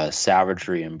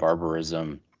savagery and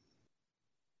barbarism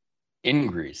in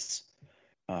Greece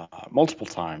multiple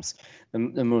times.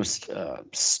 The most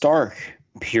stark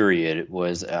period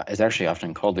is actually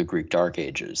often called the Greek Dark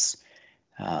Ages,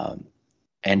 and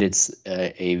it's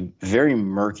a very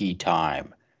murky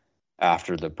time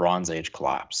after the Bronze Age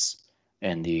collapse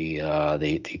and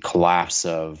the collapse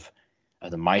of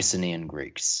the Mycenaean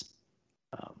Greeks.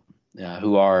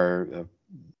 Who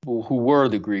were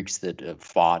the Greeks that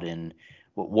fought in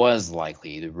what was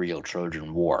likely the real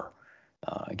Trojan War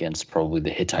against probably the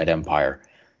Hittite Empire.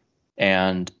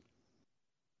 And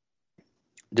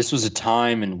this was a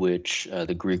time in which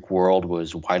the Greek world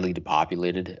was widely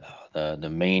depopulated.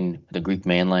 The Greek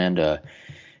mainland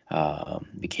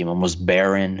became almost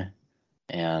barren,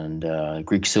 and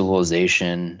Greek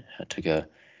civilization took a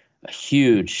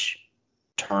huge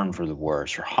turn for the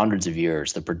worse. For hundreds of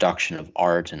years, the production of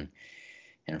art and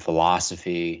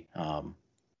philosophy and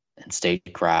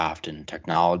statecraft and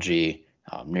technology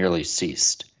nearly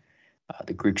ceased.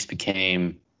 The Greeks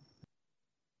became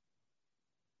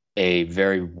a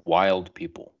very wild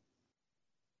people.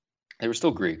 They were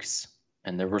still Greeks,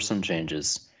 and there were some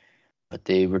changes, but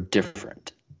they were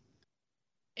different.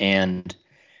 And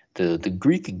the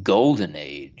Greek Golden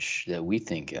Age that we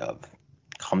think of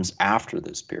comes after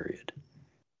this period.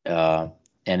 And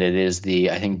it is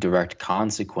I think, direct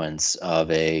consequence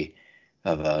of a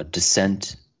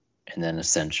descent and then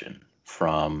ascension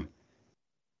from,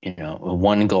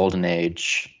 one golden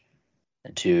age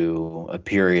to a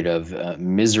period of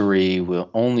misery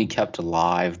only kept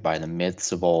alive by the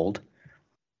myths of old.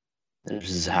 This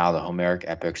is how the Homeric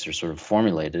epics are sort of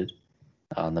formulated.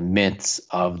 The myths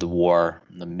of the war,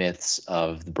 the myths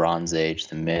of the Bronze Age,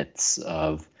 the myths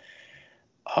of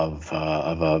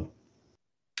a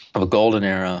golden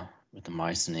era with the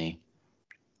Mycenae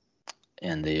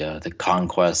and the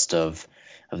conquest of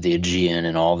the Aegean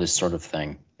and all this sort of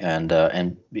thing, and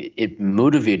it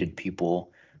motivated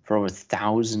people for over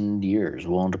 1,000 years,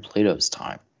 well into Plato's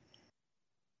time.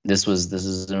 This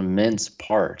is an immense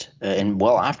part, and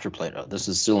well after Plato, this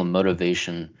is still a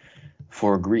motivation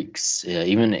for Greeks,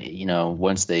 even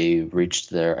once they reached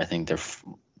their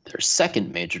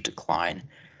second major decline,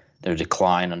 their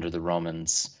decline under the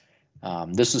Romans.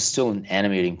 This was still an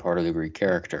animating part of the Greek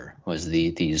character, was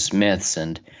these myths,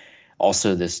 and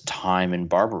also this time in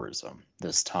barbarism,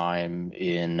 this time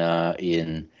in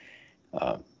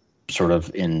sort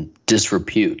of in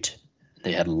disrepute,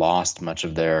 they had lost much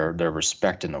of their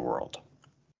respect in the world.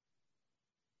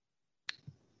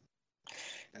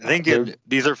 I think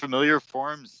these are familiar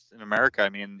forms in America. I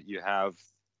mean, you have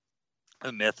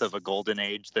a myth of a golden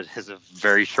age that has a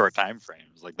very short time frame.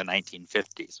 It was like the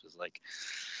 1950s was like,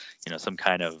 some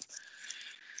kind of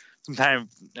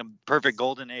perfect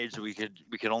golden age that we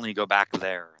could only go back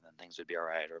there and then things would be all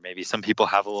right. Or maybe some people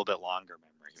have a little bit longer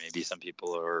memory. Maybe some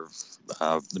people are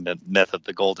the myth of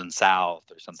the golden South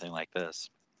or something like this.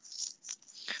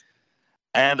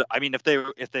 And I mean, if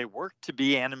they work to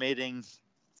be animating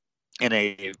in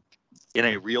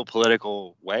a real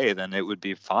political way, then it would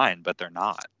be fine, but they're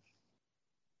not.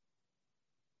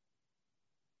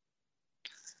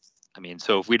 I mean,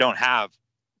 so if we don't have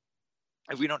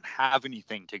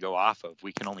anything to go off of,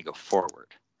 we can only go forward,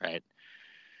 right?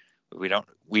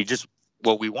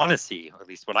 What we want to see, or at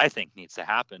least what I think needs to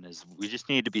happen, is we just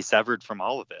need to be severed from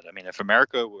all of it. I mean, if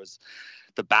America was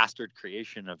the bastard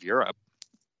creation of Europe,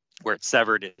 where it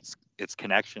severed its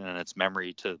connection and its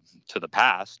memory to the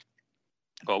past,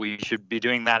 well, we should be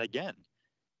doing that again,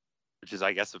 which is,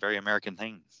 I guess, a very American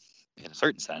thing in a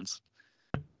certain sense.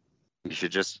 We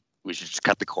should just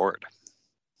cut the cord,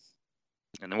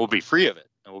 and then we'll be free of it,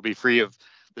 and we'll be free of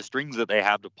the strings that they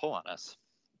have to pull on us.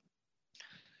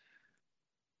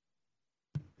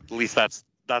 At least that's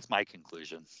my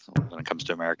conclusion when it comes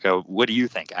to America. What do you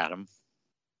think, Adam?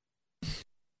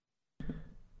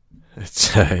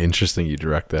 It's interesting you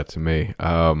direct that to me.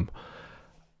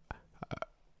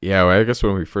 Yeah, well, I guess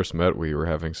when we first met, we were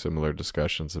having similar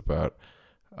discussions about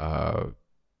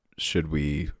should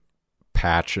we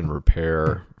patch and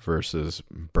repair versus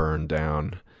burn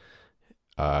down.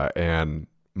 And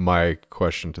my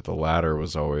question to the latter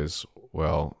was always,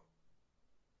 well,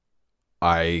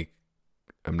 I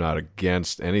am not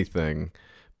against anything,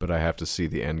 but I have to see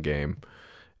the end game.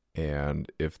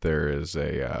 And if there is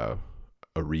a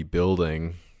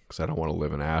rebuilding, because I don't want to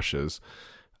live in ashes,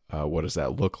 what does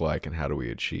that look like, and how do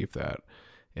we achieve that?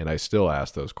 And I still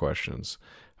ask those questions.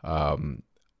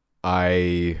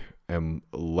 I am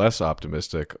less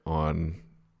optimistic on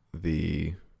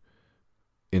the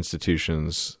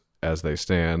institutions as they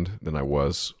stand than I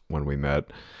was when we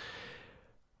met.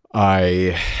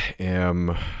 I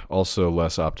am also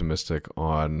less optimistic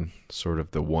on sort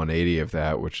of the 180 of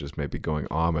that, which is maybe going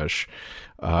Amish.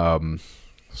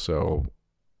 So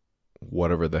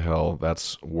whatever the hell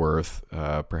that's worth,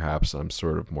 perhaps I'm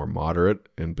sort of more moderate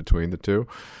in between the two,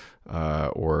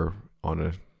 or on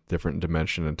a different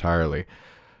dimension entirely.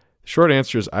 Short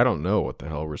answer is I don't know what the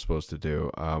hell we're supposed to do.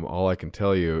 All I can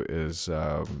tell you is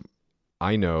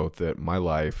I know that my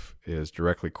life is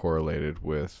directly correlated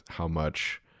with how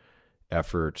much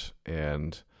effort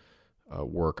and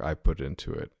work I put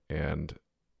into it. And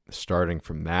starting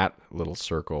from that little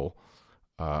circle,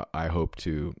 I hope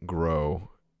to grow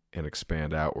and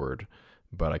expand outward,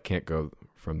 but I can't go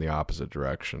from the opposite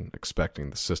direction, expecting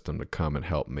the system to come and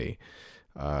help me.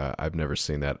 I've never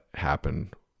seen that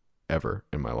happen ever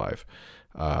in my life.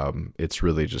 It's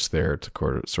really just there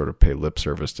to sort of pay lip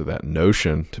service to that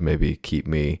notion to maybe keep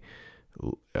me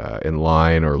in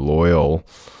line or loyal,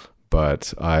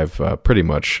 but I've pretty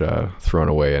much thrown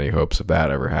away any hopes of that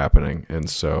ever happening. And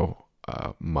so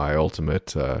my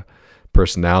ultimate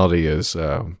personality is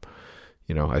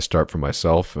I start for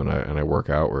myself and I work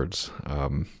outwards.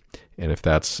 And if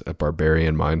that's a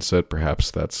barbarian mindset,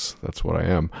 perhaps that's what I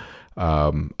am.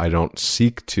 I don't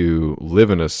seek to live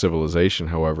in a civilization,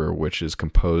 however, which is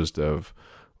composed of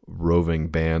roving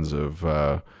bands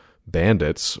of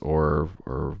bandits or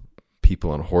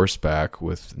people on horseback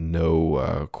with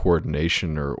no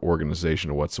coordination or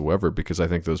organization whatsoever, because I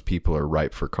think those people are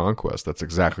ripe for conquest. That's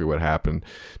exactly what happened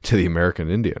to the American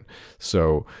Indian.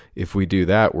 So if we do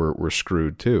that, we're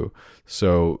screwed too.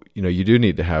 So, you do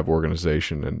need to have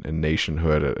organization and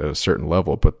nationhood at a certain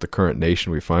level, but the current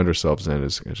nation we find ourselves in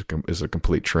is a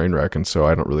complete train wreck, and so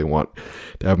I don't really want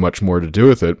to have much more to do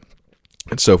with it.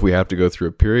 And so if we have to go through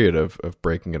a period of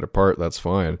breaking it apart, that's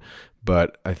fine.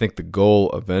 But I think the goal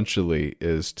eventually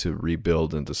is to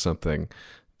rebuild into something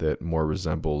that more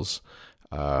resembles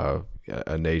a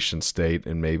nation state,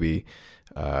 and maybe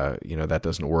that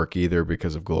doesn't work either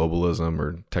because of globalism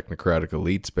or technocratic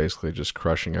elites basically just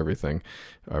crushing everything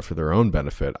for their own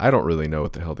benefit. I don't really know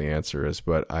what the hell the answer is,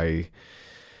 but I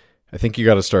think you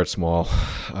got to start small,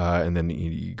 and then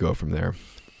you go from there.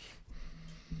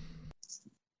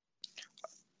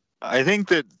 I think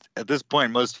that at this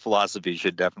point, most philosophy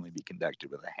should definitely be conducted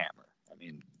with a hammer. I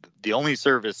mean, the only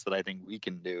service that I think we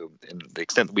can do, and the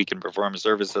extent that we can perform a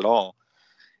service at all,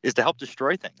 is to help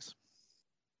destroy things.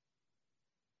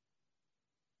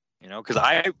 You know, because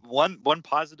one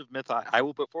positive myth I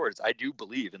will put forward is I do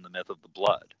believe in the myth of the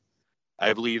blood.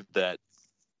 I believe that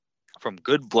from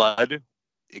good blood,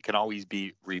 it can always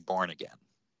be reborn again.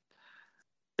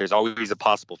 There's always a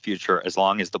possible future as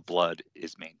long as the blood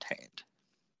is maintained.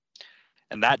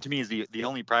 And that to me is the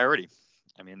only priority.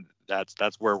 I mean,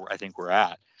 that's where I think we're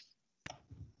at.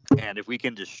 And if we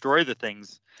can destroy the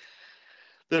things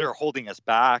that are holding us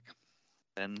back,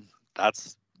 then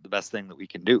that's the best thing that we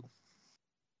can do.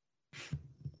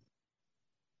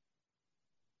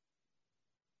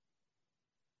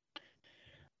 I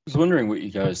was wondering what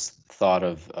you guys thought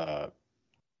of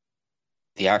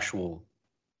the actual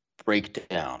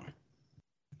breakdown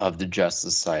of the just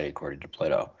society according to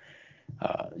Plato.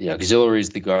 The auxiliaries,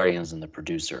 the guardians, and the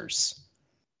producers.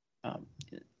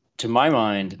 To my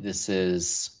mind, this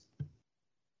is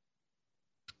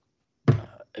a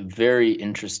very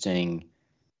interesting,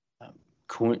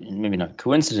 maybe not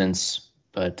coincidence,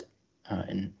 but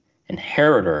an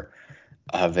inheritor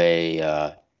of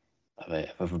a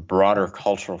broader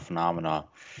cultural phenomena.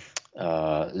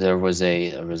 There was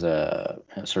a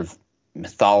sort of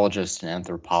mythologist and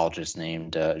anthropologist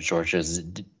named Georges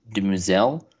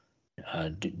Dumézil.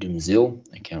 I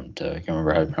can't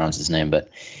remember how to pronounce his name, but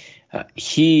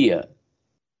he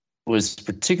was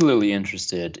particularly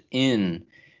interested in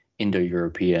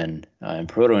Indo-European and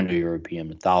Proto-Indo-European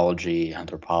mythology,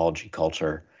 anthropology,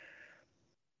 culture,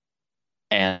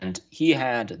 and he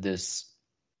had this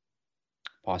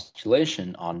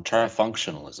postulation on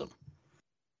trifunctionalism.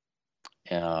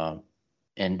 And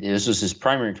this was his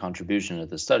primary contribution to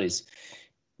the studies.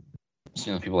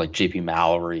 So, people like J.P.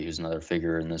 Mallory, who's another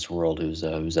figure in this world, who's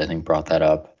I think brought that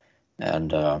up,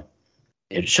 and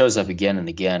it shows up again and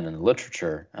again in the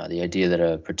literature. The idea that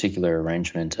a particular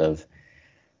arrangement of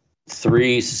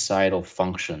three societal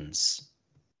functions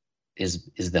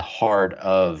is the heart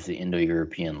of the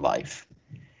Indo-European life,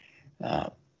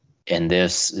 and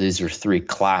these are three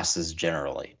classes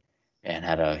generally, and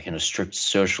had a kind of strict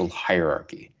social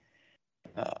hierarchy.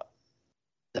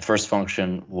 The first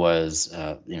function was,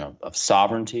 of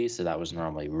sovereignty. So that was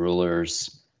normally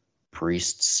rulers,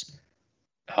 priests,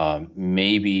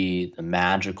 maybe the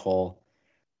magical,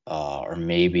 or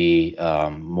maybe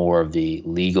more of the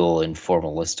legal and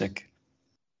formalistic.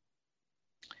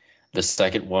 The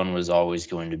second one was always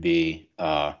going to be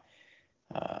the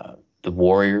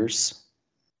warriors.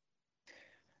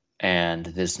 And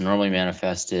this normally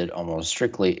manifested almost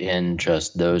strictly in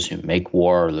just those who make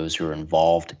war or those who are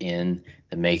involved in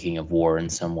the making of war in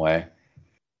some way.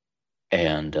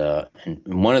 And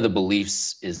one of the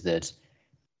beliefs is that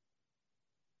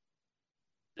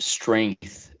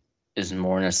strength is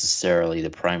more necessarily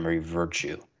the primary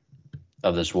virtue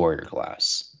of this warrior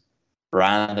class,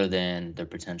 rather than their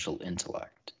potential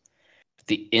intellect.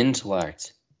 The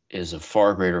intellect is a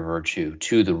far greater virtue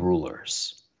to the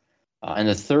rulers. And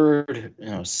the third,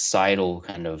 societal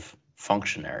kind of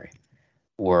functionary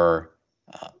were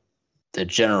the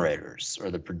generators or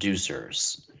the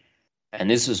producers. And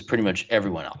this was pretty much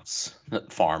everyone else, the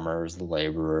farmers, the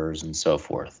laborers, and so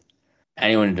forth.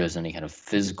 Anyone who does any kind of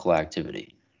physical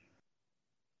activity.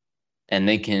 And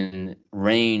they can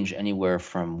range anywhere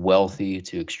from wealthy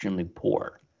to extremely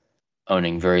poor,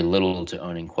 owning very little to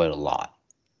owning quite a lot.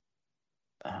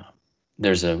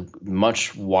 There's a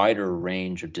much wider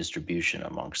range of distribution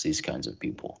amongst these kinds of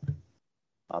people.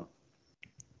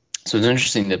 So it's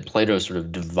interesting that Plato sort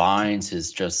of divines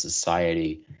his just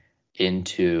society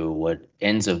into what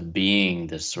ends up being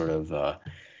this sort of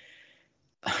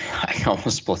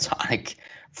almost Platonic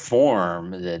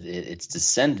form that it's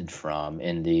descended from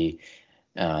in the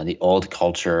old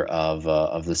culture of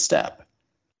the steppe.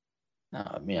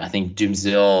 I think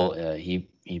Dumézil,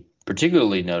 he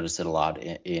particularly noticed it a lot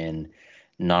in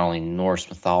not only Norse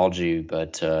mythology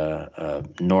but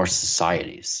Norse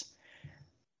societies,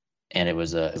 and it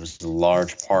was a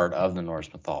large part of the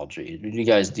Norse mythology. Do you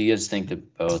guys think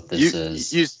that both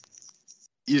this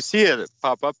you see it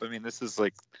pop up? I mean, this is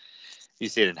like you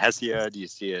see it in Hesiod. You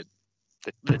see it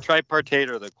the tripartite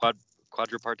or the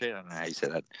quadripartite. I don't know how you say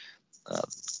that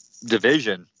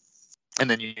division, and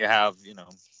then you have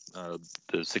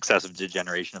the successive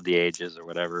degeneration of the ages or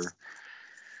whatever.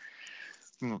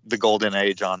 The golden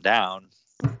age on down,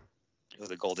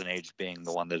 the golden age being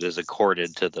the one that is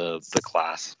accorded to the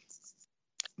class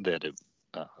that it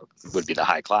would be the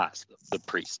high class, the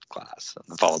priest class, and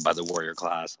then followed by the warrior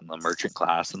class and the merchant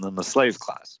class and then the slave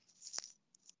class.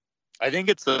 I think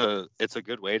it's a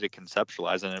good way to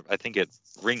conceptualize, and I think it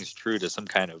rings true to some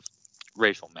kind of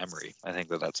racial memory. I think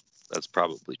that's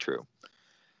probably true.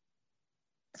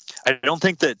 I don't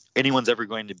think that anyone's ever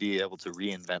going to be able to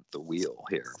reinvent the wheel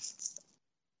here.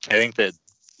 I think that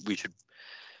we should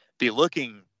be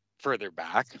looking further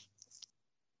back,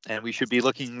 and we should be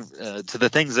looking to the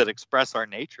things that express our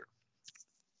nature.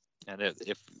 And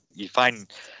if you find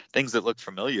things that look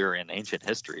familiar in ancient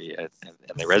history and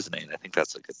they resonate, I think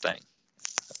that's a good thing.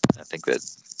 I think that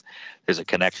there's a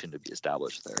connection to be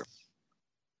established there.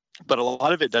 But a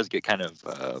lot of it does get kind of,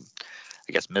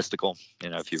 I guess, mystical.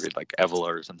 If you read like Evola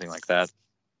or something like that,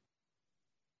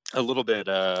 a little bit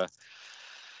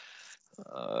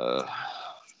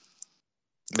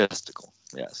mystical,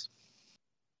 yes.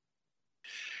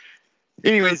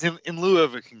 Anyways, in lieu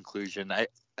of a conclusion, I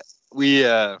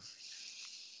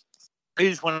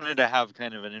just wanted to have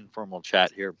kind of an informal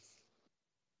chat here,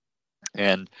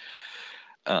 and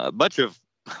much of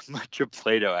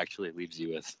Plato actually leaves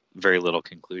you with very little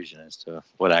conclusion as to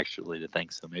what actually to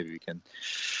think. So maybe we can,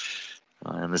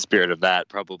 in the spirit of that,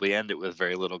 probably end it with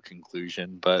very little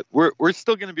conclusion. But we're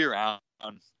still going to be around.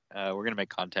 We're going to make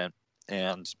content,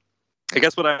 and I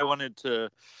guess what I wanted to,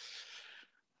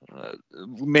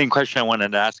 main question I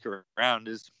wanted to ask around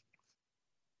is,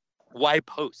 why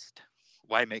post?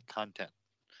 Why make content?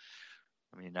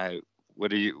 I mean,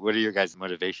 what are your guys'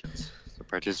 motivations to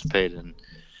participate in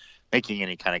making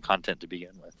any kind of content to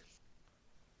begin with?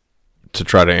 To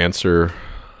try to answer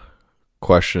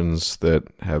questions that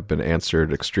have been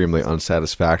answered extremely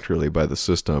unsatisfactorily by the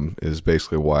system is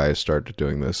basically why I started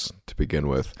doing this to begin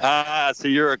with. So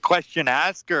you're a question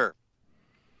asker.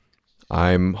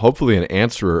 I'm hopefully an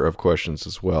answerer of questions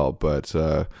as well, but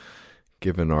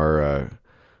given our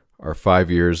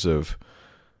 5 years of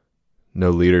no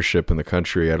leadership in the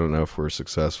country, I don't know if we're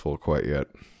successful quite yet.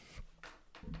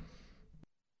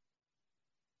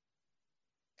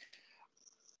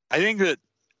 I think that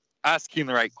asking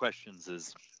the right questions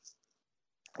is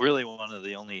really one of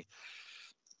the only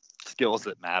skills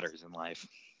that matters in life.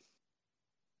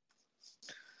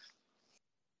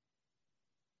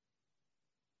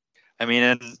 I mean,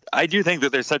 and I do think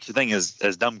that there's such a thing as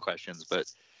dumb questions, but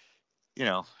you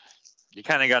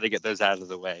kind of got to get those out of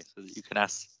the way so that you can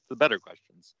ask the better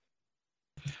questions.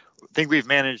 I think we've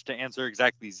managed to answer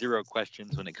exactly 0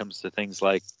 questions when it comes to things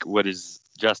like what is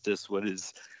justice, what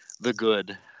is the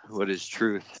good, what is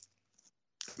truth,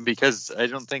 because I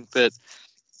don't think that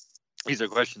these are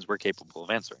questions we're capable of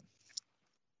answering.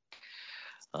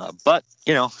 But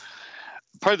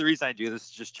part of the reason I do this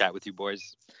is just chat with you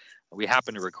boys. We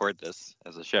happen to record this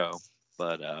as a show,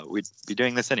 but we'd be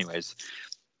doing this anyways.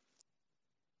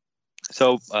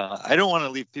 So I don't want to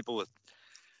leave people with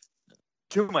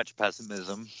too much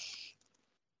pessimism.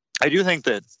 I do think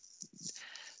that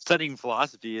studying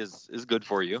philosophy is good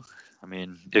for you. I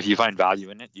mean, if you find value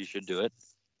in it, you should do it.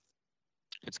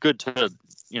 It's good to,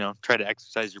 try to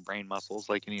exercise your brain muscles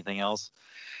like anything else,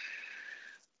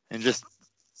 and just,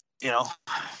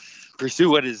 pursue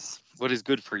what is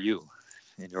good for you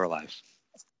in your life.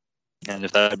 And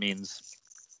if that means,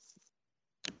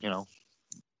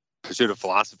 pursuit of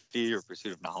philosophy or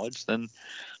pursuit of knowledge, then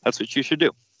that's what you should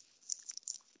do.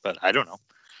 But I don't know.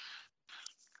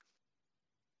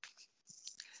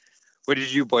 What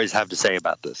did you boys have to say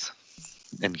about this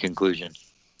in conclusion?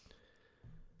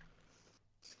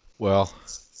 Well,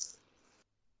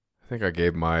 I think I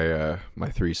gave my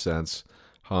 3 cents.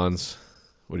 Hans,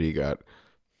 what do you got?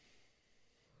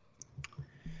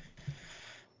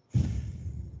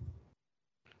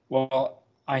 Well,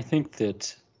 I think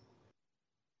that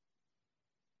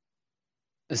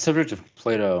the subject of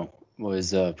Plato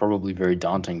was probably a very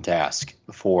daunting task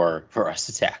for us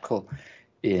to tackle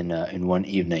in one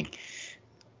evening.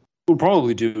 We'll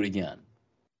probably do it again.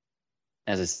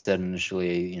 As I said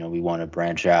initially, we want to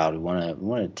branch out. We want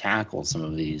to tackle some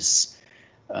of these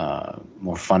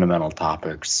more fundamental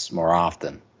topics more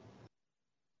often.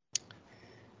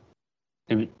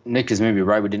 Nick is maybe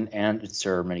right. We didn't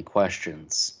answer many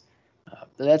questions.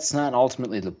 But that's not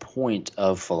ultimately the point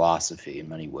of philosophy in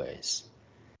many ways.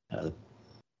 The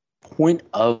point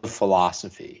of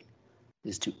philosophy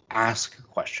is to ask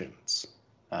questions.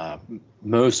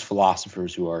 Most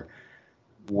philosophers who are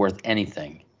worth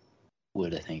anything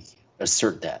would, I think,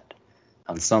 assert that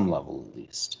on some level at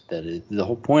least. The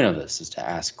whole point of this is to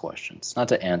ask questions, not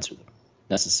to answer them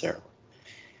necessarily.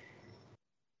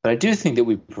 But I do think that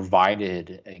we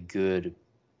provided a good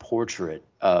portrait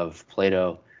of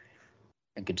Plato,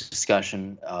 a good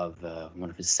discussion of one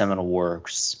of his seminal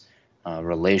works,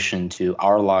 relation to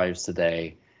our lives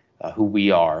today, who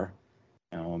we are,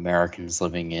 Americans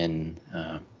living in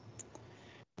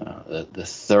the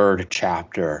third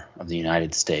chapter of the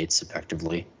United States,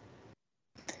 effectively.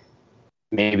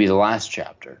 Maybe the last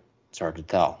chapter. It's hard to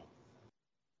tell.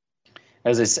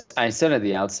 As I said at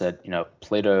the outset,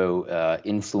 Plato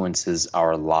influences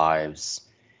our lives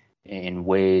in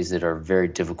ways that are very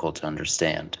difficult to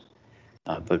understand,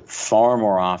 but far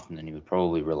more often than you would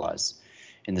probably realize,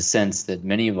 in the sense that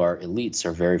many of our elites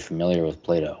are very familiar with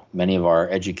Plato. Many of our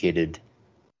educated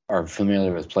are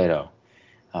familiar with Plato.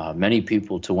 Many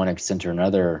people, to one extent or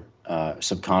another,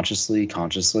 subconsciously,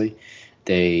 consciously,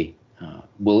 they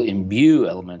will imbue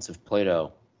elements of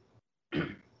Plato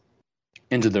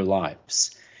into their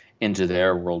lives, into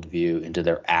their worldview, into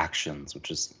their actions,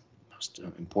 which is the most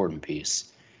important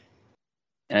piece.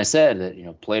 And I said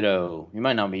that, Plato, you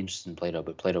might not be interested in Plato,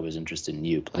 but Plato is interested in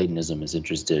you. Platonism is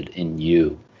interested in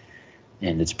you,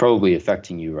 and it's probably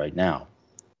affecting you right now.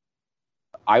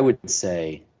 I would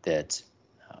say that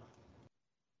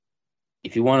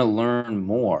if you want to learn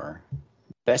more,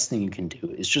 the best thing you can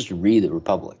do is just read the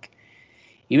Republic.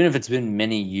 Even if it's been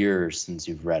many years since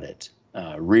you've read it,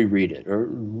 reread it or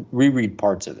reread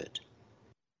parts of it.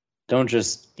 Don't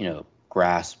just,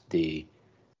 grasp the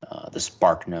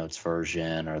Spark Notes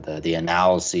version or the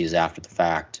analyses after the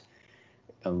fact.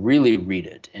 Really read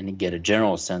it and get a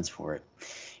general sense for it.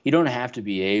 You don't have to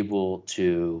be able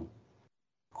to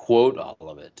quote all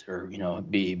of it, or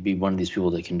be one of these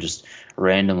people that can just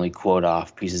randomly quote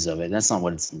off pieces of it. That's not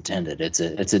what it's intended. It's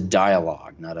a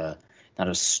dialogue, not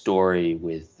a story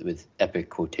with epic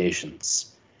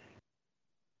quotations.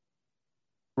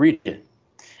 Read it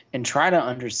and try to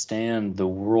understand the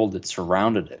world that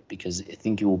surrounded it, because I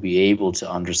think you will be able to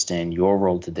understand your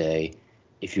world today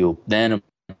if you then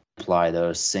apply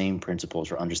those same principles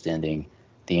for understanding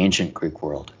the ancient Greek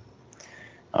world,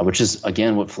 which is,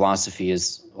 again, what philosophy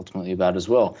is ultimately about as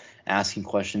well. Asking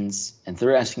questions, and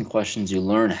through asking questions, you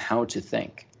learn how to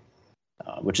think,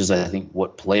 which is, I think,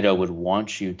 what Plato would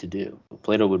want you to do.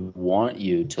 Plato would want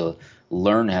you to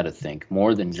learn how to think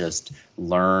more than just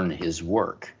learn his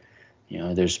work.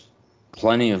 There's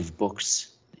plenty of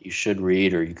books that you should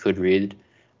read or you could read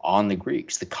on the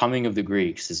Greeks. The Coming of the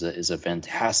Greeks is a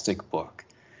fantastic book.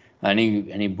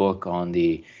 Any book on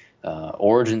the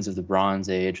origins of the Bronze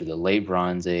Age or the Late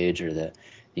Bronze Age or the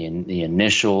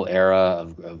initial era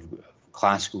of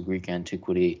classical Greek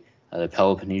antiquity, the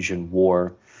Peloponnesian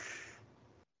War,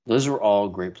 those are all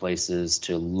great places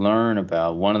to learn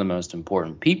about one of the most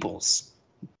important peoples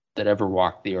that ever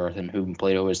walked the earth and whom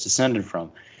Plato is descended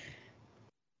from.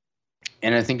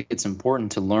 And I think it's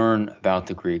important to learn about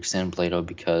the Greeks and Plato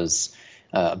because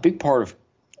a big part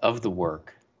of the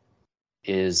work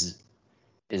is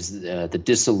the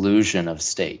dissolution of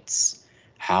states,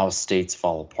 how states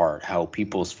fall apart, how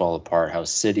peoples fall apart, how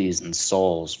cities and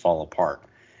souls fall apart.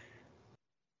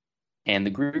 And the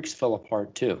Greeks fell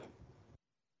apart too.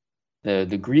 The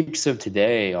Greeks of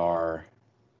today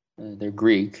they're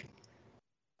Greek,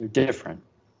 they're different.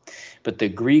 But the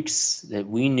Greeks that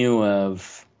we knew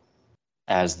of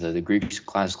as the Greeks of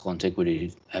classical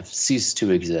antiquity have ceased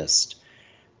to exist.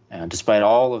 Despite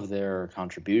all of their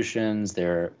contributions,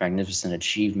 their magnificent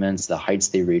achievements, the heights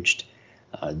they reached,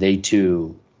 they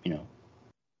too,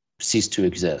 ceased to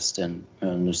exist, and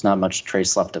there's not much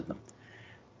trace left of them,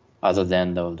 other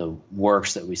than the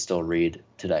works that we still read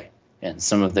today, and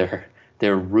some of their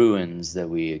ruins that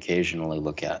we occasionally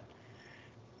look at.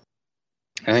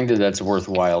 I think that's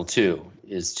worthwhile too,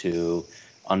 is to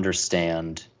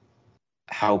understand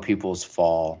how peoples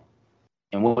fall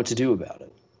and what to do about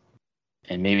it,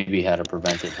 and maybe how to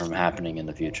prevent it from happening in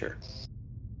the future.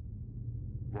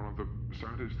 One of the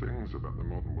saddest things about the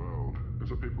modern world is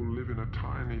that people live in a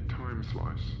tiny time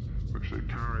slice which they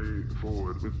carry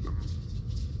forward with them.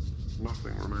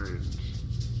 Nothing remains.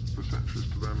 The centuries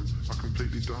to them are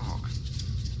completely dark.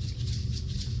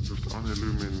 Just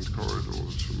unillumined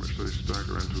corridors from which they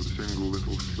stagger into a single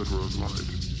little sliver of light.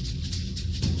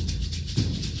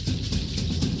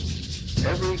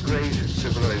 Every great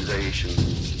civilization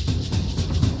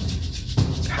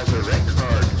has a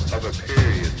record of a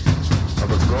period,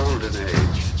 of a golden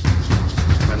age,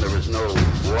 when there was no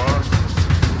war,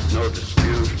 no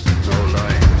dispute, no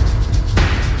lying.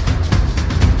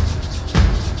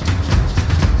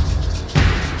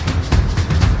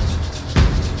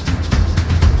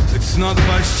 It's not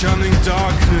by shunning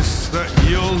darkness that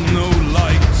you'll know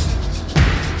light.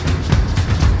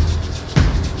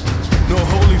 No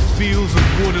holy fields of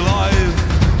wood alive,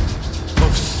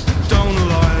 of stone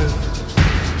alive.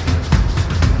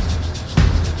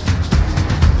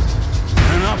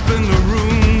 And up in the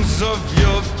rooms of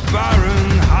your barren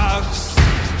house,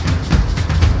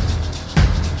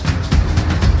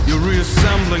 you're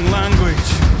reassembling language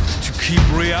to keep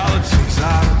realities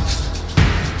out.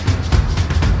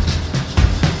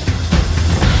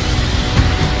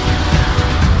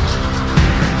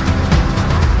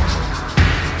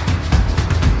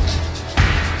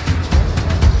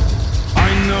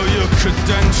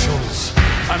 credentials,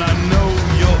 and I know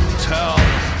you'll tell.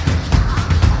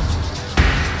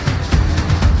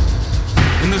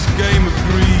 In this game of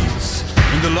greeds,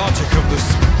 in the logic of the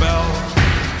spell,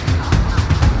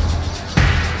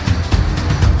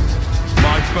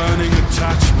 my burning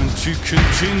attachment to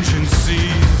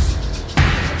contingencies.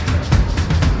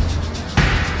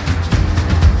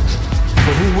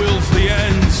 For who wills the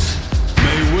ends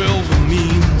may will the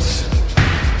means.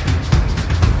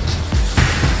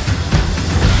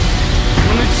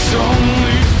 When it's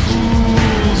only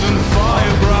fools and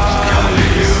firebrands, Kali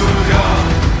Yuga,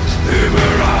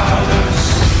 Liberalis,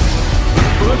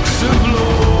 books of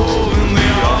law in the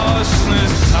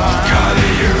arsonist's hand.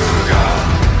 Kali Yuga,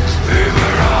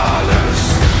 Liberalis,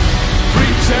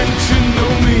 pretend to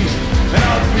know me and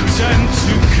I'll pretend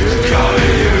to care.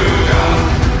 Kali Yuga,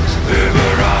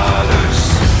 Liberalis,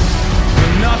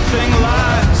 for nothing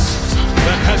lasts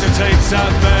that hesitates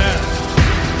out there.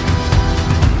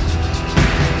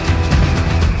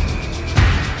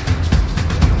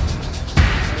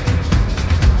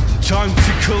 Time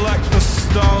to collect the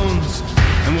stones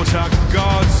and what our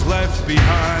gods left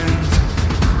behind.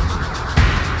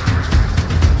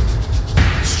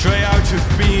 Stray out of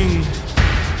being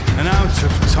and out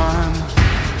of time.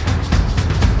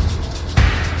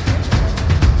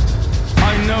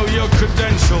 I know your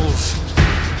credentials,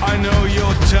 I know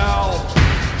your tell.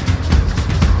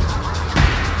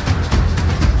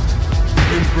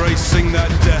 Embracing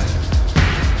that death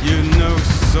you know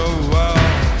so well.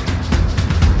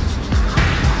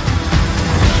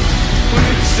 When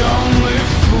it's only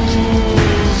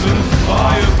fools and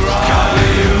firebrands, Kali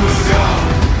Yuga,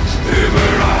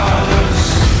 Liberalis,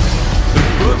 the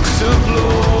books of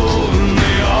law and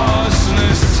the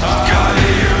arsonist's hand.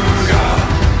 Kali Yuga,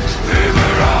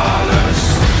 Liberalis,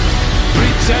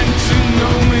 pretend to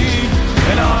know me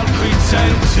and I'll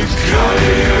pretend to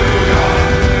Kali Yuga,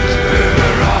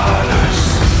 Liberalis,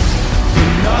 for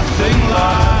nothing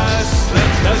lasts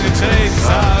that hesitates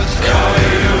out there. Kali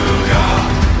Yuga,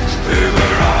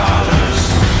 Liberalis,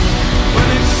 when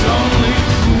it's only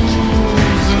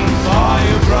fools and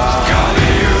firebrands.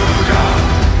 Kali Yuga,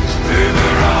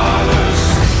 Liberalis,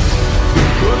 the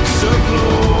books of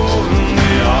law and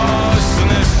the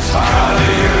arsonist's hand.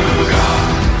 Kali Yuga,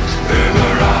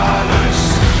 Liberalis,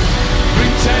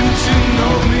 pretend to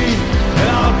know me and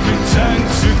I'll pretend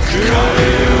to kill.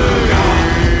 Kali Yuga,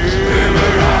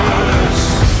 Liberalis,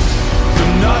 for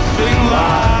nothing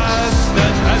lasts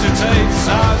that hesitates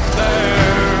out there.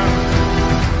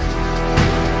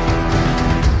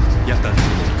 Jätän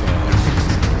sinut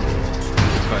kaaoksesta,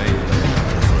 joka ei ole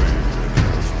enää.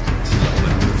 Sillä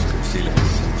olen myrskyn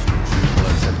silmissä.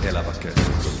 Olen sen elävä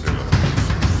keskus.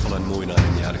 Olen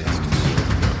muinainen järjestys.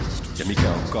 Ja mikä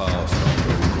on kaaos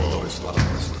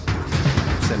toisvaltaista.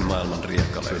 Sen maailman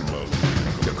riekkaleen,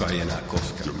 joka ei enää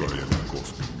koske.